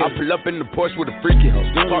Grigio. I pull up in the Porsche with a freaky hoe.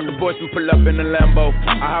 Park the Porsche and pull up in the Lambo.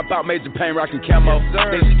 I hop out, Major Payne, rockin' camo.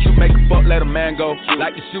 Think she cute, make a fuck, let a man go.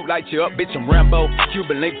 Like to shoot, light you up, bitch, I'm Rambo.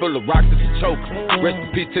 Cuban link full of rocks, it's a choke. Rest in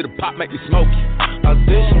peace to the pop, make me smoke you. I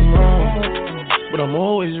did some wrong, but I'm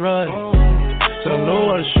always right. So I know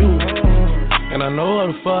how to shoot, and I know how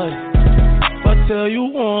to fight. If I tell you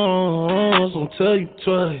once, I'll tell you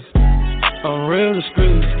twice. I'm real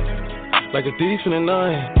discreet, like a thief in the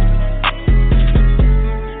night.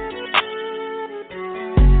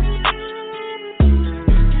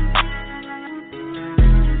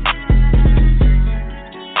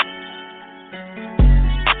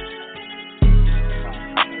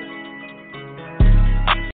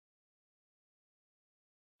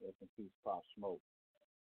 Pop Smoke.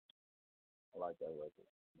 I like that record.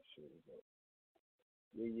 That shit is up.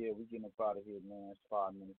 Yeah, we getting up out of here, man. It's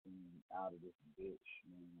 5 minutes and out of this bitch,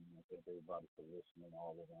 man. I thank everybody for listening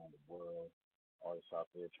all around the world. Artists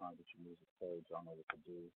out there trying to get your music played, y'all know what to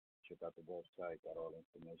do. Check out the website, got all the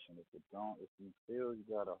information. If you feel you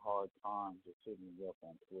got a hard time, just hit me up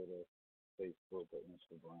on Twitter, Facebook, or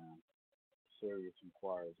Instagram. Serious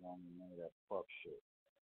inquiries only, none of that fuck shit.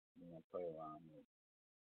 We don't play around here.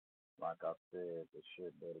 Like I said, the shit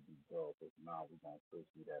better be dope. If not, we gonna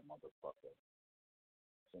frisbee that motherfucker.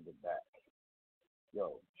 Send it back.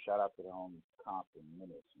 Yo, shout out to the homies Compton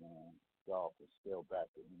Minutes, man. Y'all can still back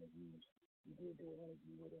the interviews. We did do an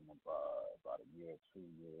interview with him about a year, 2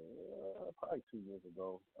 years, probably 2 years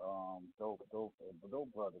ago. Dope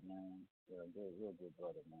brother, man. Yeah, real good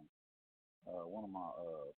brother, man. One of my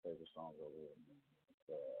favorite songs over here, man.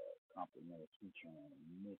 Compton Minutes featuring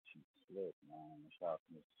Mitchie Slick, man. Shout out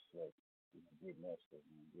to Mitchie Slick. He's a good nester,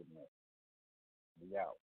 man. Good nest. We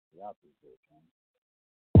out. We out this bitch, man.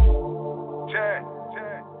 Chad.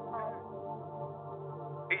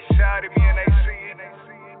 Eastside of me and they see it.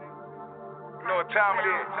 You know what time it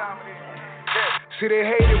is. See, they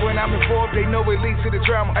hate it when I'm involved, they know it leads to the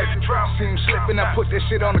drama. See him slipping, I put that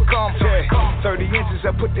shit on the comp. 30 inches,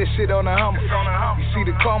 I put that shit on the Hummer. You see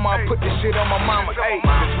the karma, I put this shit on my mama. Hey,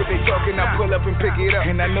 that's what they talking, I pull up and pick it up.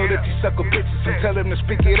 And I know that these sucker bitches, and tell them to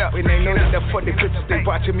speak it up. And they know that the fuck they bitches, they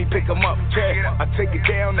watching me pick them up. I take it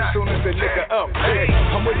down as soon as they liquor up.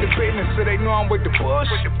 I'm with the business, so they know I'm with the bush.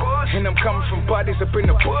 And I'm coming from bodies up in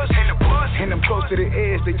the bush. And I'm close to the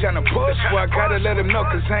edge, they tryna push. Well, I gotta let them know,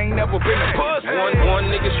 cause I ain't never been a puss. One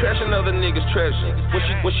nigga's trash, another nigga's trash.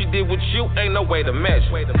 What she did with you ain't no way to match.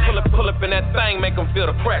 Pull up in that thing, make them feel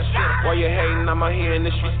the pressure. While you hating, I'm out here in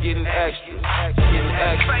the streets getting extra.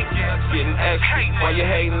 Getting extra. While you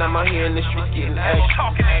hating, I'm out here in the streets getting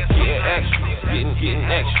extra. Getting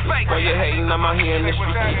extra. While you hating, I'm out here in the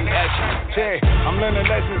streets getting extra. Yeah, I'm learning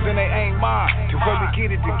lessons and they ain't mine. To really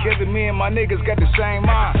get it together, me and my niggas got the same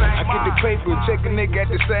mind. I get the paper, take a nigga at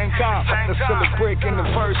the same time. Let's sell a brick in the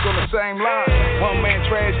verse on the same line. One man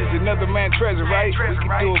trash is another man treasure, right? We can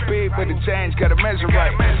do it big, but the change gotta measure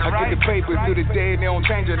right. I get the paper through the day and they don't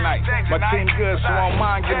change at night. My team good, so I don't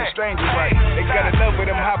mind getting strangers right. They got enough of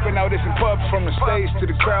them hopping out this and pub from the stage to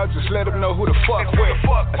the crowd, just let them know who the fuck with.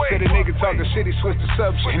 I said a nigga talking shit, he switched the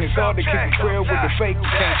subject. And it's hard to keep it real with the fake, you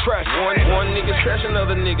can't trust. One nigga's trash,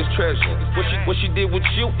 another nigga's trash. What she did with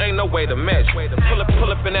you ain't no way to match.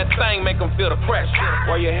 Pull up in that thing, make them feel the pressure.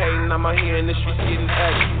 While you hating, I'm out here in the streets getting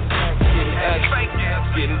extra.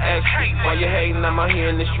 Getting extra. While you hating, I'm out here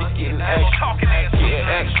in the streets getting extra.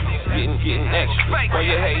 Getting extra. While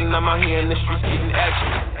you hating, I'm out here in the streets getting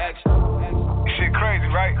extra. Shit crazy,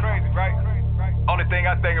 right? Only thing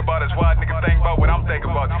I think about is why niggas think about what I'm thinking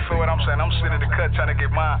about. You feel what I'm saying? I'm sitting in the cut trying to get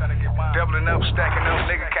mine. Doubling up, stacking up,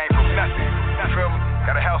 nigga came from nothing. You feel me?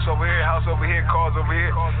 Got a house over here, cars over here.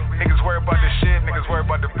 Niggas worry about this shit, niggas worry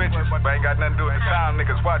about the bitches. But ain't got nothing to do with the time.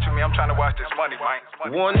 Niggas watching me, I'm trying to watch this money, man.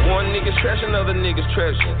 One nigga's trash, another nigga's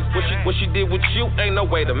trash. What she did with you ain't no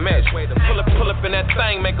way to match. Pull up in that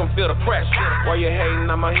thing, make them feel the pressure. While you hating,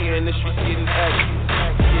 I'm out here in the streets getting extra.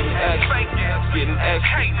 Getting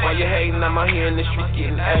extra. While you hating, I'm out here in the streets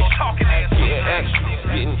getting extra.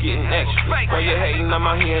 Getting extra. While you hating, I'm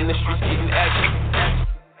out here in the streets getting extra.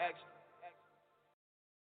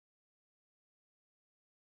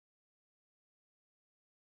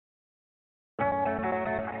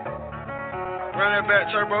 Run that back,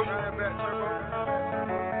 Turbo.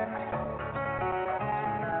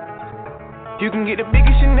 You can get the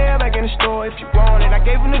biggest Chanel back in the store if you want it. I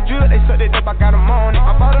gave them the drill, they sucked it up, I got them on it.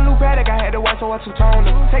 I bought a new Patek, I had to watch, so I two-toned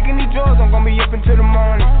it. Taking these drugs, I'm gonna be up until the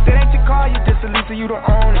morning. That ain't your car, you just a Lisa, you don't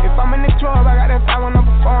own it. If I'm in the club, I got that 5 when I'm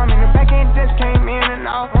performing. The back end just came in and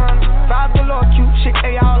out running. 5 galore, cute shit,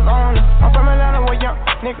 they all on it. I'm from Atlanta where young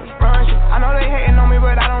niggas run shit. I know they hating on me,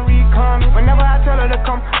 but I don't read comments. Whenever I tell her to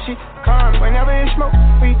come, she comes. Whenever it's smoke,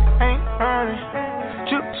 we ain't running.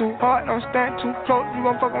 Drip too hard, don't stand too close. You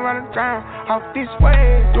gon' fuck around and drown. Off this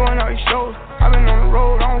way, doing all these shows. I been on the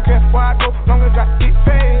road, I don't care where I go, long as I get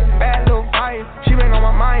paid. Bad little fire, she been on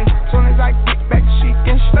my mind. Soon as I get back, she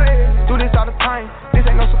can slay. Do this all the time, this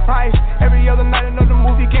ain't no surprise. Every other night, another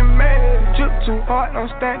movie get made. Drip too hard,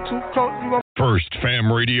 don't stand too close. You gon'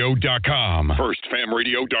 FirstFamRadio.com.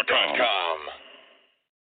 FirstFamRadio.com.